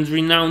Hand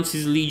renounce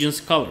his legion's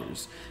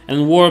colors,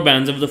 and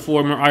warbands of the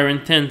former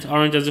Iron Tent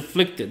aren't as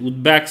afflicted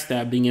with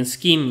backstabbing and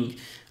scheming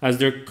as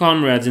their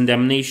comrades in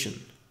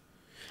damnation.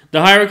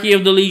 The hierarchy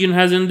of the legion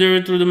has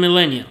endured through the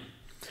millennia.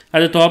 At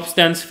the top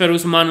stands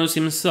Ferus Manus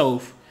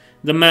himself.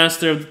 The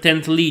master of the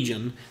 10th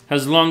Legion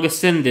has long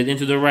ascended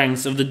into the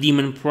ranks of the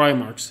demon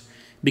Primarchs,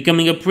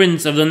 becoming a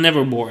prince of the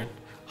Neverborn,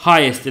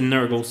 highest in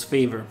Nurgle's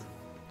favor.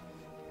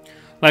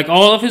 Like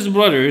all of his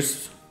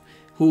brothers,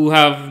 who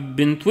have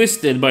been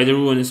twisted by the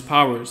ruinous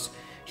powers,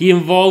 he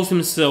involves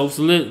himself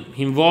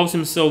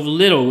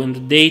little in the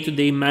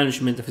day-to-day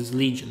management of his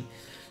legion,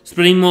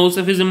 spending most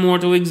of his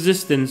immortal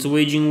existence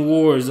waging the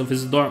wars of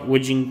his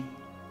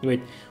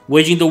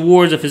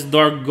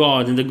dark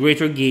god in the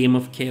greater game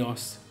of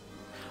chaos.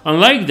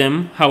 Unlike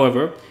them,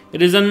 however,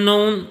 it is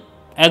unknown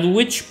at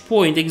which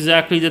point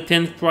exactly the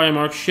 10th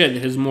Primarch shed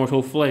his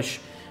mortal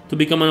flesh to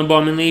become an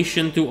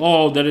abomination to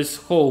all that is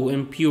whole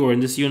and pure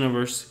in this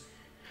universe.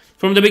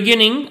 From the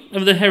beginning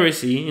of the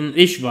heresy in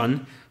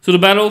Ishvan to the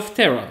Battle of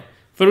Terra,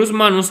 Ferus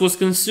Manus was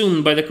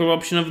consumed by the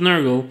corruption of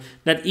Nurgle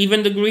that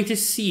even the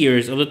greatest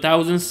seers of the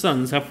Thousand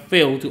Suns have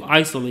failed to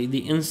isolate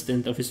the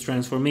instant of his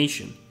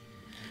transformation.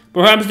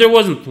 Perhaps there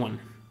wasn't one.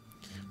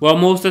 While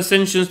most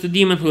ascensions to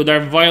demonhood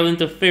are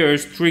violent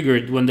affairs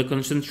triggered when the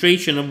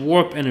concentration of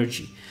warp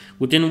energy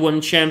within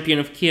one champion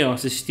of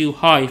chaos is too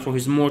high for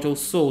his mortal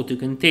soul to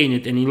contain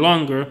it any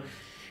longer,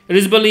 it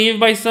is believed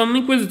by some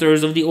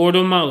inquisitors of the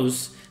Ordo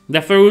Malus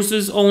that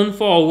Ferus's own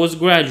fall was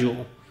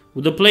gradual,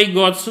 with the plague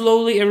god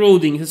slowly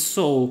eroding his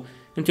soul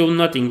until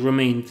nothing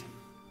remained.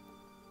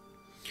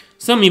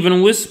 Some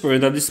even whisper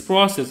that this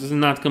process is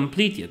not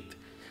complete yet,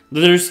 that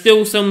there is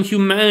still some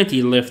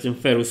humanity left in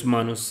Ferus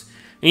Manus,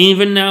 and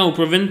even now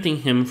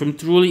preventing him from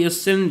truly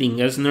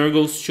ascending as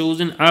Nurgle's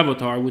chosen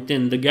avatar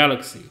within the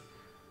galaxy.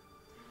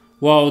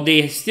 While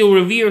they still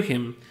revere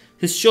him,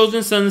 his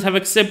chosen sons have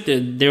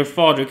accepted their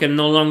father can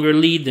no longer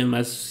lead them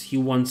as he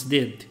once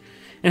did,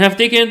 and have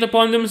taken it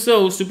upon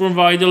themselves to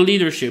provide the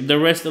leadership the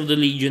rest of the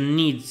Legion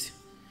needs.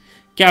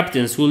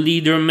 Captains who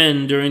lead their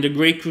men during the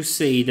Great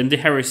Crusade and the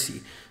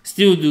Heresy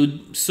still do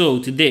so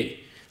today,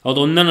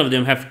 although none of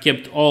them have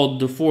kept all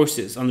the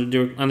forces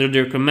under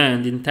their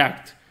command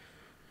intact.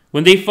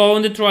 When they fall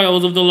in the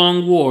trials of the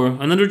Long War,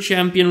 another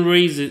champion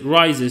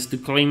rises to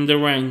claim the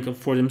rank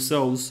for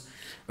themselves,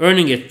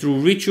 earning it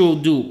through ritual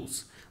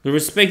duels, the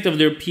respect of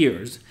their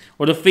peers,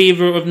 or the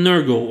favor of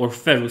Nurgle or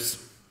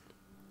Ferus.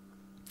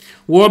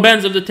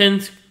 Warbands of the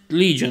 10th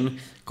Legion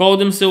call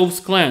themselves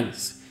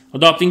clans,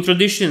 adopting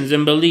traditions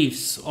and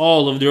beliefs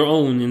all of their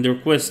own in their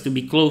quest to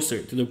be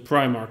closer to the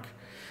Primarch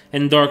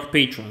and Dark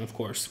Patron, of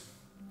course.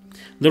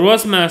 The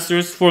Rust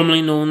Masters,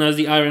 formerly known as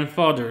the Iron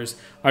Fathers,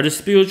 are the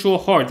spiritual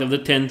heart of the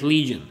 10th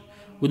Legion,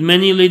 with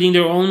many leading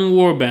their own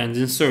warbands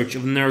in search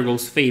of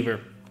Nurgle's favor.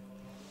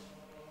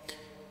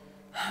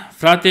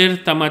 Frater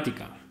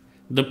Tamatica,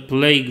 the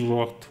Plague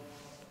Rot.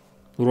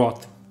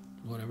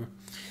 Whatever.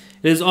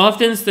 It is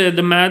often said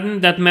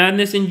that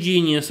madness and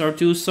genius are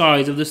two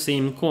sides of the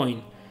same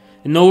coin,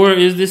 and nowhere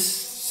is this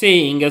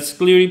saying as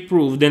clearly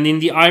proved than in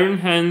the Iron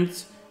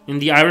Hand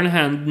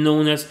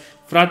known as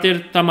Frater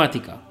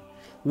Tamatica.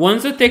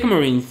 Once a Tech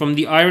Marine from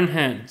the Iron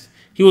Hand,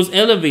 he was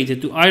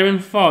elevated to the Iron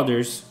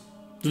Fathers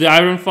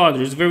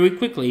very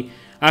quickly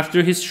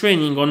after his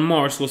training on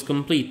Mars was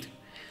complete.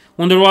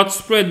 When the rot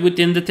spread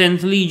within the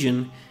 10th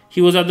Legion,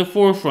 he was at the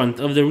forefront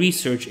of the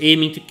research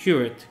aiming to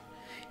cure it.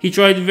 He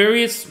tried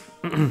various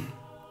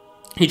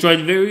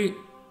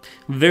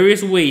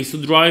ways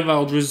to drive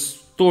out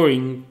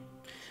resorting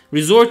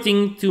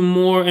to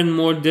more and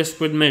more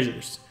desperate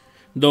measures,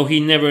 though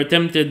he never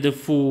attempted the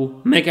full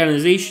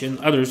mechanization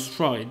others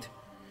tried.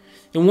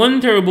 In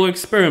one terrible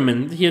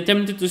experiment, he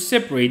attempted to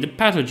separate the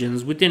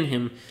pathogens within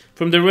him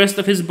from the rest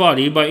of his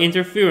body by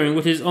interfering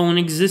with his own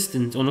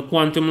existence on a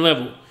quantum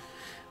level,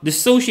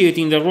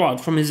 dissociating the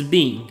rot from his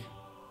being.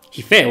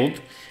 He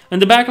failed,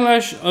 and the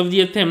backlash of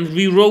the attempt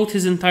rewrote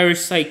his entire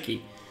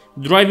psyche,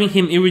 driving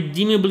him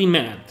irredeemably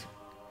mad.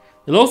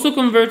 It also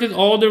converted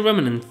all the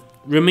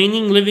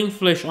remaining living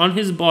flesh on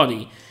his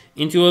body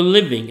into a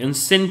living and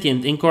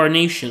sentient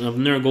incarnation of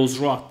Nurgle's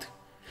rot,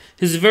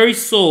 his very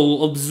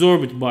soul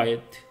absorbed by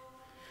it.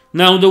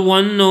 Now the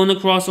one known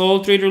across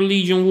all Traitor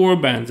Legion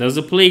warbands as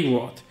the Plague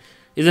Rot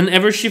is an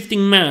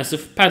ever-shifting mass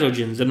of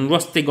pathogens and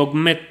rustic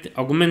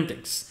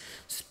augmentics,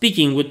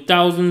 speaking with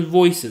 1,000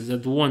 voices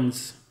at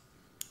once.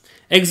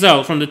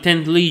 Exiled from the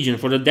 10th Legion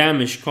for the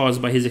damage caused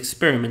by his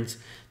experiments,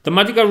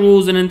 Tamatica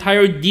rules an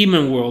entire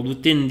demon world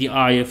within the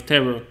Eye of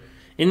Terror,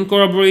 in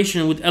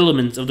collaboration with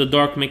elements of the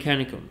Dark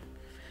Mechanicum.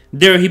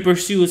 There he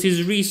pursues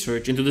his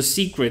research into the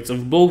secrets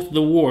of both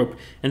the warp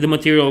and the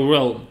material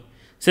realm,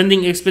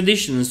 sending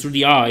expeditions through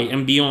the Eye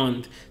and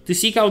beyond to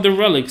seek out the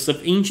relics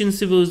of ancient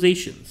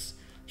civilizations,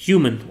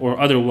 human or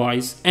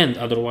otherwise,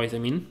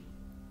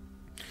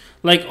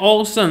 Like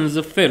all sons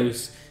of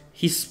Ferus,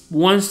 he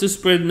wants to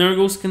spread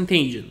Nurgle's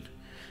contagion,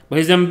 but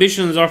his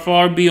ambitions are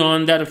far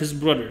beyond that of his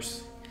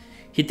brothers.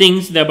 He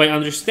thinks that by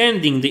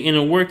understanding the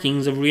inner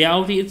workings of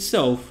reality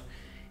itself,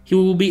 he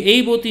will be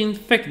able to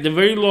infect the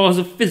very laws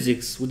of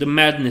physics with the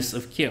madness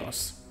of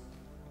chaos.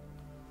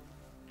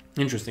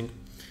 Interesting.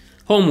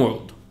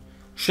 Homeworld.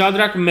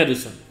 Shadrach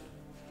Meduson.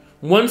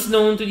 Once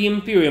known to the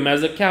Imperium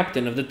as the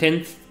captain of the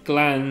 10th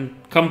Clan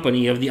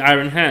Company of the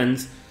Iron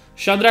Hands,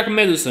 Shadrach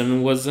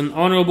Meduson was an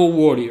honorable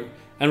warrior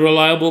and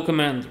reliable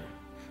commander.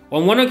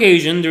 On one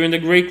occasion during the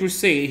Great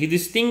Crusade, he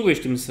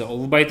distinguished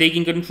himself by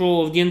taking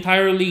control of the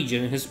entire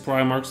Legion in his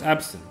Primarch's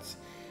absence.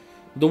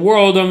 The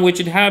world on which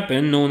it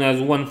happened, known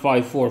as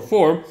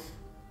 1544,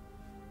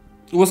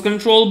 was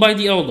controlled by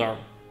the Eldar,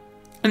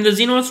 and the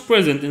Xenos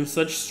present in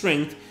such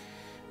strength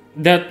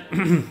that...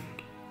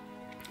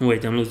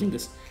 Wait, I'm losing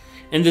this.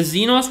 And the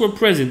Xenos were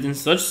present in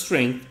such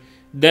strength,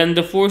 then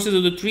the forces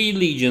of the three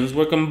legions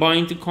were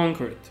combined to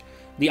conquer it.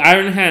 The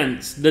Iron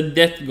Hands, the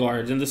Death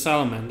Guards, and the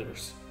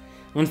Salamanders.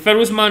 When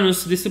Ferus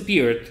Manus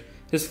disappeared,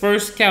 his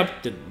first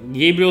captain,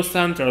 Gabriel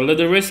Santar,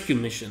 led a rescue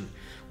mission,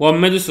 while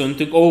Meduson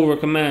took over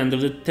command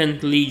of the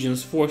 10th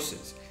Legion's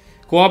forces,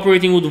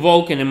 cooperating with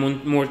Vulcan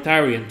and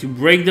Mortarion to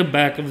break the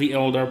back of the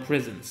Eldar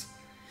presence.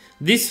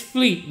 This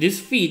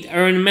feat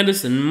earned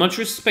Meduson much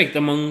respect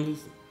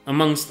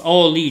amongst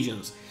all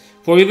legions,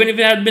 for even if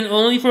it had been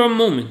only for a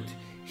moment,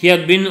 he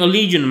had been a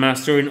legion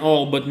master in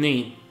all but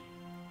name.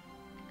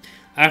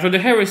 After the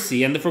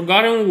Heresy and the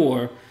Forgotten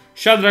War,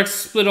 Shadrach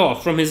split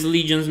off from his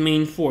legion's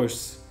main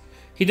force.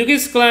 He took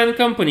his clan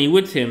company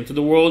with him to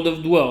the world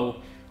of Dwell,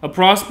 a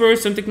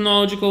prosperous and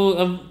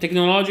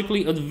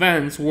technologically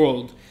advanced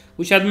world,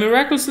 which had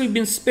miraculously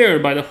been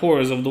spared by the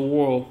horrors of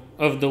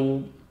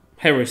the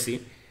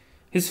Heresy.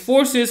 His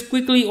forces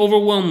quickly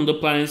overwhelmed the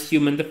planet's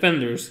human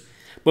defenders,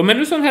 but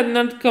Meduson had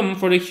not come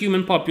for the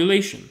human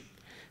population.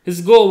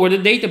 His goal were the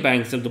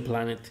databanks of the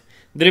planet,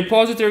 the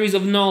repositories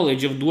of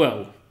knowledge of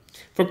Dwell.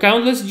 For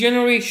countless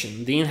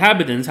generations, the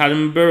inhabitants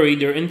hadn't buried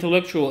their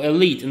intellectual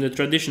elite in the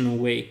traditional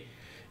way.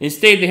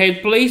 Instead, they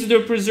had placed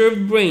their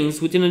preserved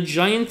brains within a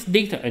giant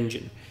data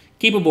engine,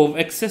 capable of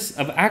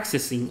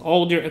accessing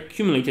all their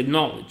accumulated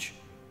knowledge.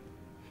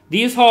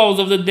 These halls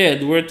of the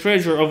dead were a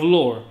treasure of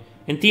lore,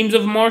 and teams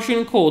of the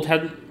Martian cult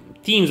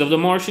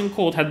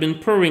had been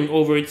purring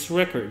over its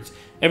records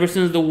ever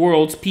since the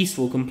world's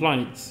peaceful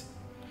compliance.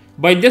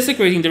 By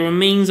desecrating the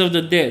remains of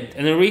the dead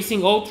and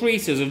erasing all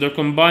traces of their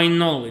combined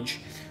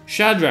knowledge,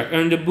 Shadrach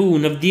earned the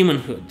boon of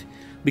demonhood,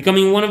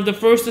 becoming one of the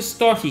first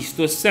Astartes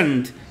to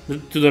ascend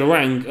to the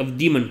rank of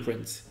Demon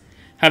Prince.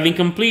 Having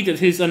completed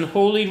his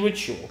unholy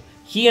ritual,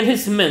 he and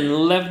his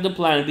men left the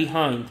planet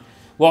behind,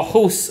 while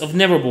hosts of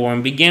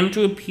Neverborn began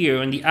to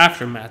appear in the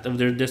aftermath of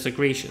their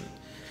desecration,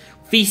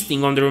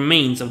 feasting on the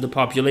remains of the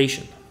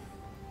population.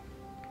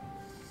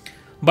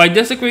 By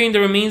desecrating the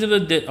remains of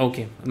the dead...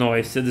 Okay, no,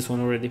 I said this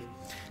one already.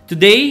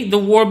 Today, the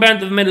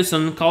warband of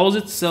Medusan calls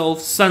itself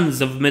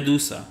Sons of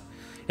Medusa,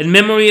 in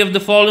memory of the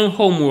fallen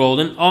homeworld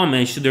and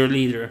homage to their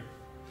leader.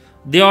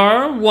 They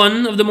are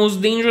one of the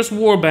most dangerous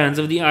warbands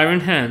of the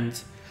Iron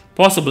Hand,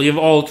 possibly of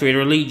all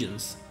traitor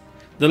legions.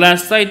 The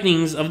last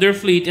sightings of their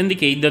fleet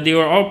indicate that they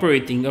are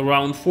operating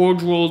around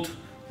Forge World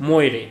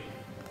Moire.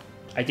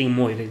 I think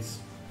Moires.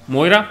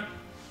 Moira?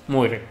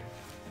 Moire.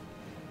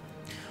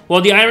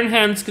 While the Iron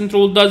Hands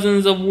control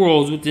dozens of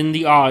worlds within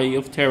the Eye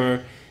of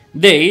Terror,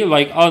 they,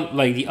 like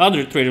the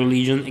other traitor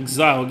legion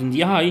exiled in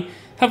the Eye,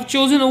 have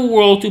chosen a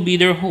world to be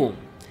their home,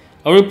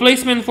 a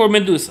replacement for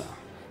Medusa,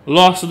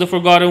 lost to the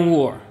Forgotten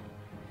War.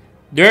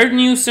 Their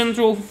new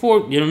central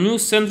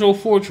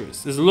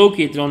fortress is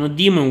located on a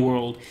demon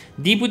world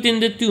deep within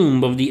the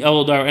tomb of the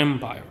Eldar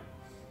Empire.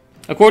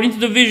 According to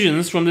the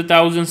visions from the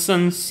Thousand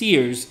Sun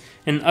Seers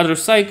and other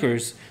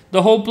Psychers,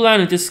 the whole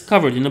planet is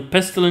covered in a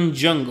pestilent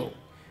jungle.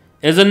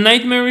 It is a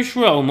nightmarish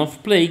realm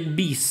of plague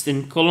beasts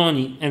and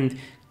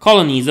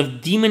colonies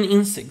of demon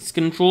insects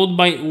controlled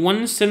by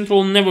one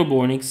central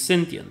Neverborn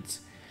sentient.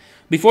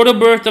 Before the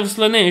birth of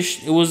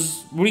Slaanesh, it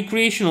was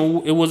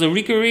a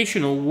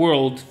recreational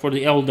world for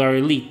the Eldar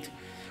elite,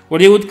 where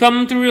they would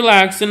come to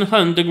relax and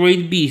hunt the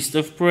great beast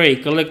of prey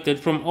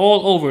collected from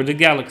all over the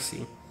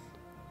galaxy.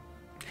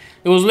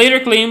 It was later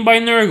claimed by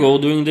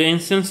Nurgle during the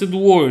incensed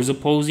wars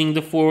opposing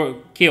the four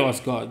Chaos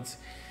Gods,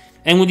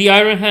 and with the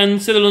Iron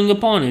Hand settling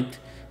upon it,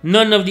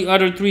 none of the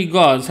other three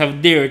gods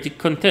have dared to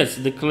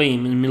contest the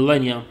claim in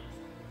millennia.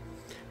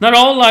 Not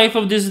all life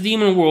of this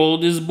demon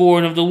world is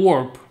born of the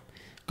warp.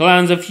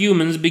 Clans of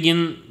human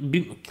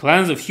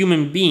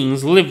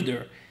beings live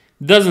there,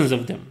 dozens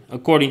of them,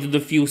 according to the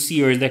few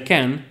seers that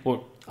can,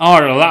 or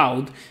are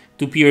allowed,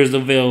 to pierce the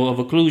veil of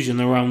occlusion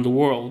around the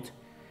world.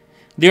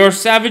 They are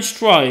savage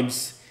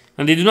tribes,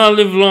 and they do not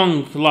live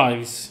long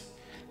lives,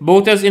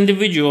 both as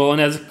individual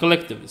and as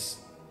collectivities.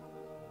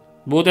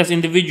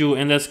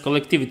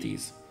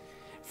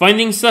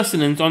 Finding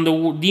sustenance on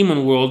the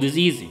demon world is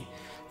easy.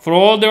 For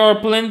all, there are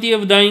plenty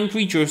of dying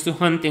creatures to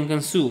hunt and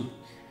consume.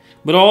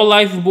 But all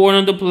life born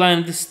on the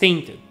planet is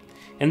tainted,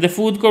 and the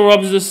food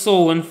corrupts the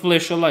soul and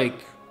flesh alike.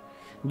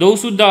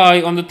 Those who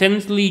die on the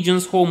 10th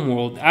Legion's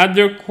homeworld add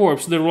their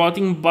corpse to the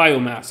rotting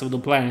biomass of the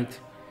planet.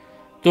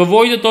 To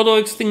avoid the total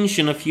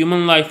extinction of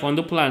human life on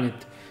the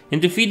planet,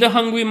 and to feed the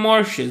hungry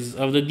marshes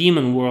of the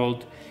demon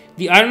world,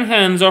 the Iron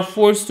Hands are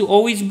forced to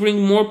always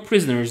bring more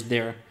prisoners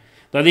there,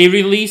 that they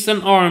release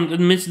unarmed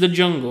amidst the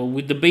jungle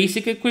with the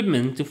basic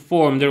equipment to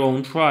form their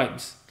own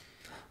tribes,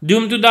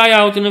 doomed to die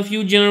out in a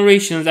few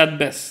generations at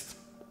best.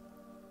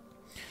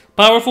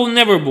 Powerful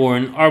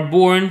Neverborn are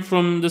born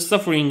from the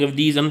suffering of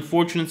these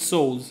unfortunate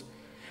souls,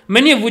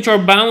 many of which are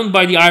bound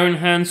by the Iron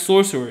Hand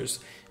sorcerers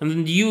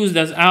and used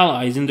as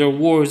allies in their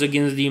wars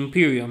against the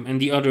Imperium and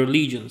the other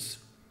legions.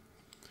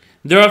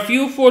 There are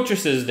few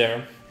fortresses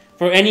there,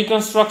 for any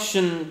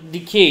construction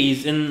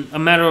decays in a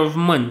matter of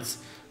months,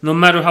 no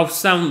matter how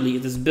soundly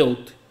it is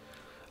built.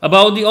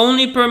 About the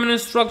only permanent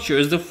structure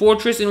is the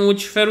fortress in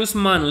which Ferus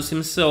Manus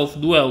himself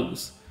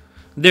dwells.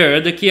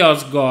 There, the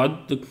Chaos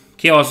God, the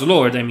Chaos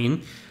Lord,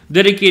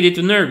 dedicated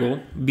to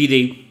Nurgle,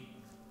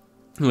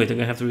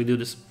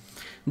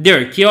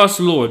 There, Chaos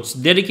Lords,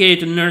 dedicated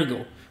to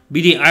Nurgle,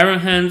 be they Iron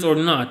Hands or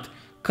not,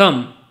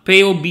 come,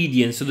 pay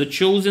obedience to the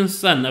chosen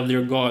son of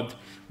their god,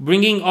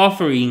 bringing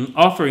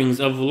offerings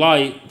of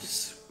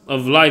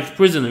live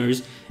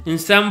prisoners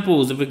and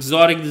samples of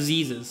exotic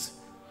diseases.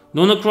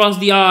 Known across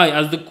the Eye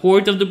as the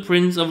Court of the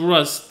Prince of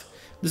Rust,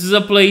 this is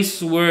a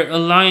place where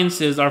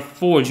alliances are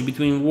forged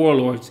between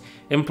warlords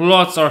and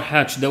plots are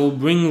hatched that will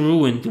bring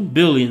ruin to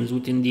billions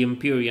within the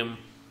Imperium.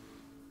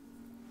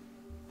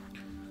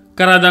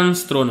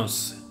 Caradan's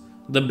Tronos,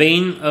 the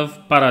Bane of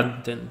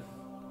Paranten.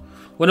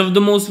 One of the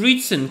most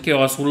recent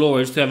Chaos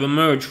Lords to have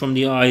emerged from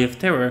the Eye of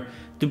Terror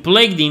to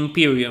plague the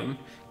Imperium,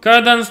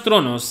 Caradan's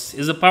Tronos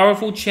is a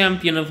powerful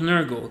champion of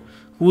Nurgle,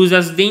 who is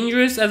as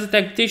dangerous as a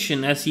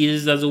tactician as he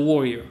is as a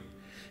warrior.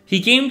 He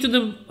came to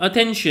the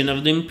attention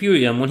of the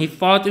Imperium when he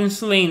fought and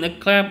slain a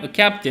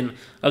captain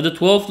of the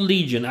 12th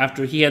Legion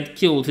after he had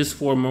killed his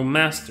former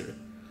master.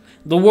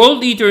 The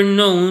World Eater,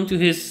 known to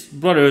his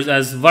brothers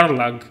as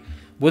Varlag,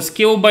 was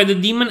killed by the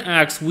demon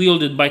axe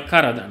wielded by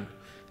Caradan,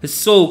 his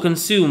soul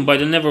consumed by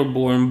the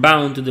Neverborn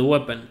bound to the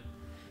weapon.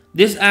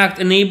 This act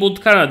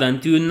enabled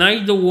Caladan to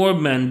unite the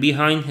warband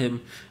behind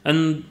him,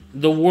 and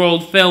the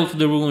world fell to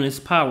the ruinous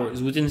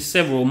powers within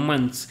several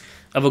months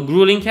of a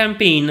grueling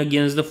campaign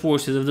against the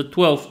forces of the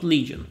 12th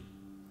Legion.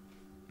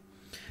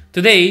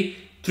 Today,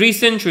 3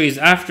 centuries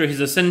after his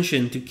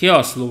ascension to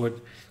Chaos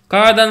Lord,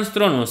 Caladan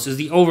Stronos is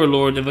the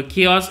overlord of a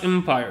Chaos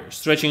Empire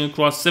stretching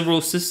across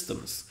several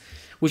systems,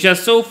 which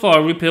has so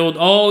far repelled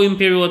all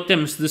Imperial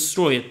attempts to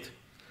destroy it.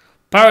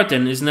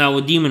 Paraton is now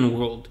a demon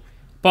world,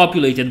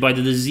 populated by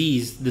the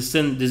diseased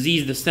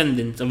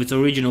descendants of its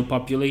original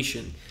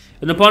population,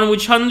 and upon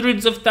which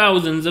hundreds of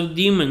thousands of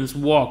demons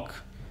walk.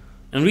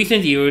 In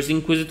recent years,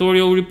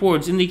 inquisitorial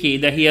reports indicate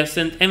that he has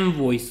sent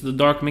envoys to the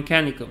Dark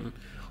Mechanicum,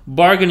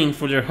 bargaining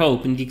for their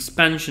help in the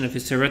expansion of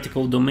his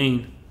heretical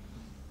domain.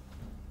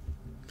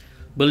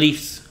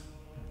 Beliefs.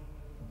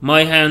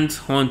 My hands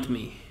haunt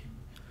me.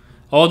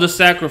 All the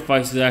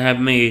sacrifices I have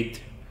made,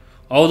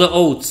 all the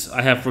oaths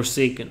I have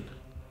forsaken,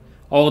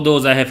 all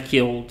those I have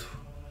killed,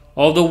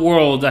 all the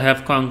worlds I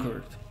have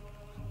conquered,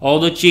 all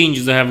the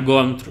changes I have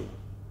gone through,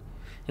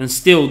 and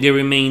still they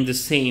remain the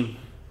same.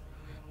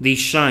 They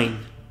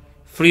shine,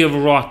 free of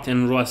rot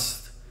and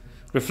rust,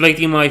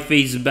 reflecting my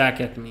face back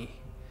at me.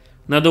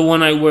 Not the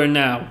one I wear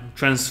now,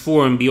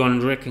 transformed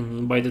beyond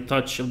reckoning by the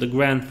touch of the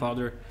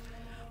grandfather,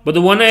 but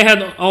the one I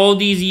had all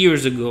these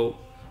years ago,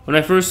 when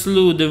I first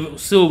slew the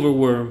silver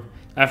worm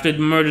after it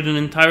murdered an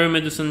entire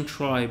medicine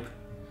tribe.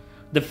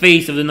 The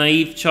face of the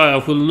naive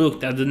child who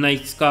looked at the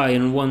night sky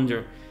in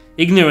wonder,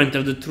 ignorant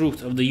of the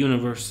truth of the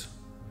universe.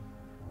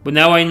 But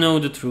now I know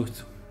the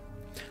truth.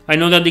 I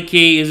know that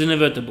decay is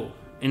inevitable,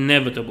 and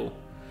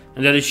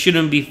that it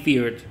shouldn't be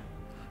feared.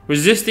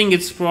 Resisting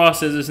its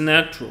process is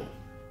natural,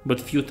 but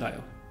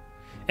futile.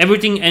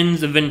 Everything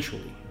ends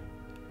eventually.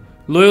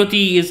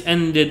 Loyalty is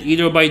ended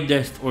either by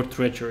death or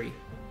treachery.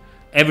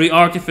 Every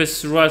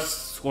artifice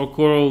rusts or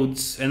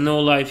corrodes, and no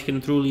life can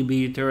truly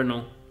be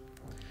eternal.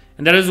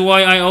 And that is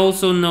why I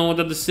also know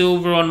that the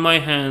silver on my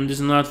hand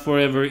is not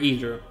forever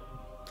either.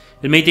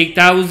 It may take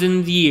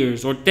 1,000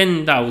 years or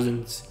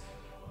 10,000s.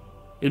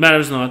 It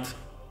matters not.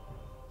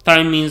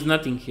 Time means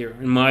nothing here,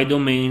 in my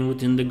domain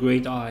within the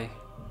Great Eye.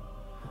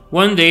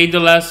 One day the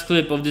last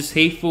clip of this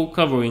hateful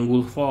covering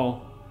will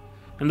fall,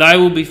 and I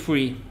will be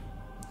free.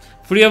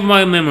 Free of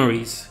my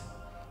memories,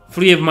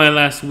 free of my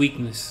last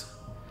weakness,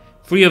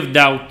 free of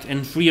doubt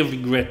and free of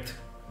regret,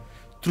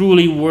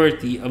 truly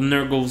worthy of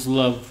Nurgle's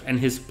love and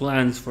his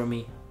plans for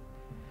me.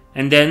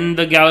 And then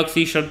the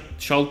galaxy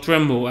shall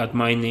tremble at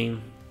my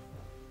name.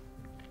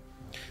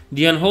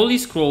 The Unholy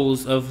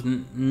Scrolls of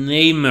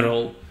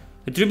Neimerol,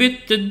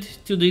 attributed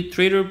to the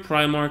traitor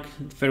Primarch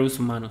Ferus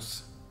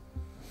Manus.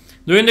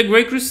 During the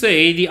Great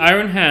Crusade, the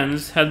Iron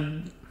Hands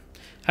had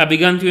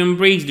begun to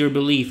embrace their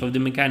belief of the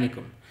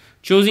Mechanicum,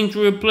 choosing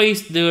to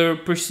replace their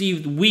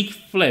perceived weak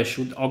flesh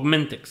with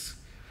augmentics.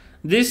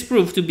 This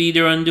proved to be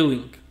their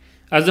undoing,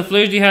 as the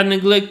flesh they had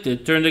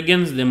neglected turned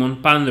against them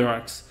on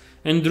Pandarax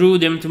and drew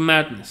them to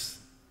madness.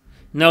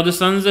 Now the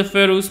sons of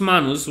Ferus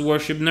Manus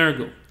worship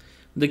Nurgle,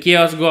 the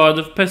chaos god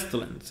of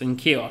pestilence and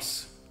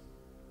chaos.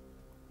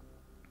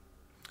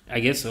 I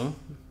guess so.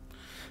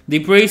 They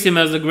praise him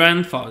as the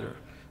grandfather,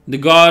 the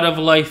god of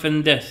life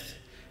and death,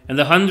 and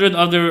 100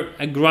 other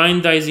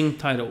aggrandizing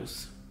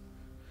titles.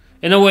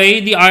 In a way,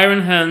 the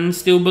Iron Hands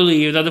still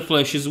believe that the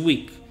flesh is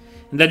weak,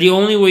 and that the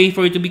only way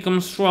for it to become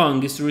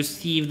strong is to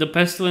receive the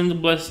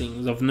pestilent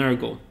blessings of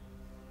Nurgle.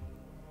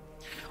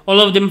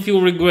 All of them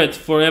feel regret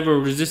for ever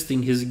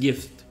resisting his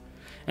gift,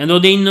 and though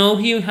they know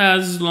he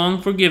has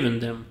long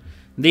forgiven them,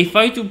 they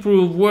fight to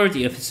prove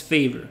worthy of his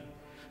favor.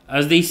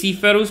 As they see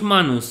Ferus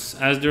Manus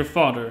as their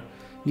father,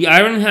 the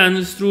Iron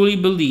Hands truly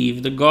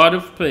believe the god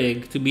of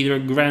plague to be their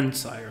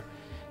grandsire,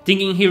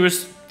 thinking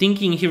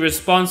he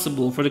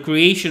responsible for the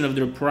creation of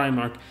their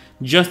Primarch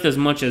just as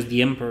much as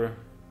the Emperor.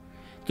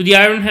 To the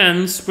Iron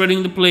Hands,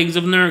 spreading the plagues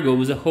of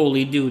Nurgle is a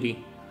holy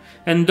duty,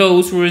 and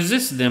those who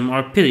resist them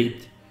are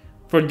pitied,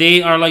 for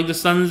they are like the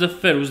sons of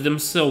Ferus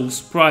themselves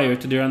prior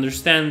to their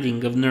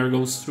understanding of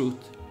Nurgle's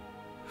truth.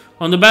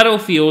 On the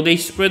battlefield, they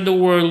spread the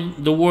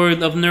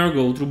word of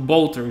Nurgle through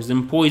bolters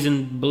and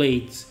poisoned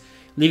blades,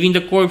 leaving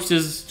the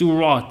corpses to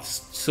rot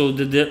so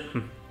that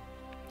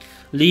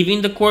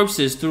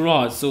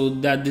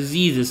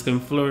diseases can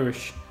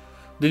flourish.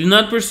 They do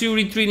not pursue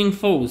retreating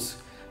foes,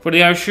 for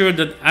they are sure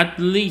that at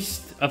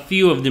least a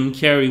few of them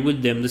carry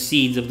with them the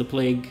seeds of the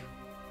plague.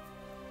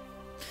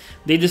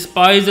 They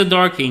despise the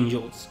Dark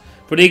Angels,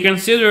 for they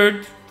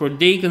consider,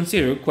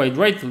 quite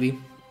rightfully,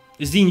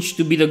 Zinch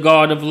to be the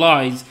god of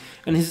lies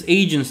and his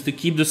agents to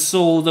keep the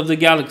souls of the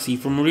galaxy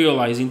from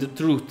realizing the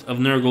truth of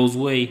Nurgle's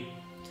way.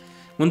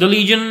 When the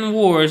Legion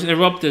Wars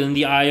erupted in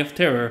the Eye of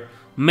Terror,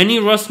 many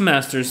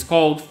Rustmasters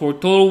called for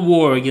total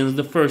war against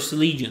the First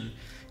Legion,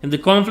 and the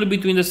conflict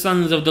between the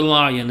Sons of the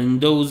Lion and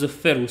those of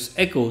Ferus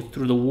echoed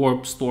through the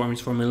warp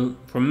storms for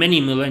many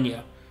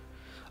millennia.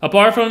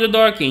 Apart from the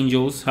Dark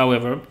Angels,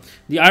 however,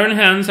 the Iron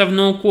Hands have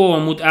no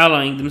qualm with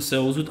allying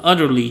themselves with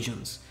other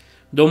legions,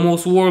 though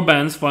most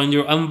warbands find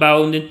their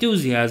unbound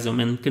enthusiasm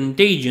and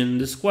contagion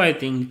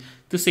disquieting,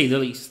 to say the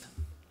least.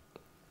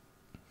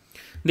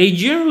 They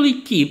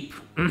generally keep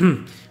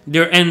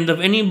their end of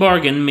any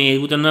bargain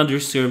made with another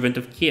servant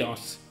of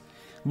chaos,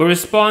 but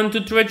respond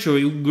to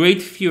treachery with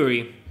great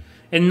fury,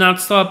 and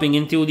not stopping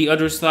until the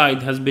other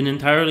side has been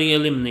entirely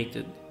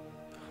eliminated.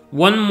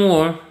 On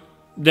more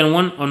than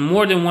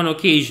one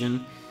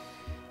occasion,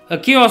 a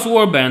Chaos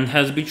Warband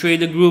has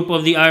betrayed a group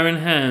of the Iron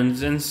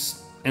Hands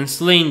and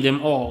slain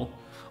them all,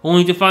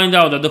 only to find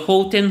out that the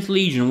whole 10th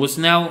Legion was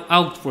now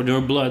out for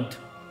their blood.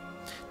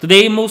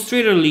 Today, most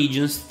traitor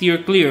legions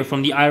steer clear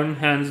from the Iron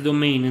Hands'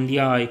 domain in the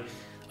Eye,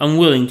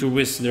 unwilling to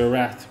risk their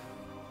wrath.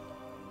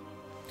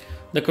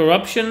 The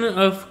corruption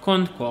of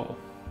Conqual.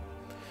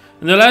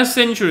 In the last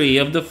century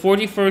of the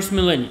 41st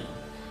millennium,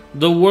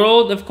 the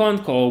world of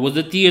Conqual was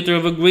the theater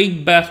of a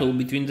great battle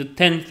between the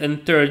 10th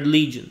and 3rd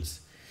Legions.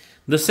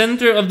 The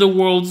center of the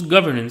world's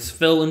governance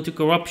fell into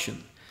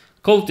corruption,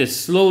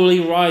 cultists slowly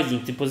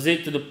rising to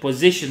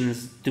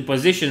positions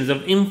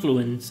of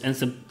influence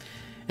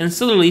and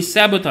subtly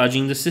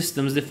sabotaging the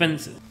system's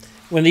defenses.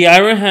 When the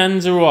Iron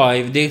Hands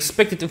arrived, they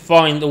expected to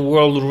find a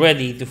world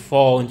ready to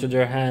fall into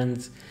their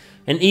hands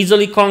and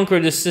easily conquer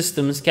the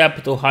system's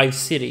capital, Hive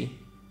City.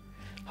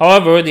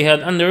 However, they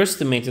had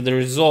underestimated the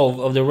resolve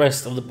of the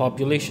rest of the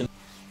population.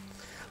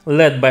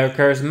 Led by a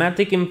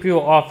charismatic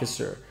Imperial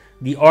officer,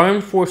 the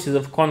armed forces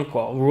of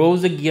Conqual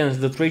rose against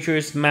the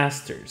treacherous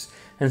masters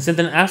and sent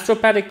an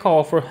astropathic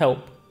call for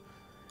help.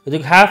 It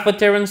took half a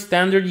Terran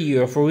Standard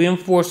year for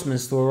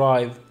reinforcements to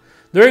arrive,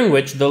 during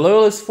which the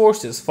Loyalist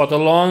forces fought a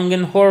long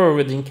and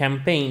horror-ridden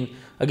campaign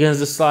against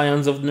the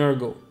Scions of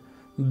Nurgle,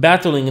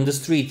 battling in the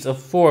streets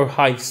of 4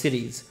 Hive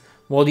cities,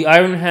 while the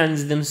Iron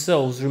Hands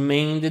themselves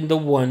remained in the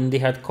one they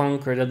had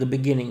conquered at the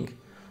beginning,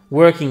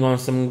 working on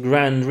some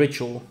grand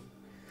ritual.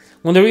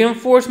 When the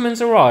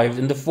reinforcements arrived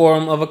in the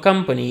form of a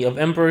company of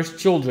Emperor's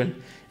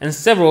children and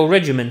several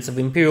regiments of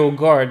Imperial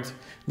Guard,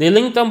 they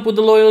linked up with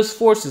the Loyalist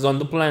forces on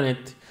the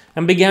planet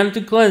and began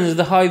to cleanse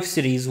the Hive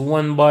cities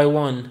one by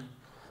one.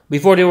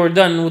 Before they were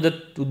done with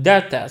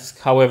that task,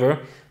 however,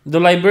 the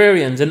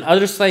librarians and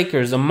other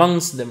psychers among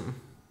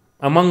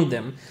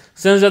them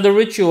sensed that the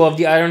ritual of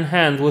the Iron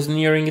Hand was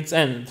nearing its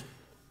end.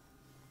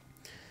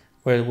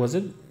 Where was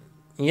it?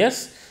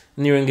 Yes,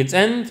 nearing its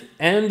end,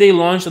 and they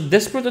launched a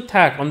desperate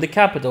attack on the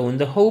capital in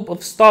the hope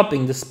of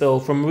stopping the spell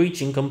from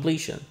reaching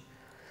completion.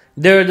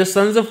 There, the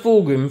Sons of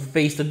Fulgrim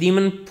faced the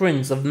Demon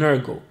Prince of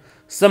Nurgle,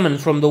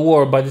 summoned from the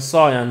war by the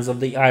Scions of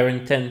the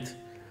Iron Tent.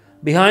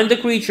 Behind the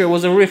creature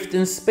was a rift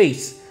in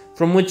space,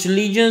 from which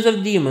legions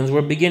of demons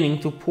were beginning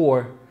to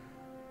pour.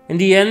 In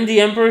the end,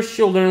 the Emperor's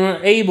children were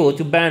able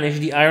to banish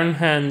the Iron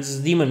Hand's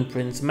Demon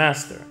Prince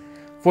Master,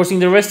 forcing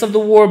the rest of the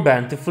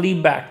warband to flee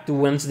back to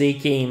whence they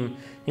came,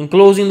 and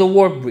closing the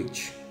warp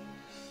breach.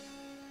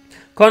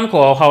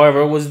 Conqual,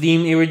 however, was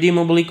deemed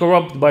irredeemably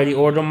corrupt by the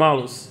Ordo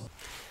Malus.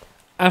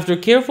 After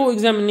careful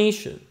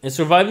examination, its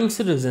surviving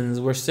citizens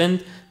were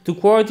sent to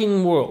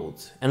quarantine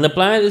worlds, and the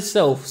planet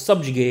itself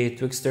subjugated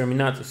to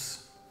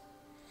Exterminatus.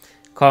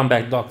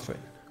 Combat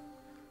Doctrine.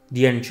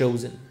 The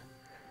Unchosen.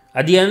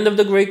 At the end of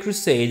the Great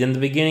Crusade and the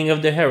beginning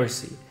of the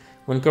Heresy,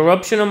 when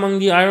corruption among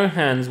the Iron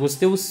Hands was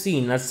still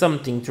seen as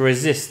something to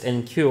resist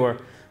and cure,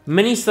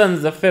 many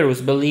sons of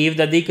Ferus believed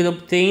that they could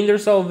obtain their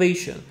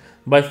salvation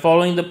by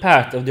following the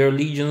path of their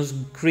legion's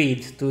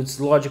creed to its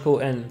logical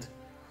end,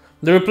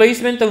 the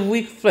replacement of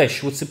weak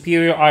flesh with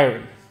superior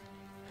iron.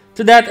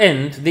 To that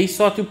end, they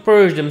sought to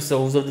purge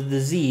themselves of the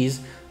disease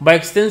by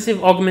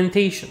extensive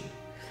augmentation.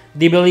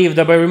 They believed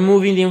that by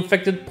removing the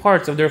infected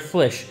parts of their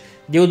flesh,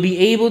 they would be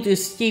able to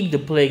escape the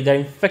plague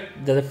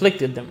that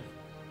afflicted them.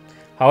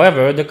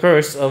 However, the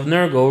curse of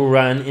Nurgle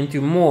ran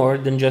into more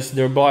than just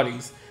their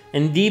bodies,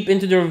 and deep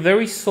into their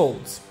very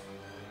souls.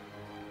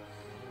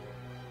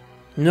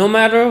 No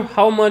matter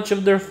how much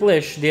of their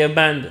flesh they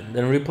abandoned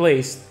and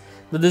replaced,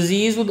 the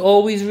disease would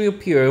always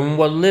reappear in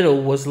what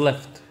little was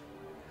left.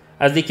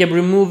 As they kept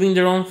removing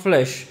their own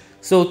flesh,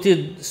 so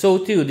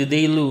too did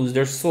they lose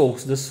their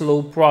souls the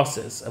slow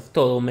process of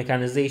total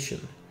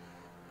mechanization.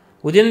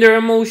 With their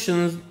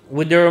emotions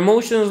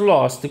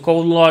lost to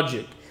cold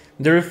logic,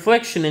 the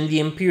reflection in the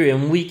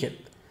Imperium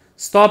weakened,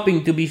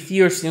 stopping to be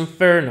fierce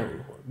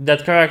inferno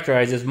that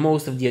characterizes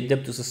most of the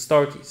Adeptus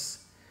Astartes.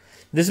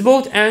 This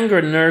both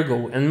angered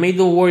Nurgle and made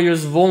the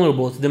warriors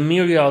vulnerable to the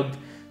myriad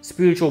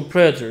spiritual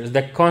predators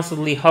that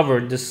constantly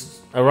hovered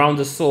around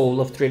the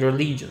soul of traitor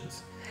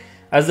legions.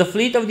 As the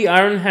fleet of the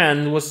Iron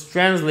Hand was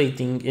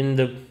translating in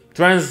the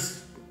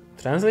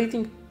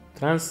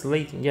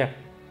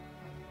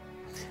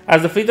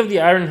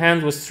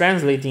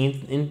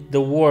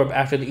warp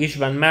after the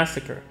Ishvan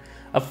massacre,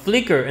 a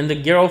flicker in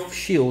the Geralf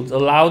shields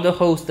allowed a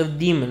host of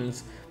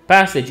demons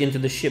passage into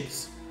the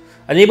ships.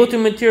 Unable to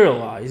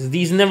materialize,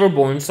 these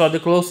Neverborn saw the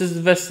closest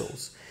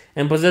vessels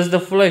and possessed the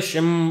flesh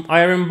and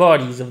iron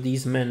bodies of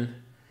these men.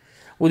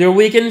 With their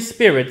weakened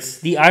spirits,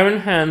 the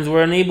Iron Hands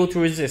were unable to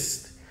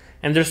resist,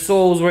 and their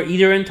souls were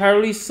either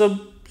entirely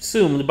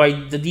subsumed by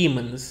the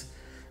demons.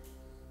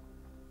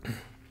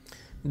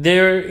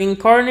 Their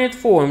incarnate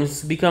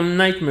forms become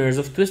nightmares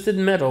of twisted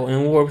metal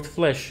and warped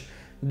flesh,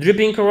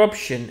 dripping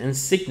corruption and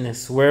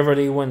sickness wherever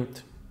they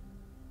went.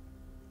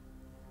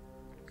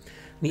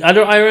 The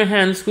other Iron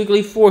Hands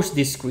quickly forced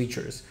these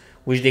creatures,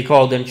 which they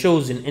called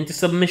Unchosen, into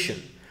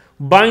submission,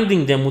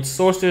 binding them with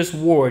sorcerous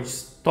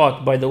wards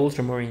taught by the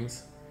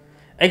Ultramarines.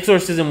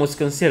 Exorcism was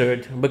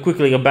considered, but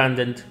quickly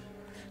abandoned.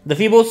 The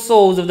feeble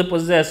souls of the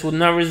possessed would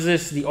not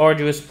resist the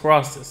arduous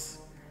process.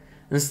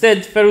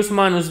 Instead, Ferus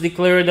Manus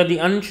declared that the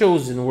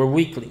Unchosen were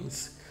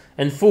weaklings,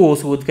 and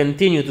fools who would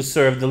continue to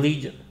serve the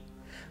Legion.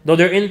 Though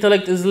their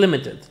intellect is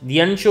limited, the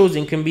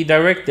Unchosen can be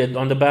directed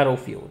on the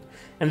battlefield,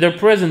 and their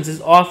presence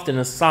is often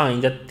a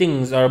sign that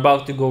things are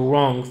about to go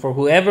wrong for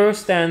whoever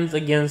stands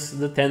against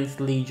the 10th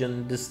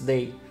Legion this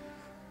day.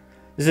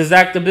 These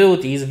exact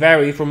abilities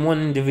vary from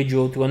one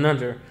individual to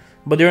another,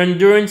 but their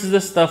endurance is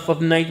the stuff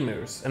of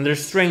nightmares, and their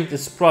strength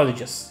is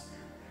prodigious.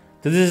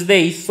 To this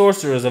day,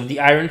 sorcerers of the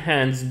Iron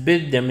Hands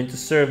bid them into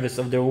service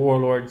of their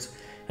warlords,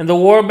 and the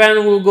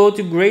warband will go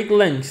to great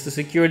lengths to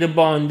secure the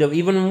bond of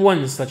even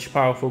one such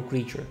powerful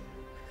creature,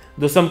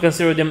 though some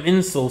consider them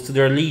insults to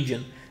their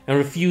legion and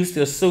refuse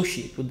to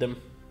associate with them.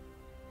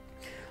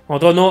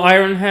 Although no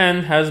Iron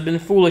Hand has been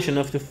foolish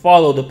enough to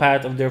follow the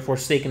path of their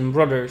forsaken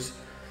brothers,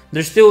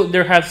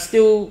 there have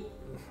still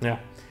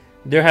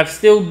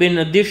been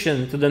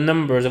addition to the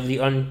numbers of the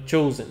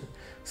Unchosen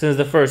since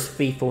the first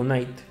Faithful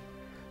Night.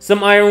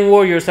 Some Iron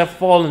Warriors have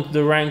fallen to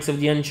the ranks of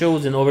the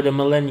Unchosen over the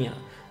millennia,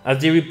 as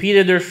they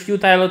repeated their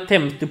futile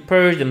attempt to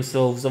purge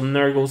themselves of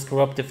Nurgle's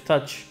corruptive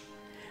touch.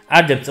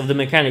 Adepts of the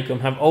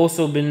Mechanicum have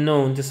also been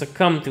known to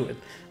succumb to it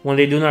when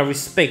they do not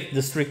respect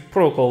the strict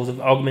protocols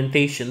of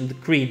augmentation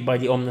decreed by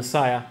the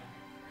Omnissiah.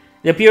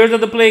 It appears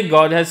that the Plague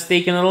God has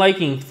taken a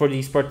liking for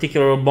these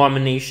particular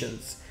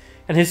abominations,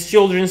 and his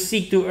children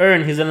seek to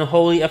earn his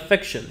unholy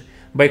affection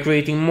by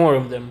creating more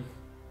of them.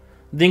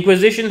 The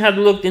Inquisition had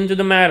looked into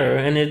the matter,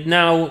 and it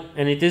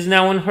is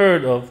now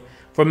unheard of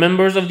for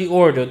members of the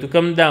Order to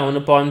come down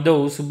upon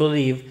those who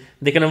believe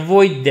they can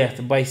avoid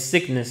death by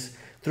sickness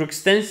through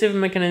extensive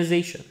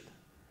mechanization.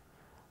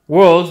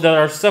 Worlds that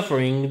are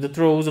suffering the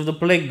throes of the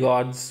Plague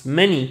Gods,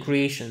 many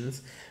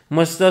creations,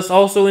 must thus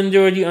also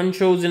endure the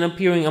Unchosen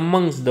appearing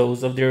amongst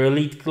those of their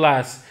elite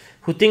class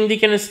who think they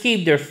can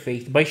escape their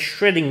fate by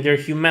shredding their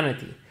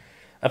humanity,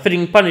 a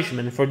fitting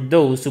punishment for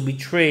those who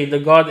betray the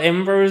God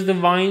Emperor's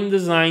divine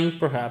design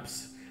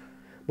perhaps,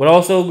 but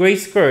also a great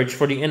scourge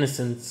for the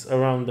innocents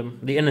around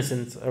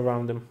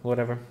them,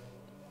 whatever.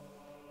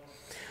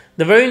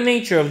 The very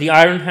nature of the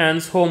Iron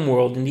Hand's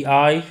homeworld in the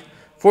Eye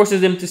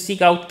forces them to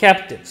seek out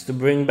captives to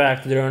bring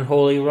back to their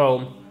unholy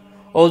realm,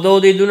 although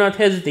they do not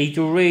hesitate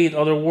to raid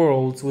other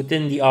worlds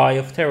within the Eye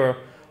of Terror,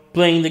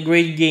 playing the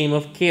great game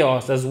of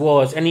chaos as well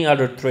as any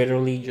other traitor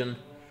legion.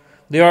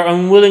 They are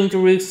unwilling to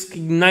risk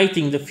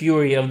igniting the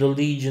fury of the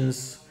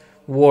Legion's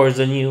wars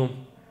anew.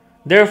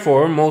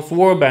 Therefore, most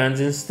warbands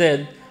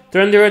instead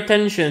turn their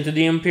attention to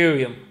the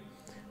Imperium.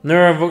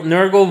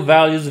 Nurgle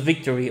values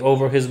victory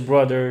over his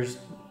brother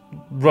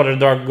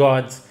Dark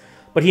Gods,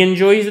 but he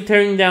enjoys the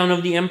tearing down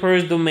of the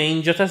Emperor's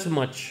domain just as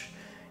much,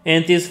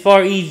 and it is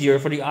far easier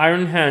for the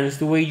Iron Hands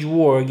to wage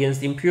war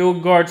against Imperial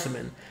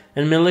Guardsmen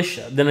and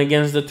militia than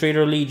against the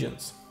traitor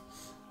legions.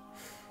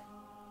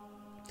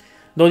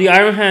 Though the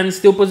Iron Hands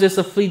still possess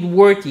a fleet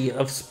worthy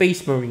of a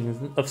Space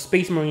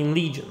Marine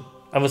Legion,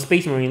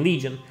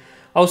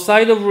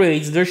 outside of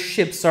raids their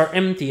ships are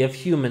empty of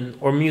human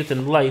or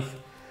mutant life.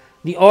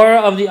 The aura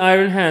of the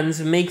Iron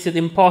Hands makes it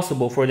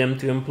impossible for them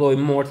to employ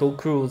mortal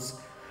crews,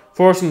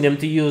 forcing them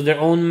to use their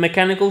own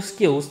mechanical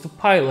skills to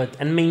pilot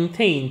and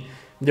maintain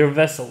their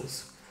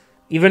vessels.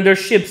 Even their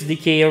ships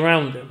decay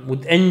around them,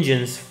 with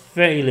engines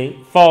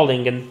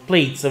falling and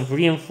plates of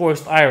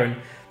reinforced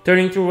iron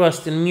turning to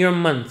rust in mere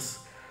months,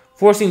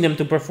 forcing them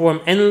to perform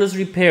endless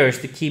repairs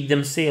to keep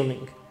them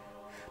sailing.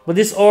 But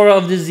this aura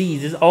of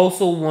disease is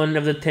also one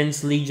of the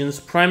 10th Legion's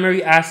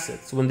primary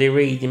assets when they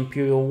raid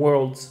Imperial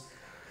worlds.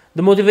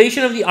 The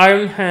motivation of the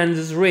Iron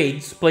Hands'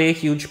 raids play a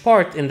huge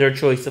part in their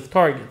choice of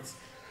targets.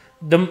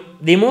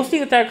 They mostly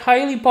attack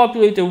highly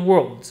populated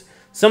worlds,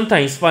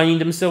 sometimes finding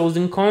themselves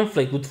in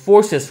conflict with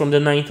forces from the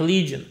 9th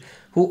Legion,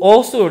 who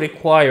also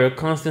require a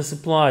constant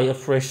supply of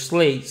fresh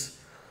slaves,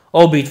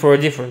 albeit for a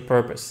different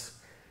purpose.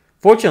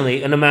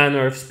 Fortunately, in a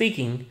manner of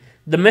speaking,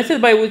 the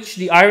method by which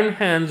the Iron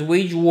Hands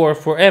wage war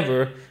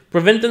forever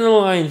prevent an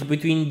alliance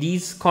between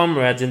these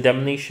comrades in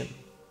damnation.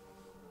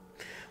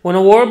 When a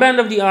warband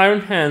of the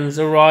Iron Hands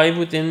arrive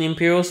within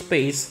Imperial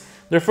space,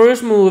 their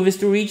first move is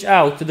to reach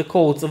out to the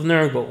cults of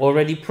Nurgle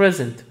already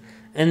present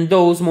and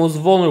those most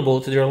vulnerable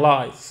to their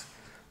lives,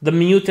 the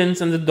mutants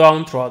and the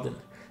downtrodden,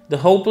 the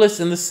hopeless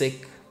and the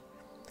sick.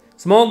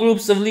 Small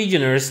groups of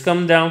legionnaires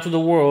come down to the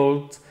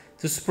world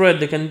to spread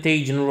the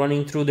contagion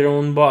running through their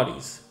own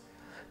bodies.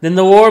 Then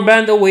the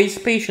warband awaits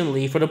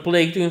patiently for the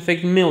plague to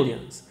infect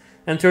millions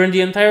and turn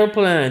the entire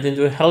planet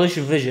into a hellish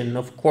vision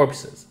of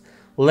corpses,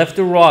 left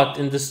to rot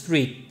in the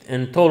street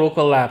and total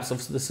collapse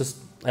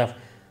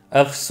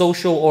of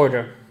social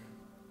order.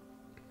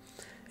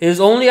 It is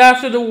only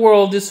after the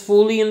world is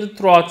fully in the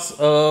throes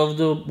of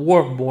the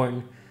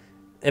Warborn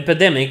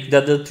epidemic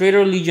that the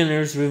traitor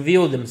legionnaires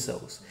reveal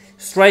themselves,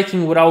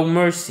 striking without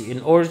mercy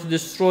in order to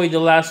destroy the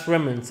last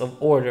remnants of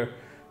order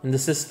in the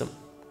system.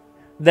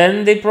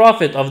 Then they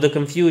profit of the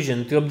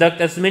confusion to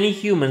abduct as many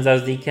humans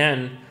as they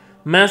can,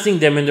 massing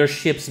them in their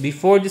ships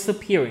before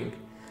disappearing,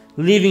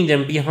 leaving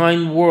them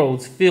behind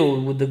worlds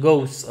filled with the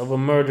ghosts of a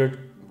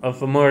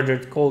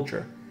murdered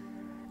culture.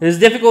 It is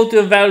difficult to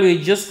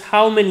evaluate just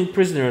how many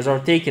prisoners are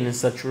taken in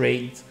such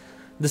raids.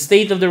 The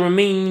state of the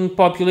remaining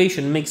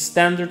population makes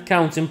standard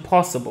counts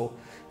impossible,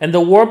 and the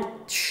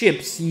warped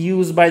ships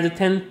used by the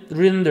tent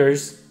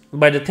renders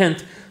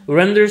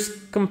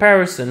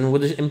comparison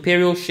with the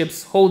Imperial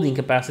ship's holding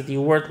capacity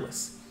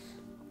worthless.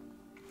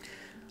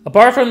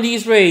 Apart from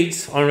these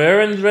raids, on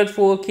rare and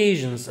dreadful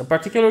occasions, a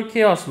particular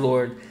Chaos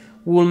Lord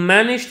will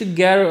manage to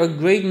gather a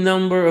great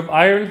number of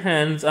Iron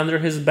Hands under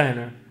his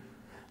banner.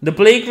 The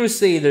Plague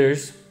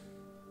Crusaders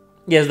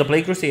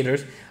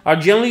are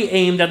generally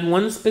aimed at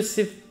one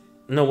specific...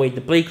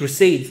 the Plague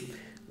Crusades.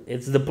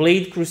 The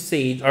Plague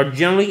Crusades are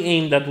generally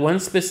aimed at one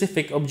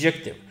specific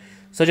objective,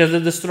 such as the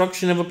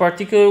destruction of a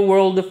particular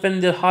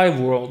world-defended hive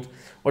world,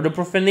 or the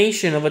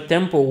profanation of a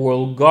temple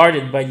world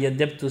guarded by the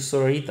Adeptus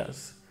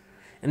Sororitas.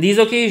 In these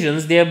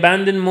occasions, they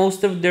abandon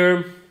most of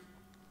their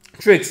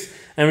tricks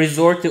and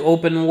resort to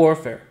open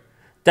warfare.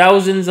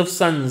 Thousands of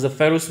sons of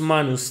Ferus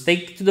Manus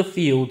take to the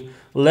field,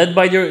 led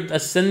by their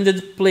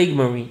ascended plague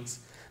marines.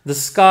 The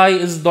sky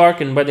is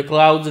darkened by the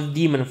clouds of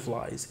demon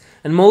flies,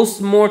 and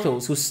most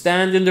mortals who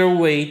stand in their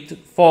way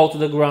fall to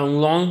the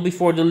ground long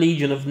before the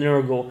legion of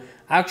Nurgle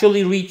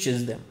actually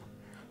reaches them,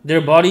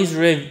 their bodies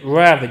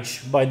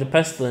ravaged by the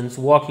pestilence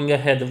walking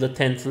ahead of the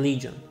 10th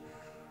Legion.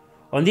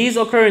 On these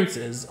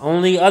occurrences,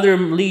 another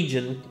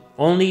legion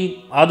can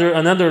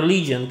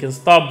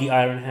stop the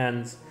Iron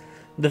Hands.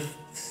 The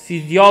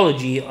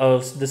physiology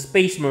of the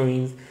Space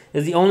Marines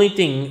is the only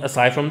thing,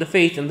 aside from the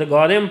Faith and the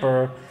God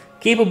Emperor,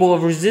 capable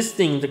of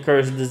resisting the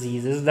cursed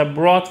diseases that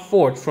brought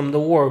forth from the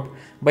warp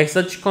by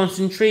such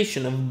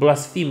concentration of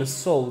blasphemous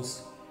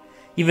souls.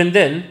 Even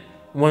then,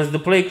 once the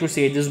Plague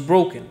Crusade is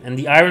broken and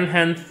the Iron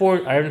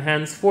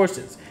Hand's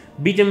forces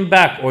beaten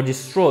back or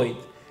destroyed,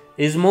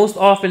 it is most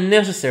often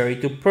necessary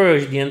to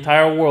purge the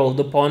entire world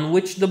upon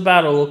which the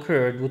battle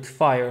occurred with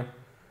fire.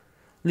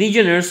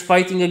 Legionnaires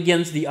fighting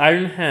against the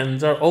Iron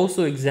Hands are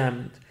also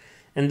examined,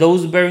 and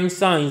those bearing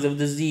signs of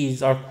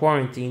disease are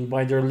quarantined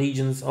by their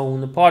legion's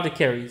own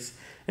apothecaries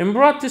and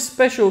brought to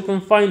special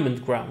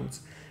confinement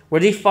grounds,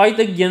 where they fight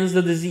against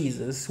the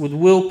diseases with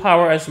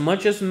willpower as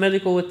much as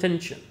medical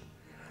attention.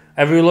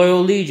 Every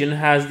loyal legion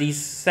has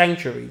these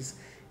sanctuaries,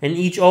 and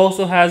each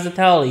also has a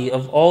tally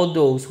of all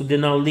those who did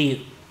not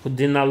leave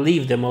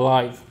them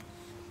alive.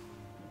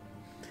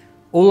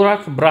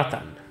 Ulrach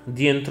Bratan,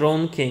 the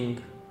enthroned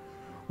king.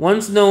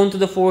 Once known to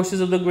the forces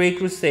of the Great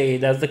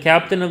Crusade as the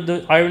captain of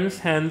the Iron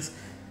Hands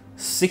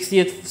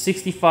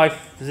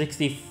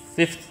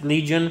 65th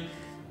Legion,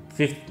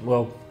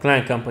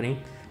 clan company,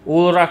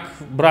 Ulrach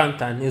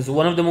Bratan is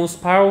one of the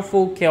most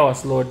powerful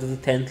Chaos Lords of the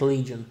 10th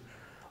Legion.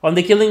 On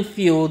the killing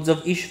fields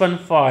of Ishvan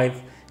V,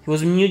 he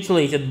was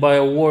mutilated by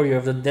a warrior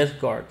of the Death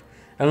Guard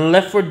and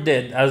left for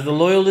dead as the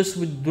Loyalists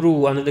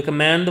withdrew under the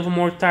command of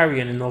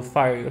Mortarion and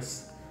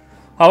Alfarius.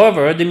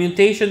 However, the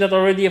mutation that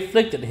already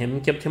afflicted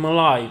him kept him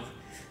alive,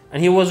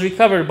 and he was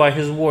recovered by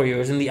his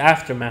warriors in the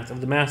aftermath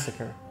of the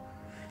massacre.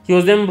 He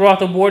was then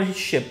brought aboard his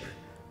ship,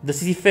 the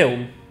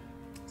Sisypheum,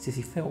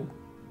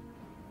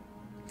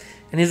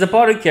 and his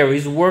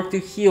apothecaries worked to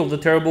heal the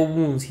terrible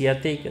wounds he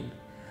had taken.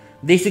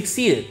 They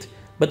succeeded,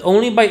 but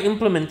only by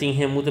implementing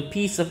him with a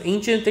piece of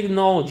ancient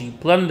technology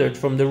plundered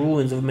from the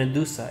ruins of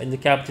Medusa in the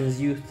captain's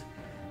youth,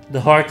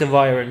 the Heart of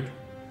Iron.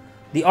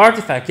 The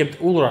artifact kept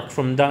Ulrach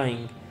from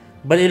dying,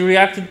 but it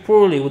reacted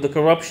poorly with the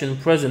corruption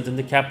present in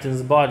the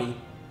captain's body.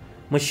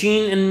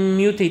 Machine and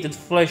mutated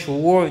flesh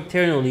war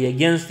eternally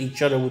against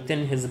each other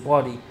within his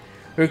body,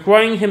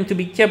 requiring him to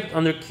be kept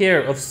under care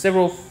of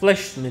several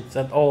fleshsmiths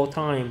at all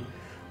time,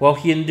 while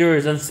he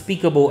endures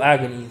unspeakable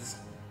agonies.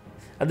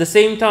 At the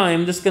same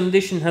time, this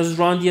condition has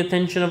drawn the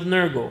attention of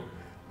Nurgle,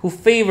 who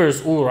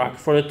favors Ulrach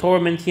for the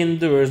torment he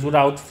endures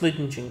without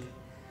flinching.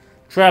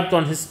 Trapped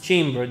on his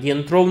chamber, the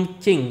enthroned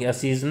king,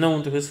 as he is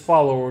known to his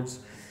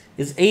followers,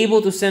 is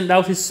able to send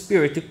out his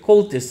spirit to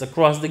cultists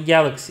across the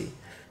galaxy,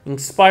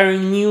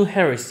 inspiring new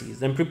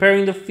heresies and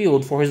preparing the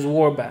field for his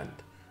warband.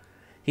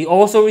 He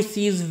also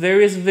receives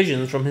various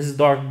visions from his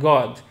dark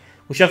god,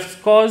 which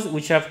have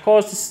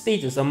caused his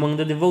status among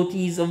the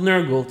devotees of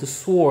Nurgle to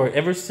soar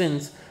ever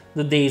since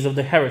the days of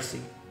the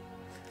heresy.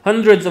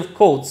 Hundreds of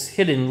cults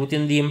hidden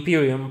within the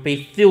Imperium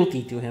pay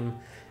fealty to him,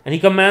 and he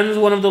commands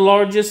one of the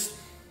largest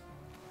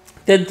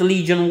 10th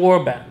Legion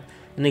warband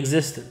in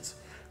existence,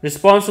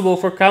 responsible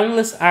for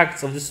countless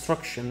acts of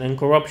destruction and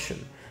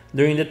corruption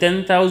during the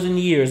 10,000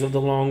 years of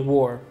the Long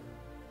War.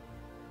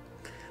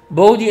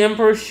 Both the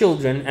Emperor's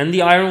children and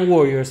the Iron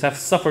Warriors have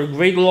suffered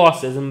great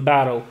losses in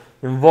battle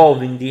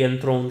involving the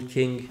enthroned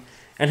king,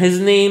 and his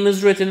name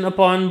is written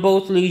upon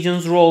both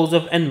legions' rolls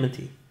of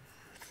enmity.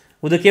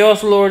 With the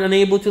Chaos Lord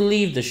unable to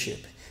leave the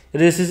ship,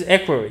 it is his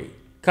equerry,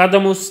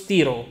 Cadamus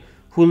Tiro,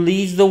 who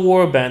leads the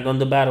warband on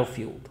the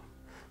battlefield.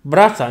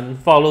 Bratan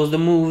follows the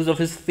moves of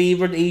his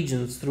favored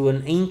agents through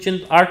an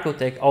ancient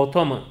Archotech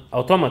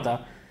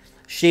automata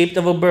shaped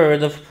of a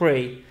bird of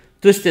prey,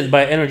 twisted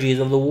by energies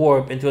of the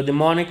warp into a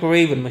demonic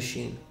raven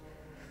machine.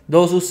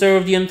 Those who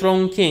serve the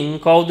enthroned king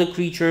call the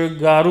creature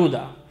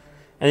Garuda,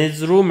 and it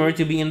is rumored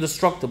to be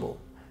indestructible,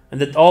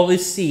 and that all it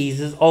sees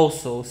is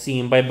also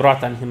seen by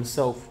Bratan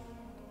himself.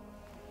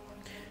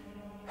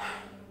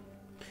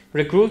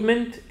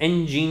 Recruitment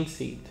and Gene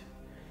Seed.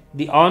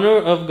 The Honor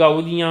of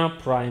Gaudinia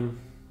Prime.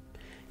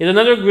 Yet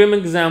another grim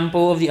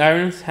example of the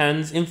Iron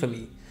Hand's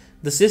infamy.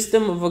 The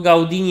system of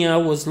Gaudinia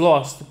was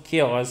lost to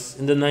chaos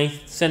in the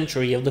 9th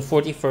century of the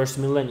 41st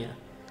millennia.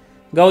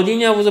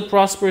 Gaudinia was a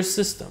prosperous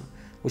system,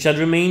 which had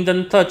remained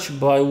untouched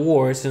by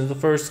war since the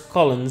first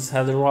colonists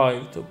had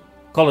arrived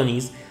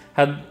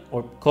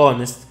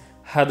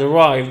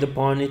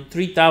upon it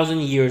 3,000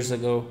 years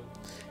ago.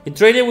 It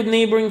traded with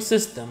neighboring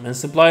systems and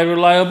supplied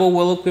reliable,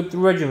 well-equipped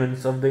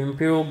regiments of the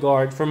Imperial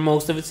Guard for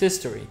most of its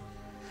history.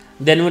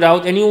 Then,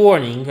 without any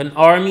warning, an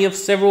army of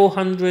several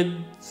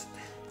hundred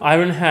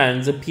Iron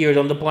Hands appeared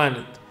on the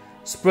planet,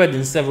 spread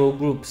in several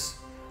groups,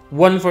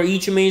 one for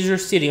each major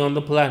city on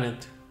the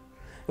planet.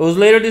 It was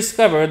later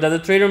discovered that the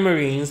traitor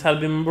Marines had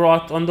been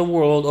brought on the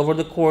world over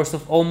the course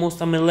of almost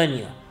a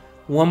millennia,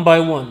 one by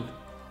one.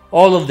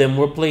 All of them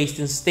were placed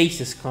in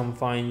stasis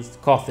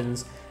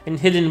coffins and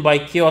hidden by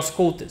chaos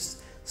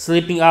cultists,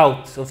 slipping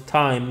out of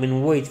time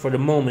in wait for the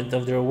moment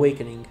of their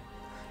awakening.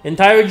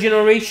 Entire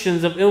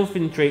generations of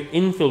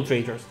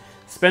infiltrators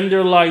spent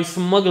their lives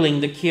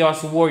smuggling the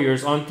Chaos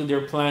Warriors onto their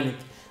planet,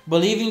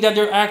 believing that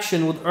their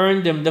action would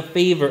earn them the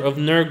favor of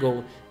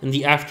Nurgle in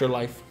the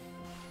afterlife.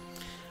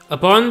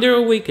 Upon their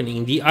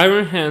awakening, the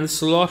Iron Hands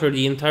slaughtered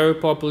the entire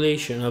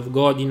population of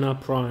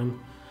Gaudinia Prime,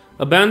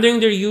 abandoning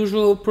their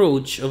usual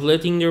approach of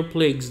letting their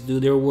plagues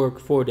do their work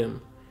for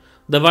them.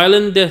 The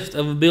violent death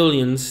of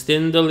billions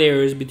thinned the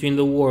layers between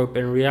the warp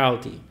and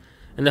reality,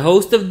 and the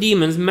host of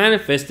demons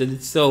manifested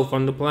itself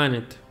on the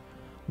planet.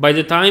 By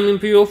the time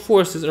Imperial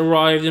forces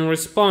arrived in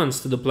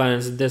response to the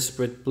planet's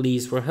desperate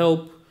pleas for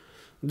help,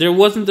 there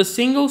wasn't a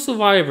single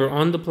survivor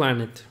on the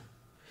planet.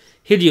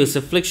 Hideous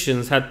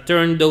afflictions had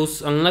turned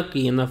those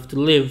unlucky enough to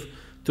live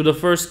through the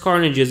first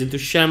carnages into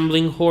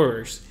shambling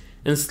horrors,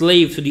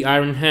 enslaved to the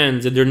Iron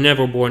Hands and their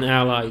never-born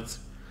allies,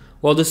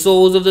 while the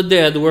souls of the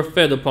dead were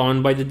fed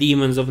upon by the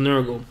demons of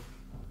Nurgle.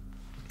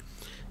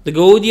 The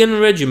Gaudian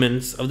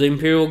regiments of the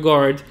Imperial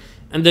Guard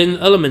and the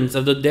elements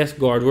of the Death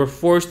Guard were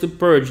forced to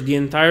purge the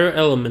entire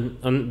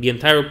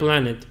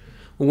planet,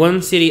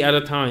 one city at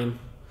a time.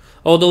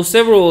 Although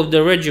several of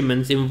the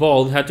regiments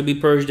involved had to be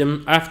purged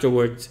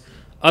afterwards,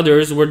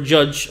 others were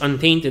judged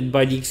untainted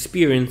by the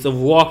experience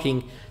of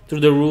walking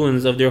through the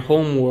ruins of their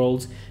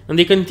homeworlds, and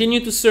they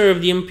continued to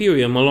serve the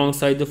Imperium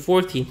alongside the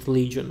 14th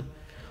Legion.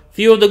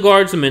 Few of the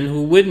guardsmen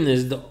who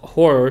witnessed the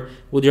horror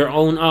with their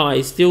own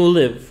eyes still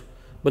live,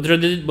 but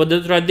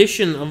the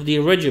tradition of the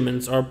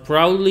regiments are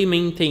proudly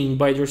maintained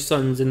by their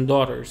sons and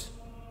daughters.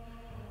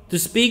 To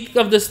speak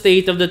of the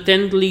state of the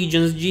 10th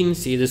Legion's gene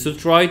seed is to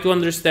try to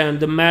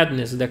understand the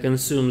madness that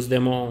consumes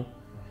them all.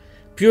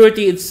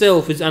 Purity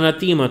itself is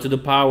anathema to the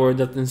power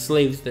that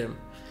enslaves them,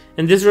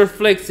 and this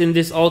reflects in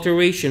this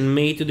alteration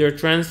made to their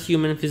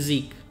transhuman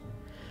physique.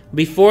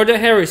 Before the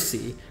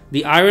heresy,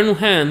 the Iron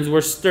Hands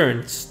were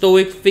stern,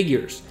 stoic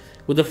figures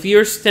with a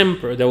fierce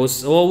temper that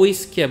was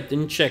always kept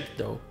in check,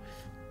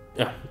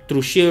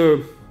 through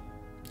sheer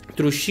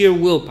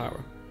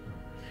willpower.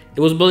 It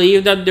was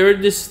believed that their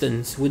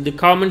distance with the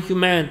common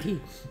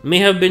humanity may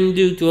have been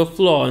due to a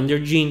flaw in their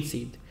gene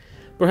seed,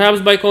 perhaps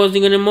by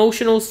causing an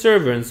emotional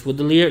severance with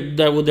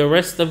the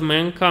rest of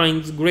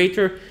mankind's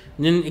greater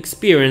than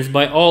experienced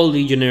by all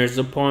legionnaires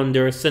upon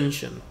their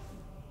ascension.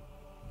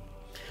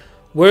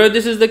 Whether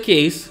this is the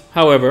case,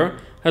 however,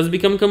 has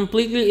become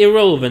completely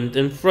irrelevant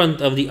in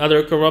front of the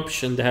utter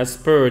corruption that has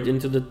spurred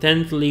into the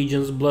 10th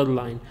Legion's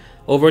bloodline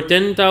over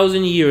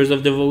 10,000 years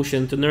of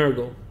devotion to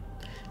Nurgle.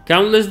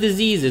 Countless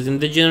diseases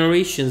and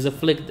degenerations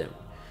afflict them,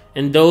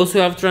 and those who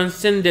have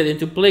transcended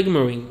into plague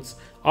marines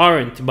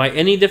aren't, by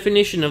any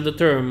definition of the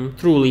term,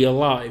 truly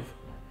alive.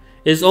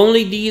 It is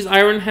only these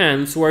Iron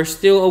Hands who are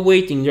still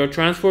awaiting their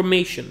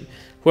transformation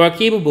who are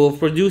capable of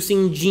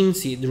producing gene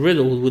seed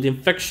riddled with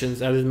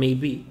infections as it may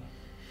be.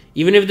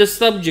 Even if the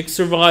subject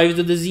survives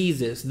the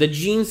diseases, the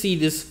gene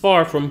seed is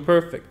far from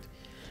perfect.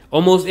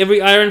 Almost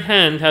every Iron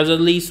Hand has at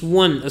least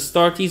one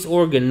Astartes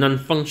organ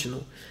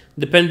non-functional,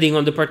 depending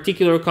on the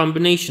particular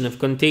combination of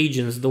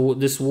contagions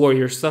this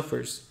warrior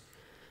suffers.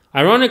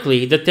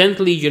 Ironically, the 10th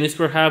Legion is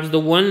perhaps the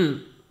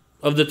one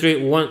of the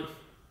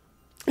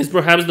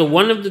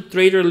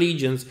traitor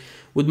legions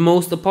with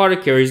most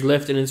apothecaries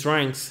left in its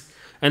ranks,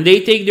 and they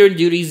take their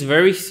duties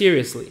very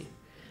seriously.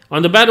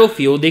 On the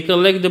battlefield, they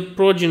collect the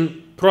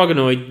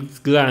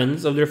progenoid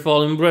glands of their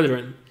fallen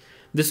brethren,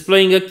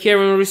 displaying a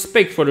care and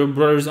respect for their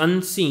brothers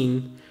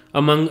unseen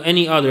among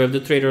any other of the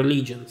traitor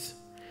legions.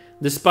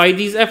 Despite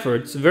these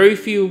efforts, very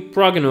few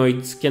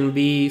progenoids can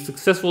be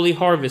successfully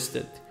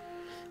harvested.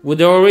 With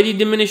the already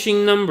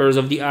diminishing numbers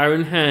of the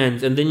Iron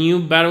Hands and the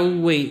new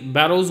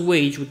battles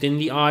waged within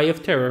the Eye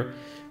of Terror,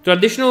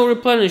 traditional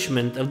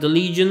replenishment of the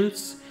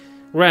Legion's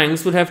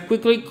ranks would have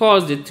quickly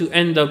caused it to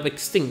end up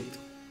extinct.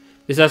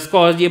 This has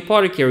caused the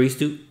apothecaries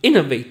to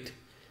innovate,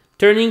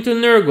 turning to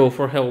Nurgle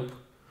for help.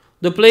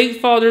 The Plague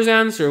Father's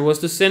answer was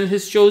to send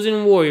his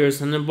chosen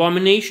warriors an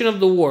abomination of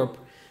the warp,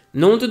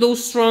 known to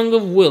those strong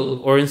of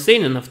will or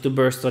insane enough to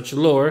burst such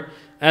lore,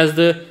 as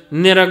the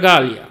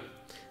Neragalia.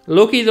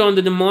 Located on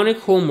the demonic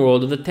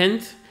homeworld of the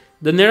 10th,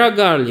 the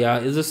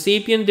Neragalia is a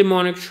sapient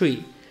demonic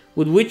tree,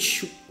 with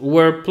which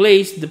were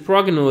placed the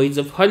progenoids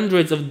of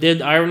hundreds of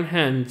dead Iron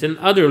Hands and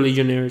other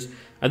legionnaires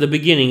at the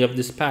beginning of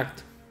this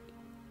pact.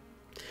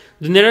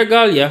 The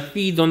Neragalia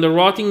feeds on the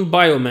rotting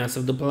biomass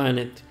of the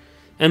planet,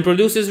 and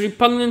produces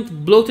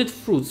repugnant, bloated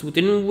fruits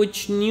within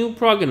which new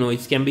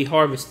progenoids can be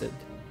harvested,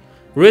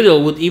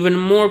 riddled with even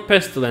more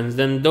pestilence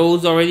than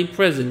those already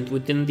present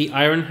within the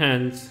Iron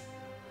Hands.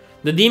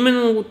 The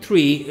demon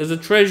tree is a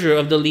treasure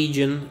of the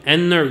Legion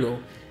and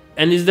Nurgle,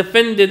 and is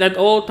defended at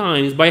all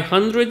times by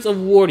hundreds of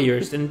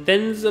warriors and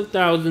tens of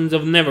thousands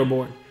of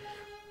Neverborn,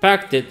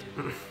 pacted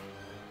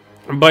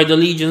by the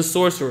Legion's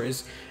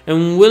sorcerers,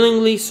 and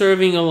willingly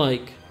serving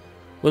alike.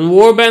 When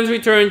warbands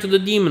return to the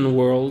demon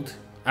world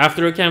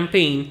after a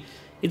campaign,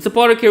 its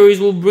apothecaries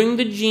will bring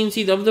the gene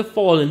seed of the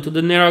fallen to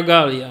the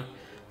Neragalia,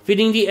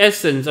 feeding the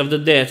essence of the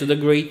dead to the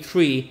great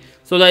tree,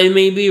 so that it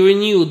may be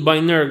renewed by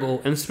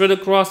Nurgle and spread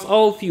across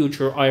all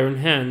future Iron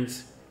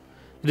Hands.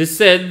 It is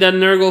said that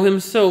Nurgle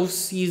himself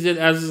sees it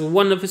as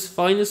one of his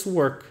finest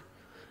work,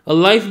 a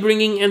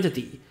life-bringing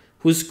entity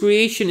whose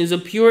creation is a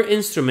pure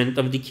instrument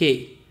of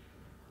decay.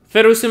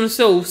 Ferus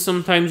himself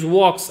sometimes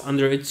walks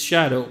under its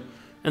shadow,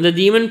 and the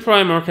Demon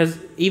Primarch has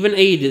even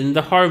aided in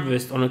the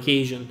harvest on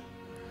occasion.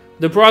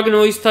 The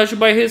progenoids touched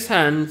by his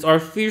hands are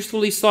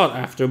fiercely sought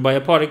after by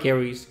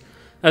apothecaries,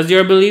 as they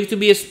are believed to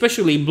be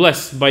especially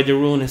blessed by the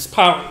ruinous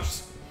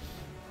powers.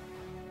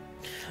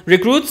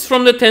 Recruits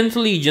from the 10th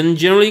Legion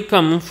generally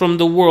come from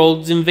the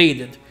worlds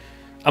invaded.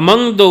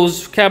 Among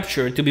those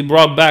captured to be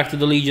brought back to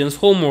the Legion's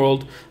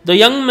homeworld, the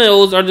young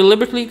males are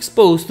deliberately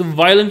exposed to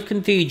violent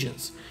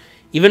contagions,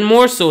 even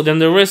more so than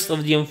the rest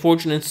of the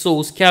unfortunate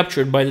souls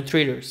captured by the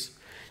traitors,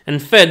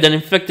 and fed an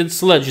infected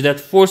sludge that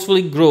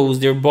forcefully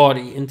grows their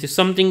body into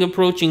something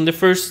approaching the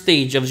first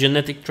stage of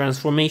genetic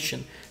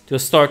transformation to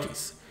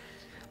Astartes.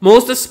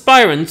 Most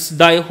aspirants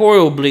die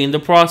horribly in the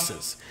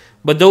process,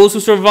 but those who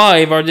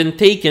survive are then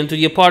taken to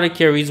the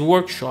apothecaries'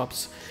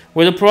 workshops,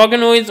 where the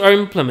progenoids are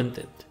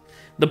implemented.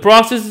 The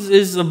process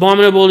is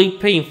abominably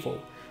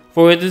painful,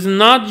 for it is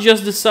not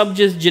just the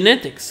subject's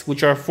genetics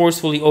which are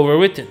forcefully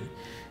overwritten.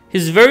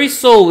 His very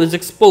soul is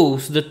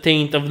exposed to the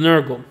taint of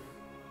Nurgle,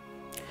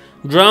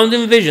 drowned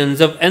in visions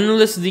of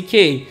endless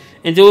decay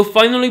until it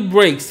finally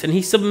breaks and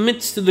he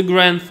submits to the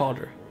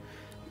Grandfather.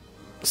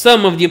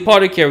 Some of the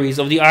apothecaries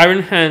of the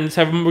Iron Hands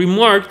have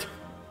remarked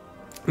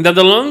that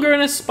the longer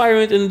an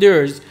aspirant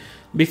endures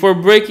before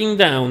breaking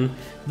down,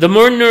 the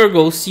more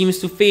Nurgle seems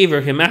to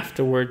favor him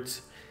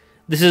afterwards.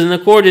 This is in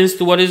accordance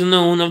to what is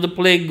known of the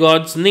Plague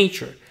God's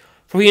nature,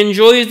 for he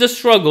enjoys the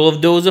struggle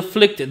of those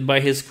afflicted by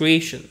his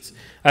creations,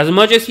 as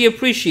much as he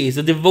appreciates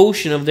the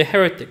devotion of the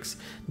heretics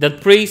that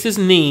praise his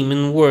name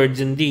in words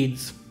and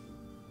deeds.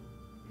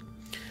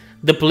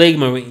 The Plague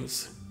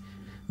Marines.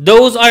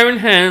 Those Iron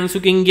Hands who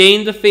can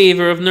gain the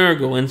favor of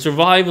Nurgle and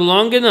survive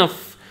long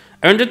enough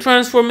earn the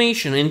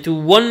transformation into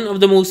one of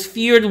the most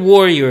feared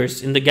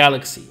warriors in the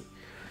galaxy.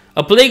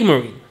 A Plague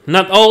Marine.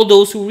 Not all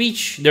those who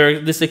reach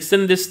this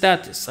extended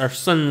status are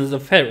sons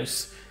of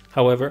Horus,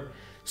 however.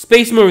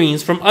 Space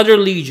Marines from other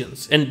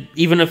legions, and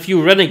even a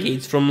few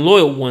renegades from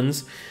loyal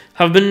ones,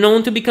 have been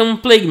known to become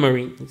Plague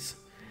Marines,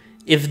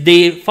 if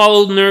they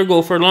followed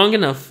Nurgle for long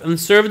enough and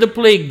served the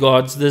Plague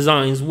God's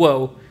designs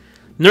well.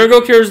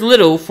 Nurgle cares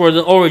little for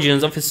the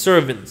origins of his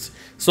servants,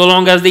 so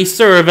long as they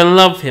serve and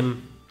love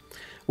him.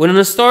 When an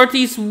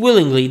Astartes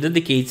willingly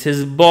dedicates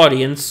his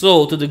body and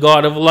soul to the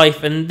god of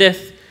life and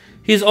death,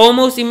 he is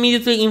almost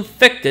immediately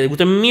infected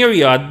with a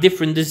myriad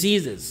different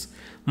diseases,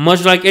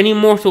 much like any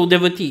mortal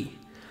devotee.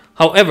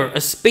 However,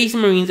 a Space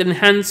Marine's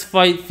enhanced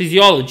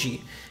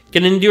physiology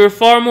can endure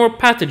far more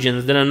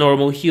pathogens than a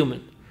normal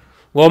human.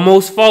 While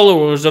most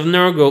followers of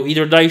Nurgle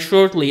either die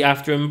shortly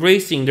after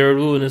embracing their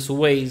ruinous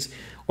ways,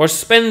 or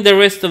spend the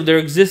rest of their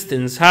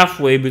existence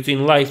halfway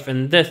between life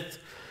and death,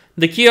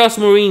 the Chaos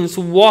Marines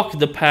who walk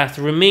the path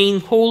remain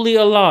wholly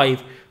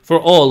alive for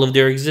all of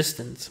their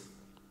existence.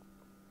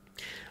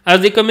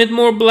 As they commit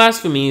more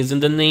blasphemies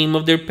in the name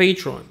of their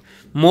patron,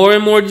 more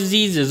and more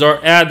diseases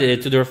are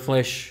added to their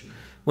flesh.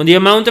 When the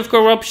amount of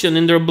corruption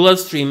in their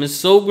bloodstream is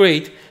so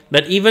great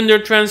that even their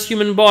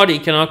transhuman body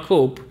cannot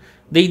cope,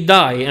 they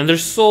die and their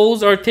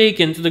souls are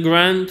taken to the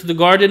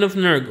Garden of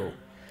Nurgle.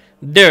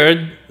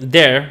 There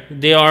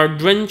they are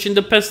drenched in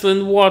the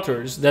pestilent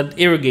waters that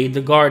irrigate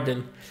the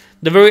garden,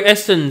 the very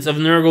essence of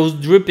Nurgle's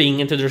dripping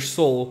into their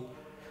soul.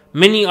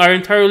 Many are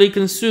entirely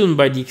consumed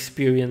by the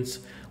experience,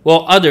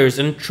 while others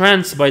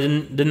entranced by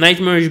the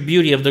nightmarish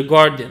beauty of the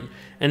garden,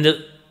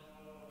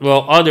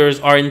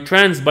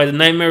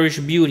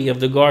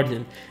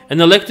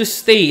 and elect to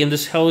stay in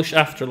this hellish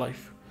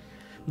afterlife.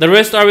 The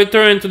rest are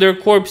returned to their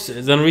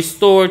corpses and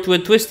restored to a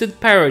twisted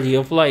parody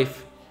of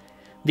life.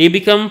 They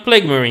become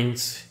Plague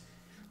Marines.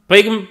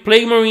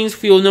 Plague Marines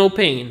feel no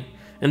pain,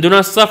 and do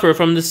not suffer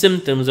from the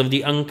symptoms of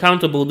the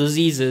uncountable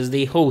diseases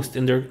they host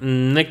in their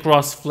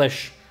necros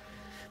flesh.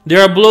 They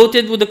are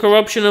bloated with the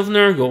corruption of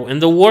Nurgle and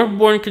the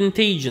warp-borne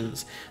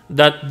contagions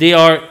that they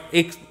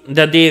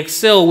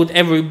exhale with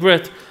every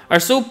breath are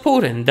so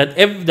potent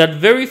that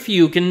very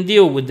few can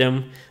deal with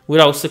them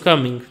without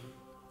succumbing.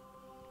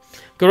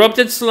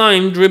 Corrupted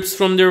slime drips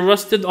from their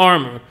rusted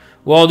armor,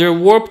 while their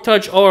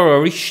warp-touch aura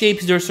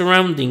reshapes their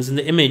surroundings in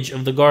the image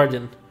of the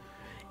garden.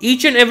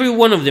 Each and every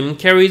one of them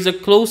carries a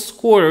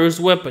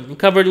close-quarters weapon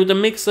covered with a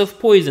mix of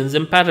poisons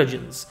and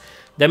pathogens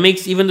that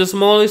makes even the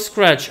smallest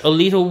scratch a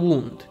lethal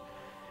wound.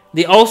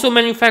 They also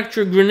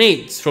manufacture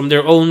grenades from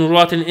their own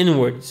rotten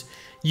inwards,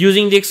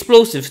 using the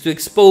explosives to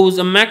expose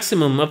a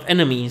maximum of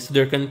enemies to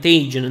their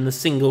contagion in a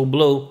single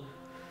blow.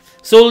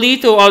 So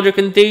lethal are the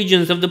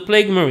contagions of the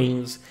Plague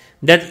Marines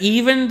that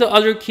even the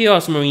other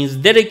Chaos Marines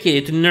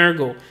dedicated to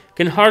Nurgle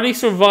can hardly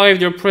survive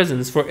their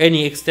presence for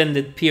any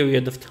extended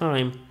period of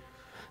time.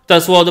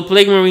 Thus, while the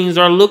Plague Marines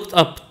are looked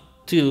up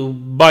to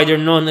by their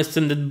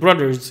non-extended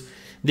brothers,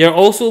 they are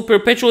also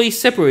perpetually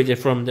separated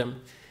from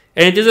them,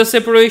 and it is a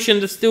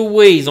separation that still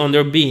weighs on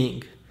their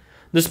being.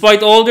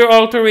 Despite all their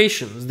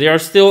alterations, they are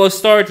still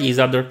Astartes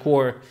at their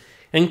core,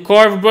 and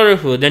carve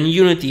brotherhood and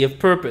unity of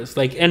purpose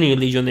like any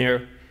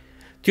legionnaire.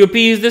 To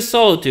appease this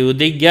solitude,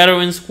 they gather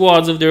in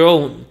squads of their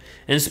own,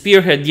 and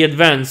spearhead the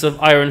advance of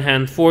Iron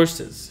Hand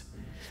forces.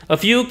 A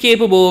few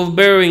capable of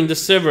bearing the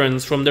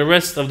severance from the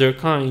rest of their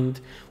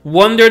kind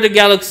wander the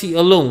galaxy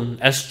alone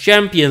as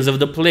champions of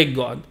the Plague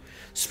God,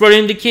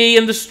 spreading decay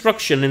and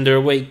destruction in their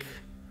wake.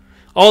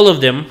 All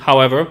of them,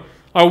 however,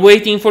 are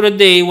waiting for the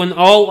day when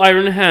all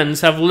Iron Hands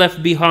have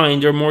left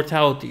behind their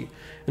mortality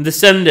and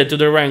descended to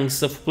the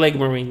ranks of Plague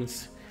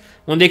Marines,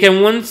 when they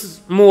can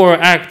once more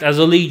act as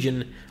a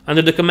legion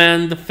under the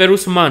command of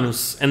Ferus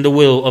Manus and the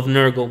will of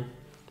Nurgle.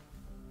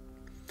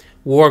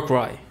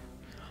 Warcry.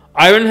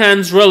 Iron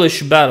Hands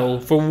relish battle,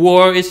 for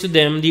war is to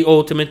them the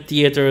ultimate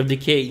theater of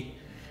decay,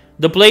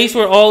 the place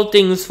where all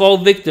things fall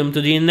victim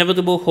to the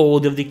inevitable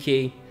hold of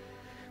decay.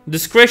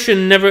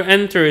 Discretion never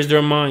enters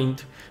their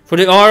mind, for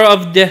the aura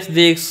of death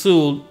they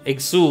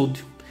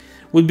exude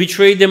would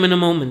betray them in a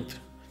moment.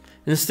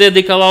 Instead,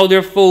 they call out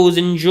their foes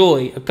in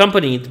joy,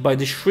 accompanied by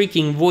the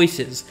shrieking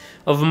voices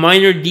of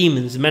minor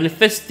demons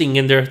manifesting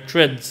in their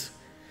treads.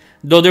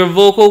 Though their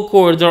vocal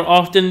cords are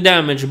often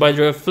damaged by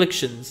their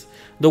afflictions,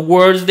 the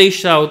words they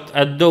shout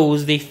at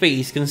those they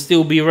face can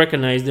still be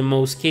recognized in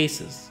most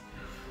cases.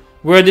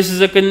 Where this is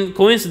a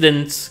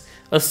coincidence,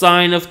 a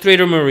sign of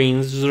traitor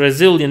marines'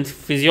 resilient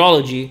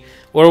physiology,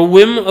 or a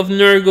whim of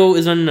Nurgle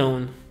is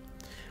unknown.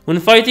 When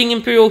fighting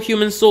Imperial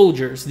human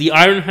soldiers, the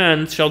Iron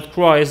Hands shout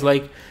cries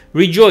like,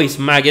 "Rejoice,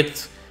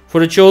 maggots, for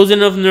the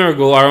chosen of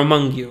Nurgle are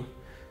among you.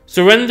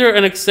 Surrender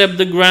and accept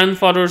the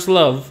grandfather's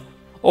love,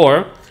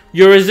 or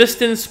your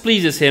resistance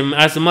pleases him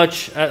as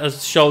much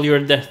as shall your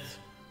death."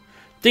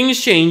 Things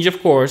change,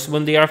 of course,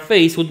 when they are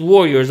faced with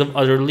warriors of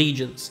other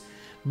legions,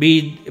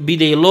 be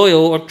they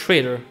loyal or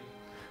traitor.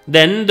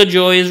 Then the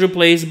joy is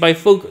replaced by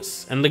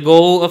focus, and the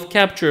goal of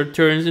capture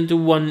turns into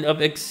one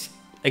of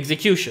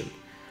execution.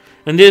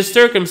 In these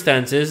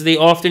circumstances, they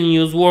often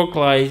use war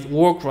cries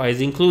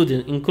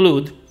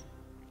include,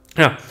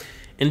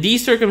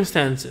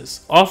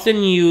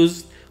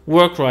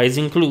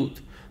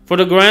 "For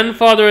the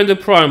Grandfather and the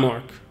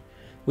Primarch,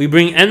 we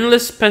bring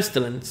endless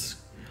pestilence,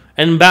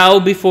 and bow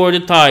before the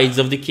tides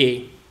of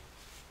decay."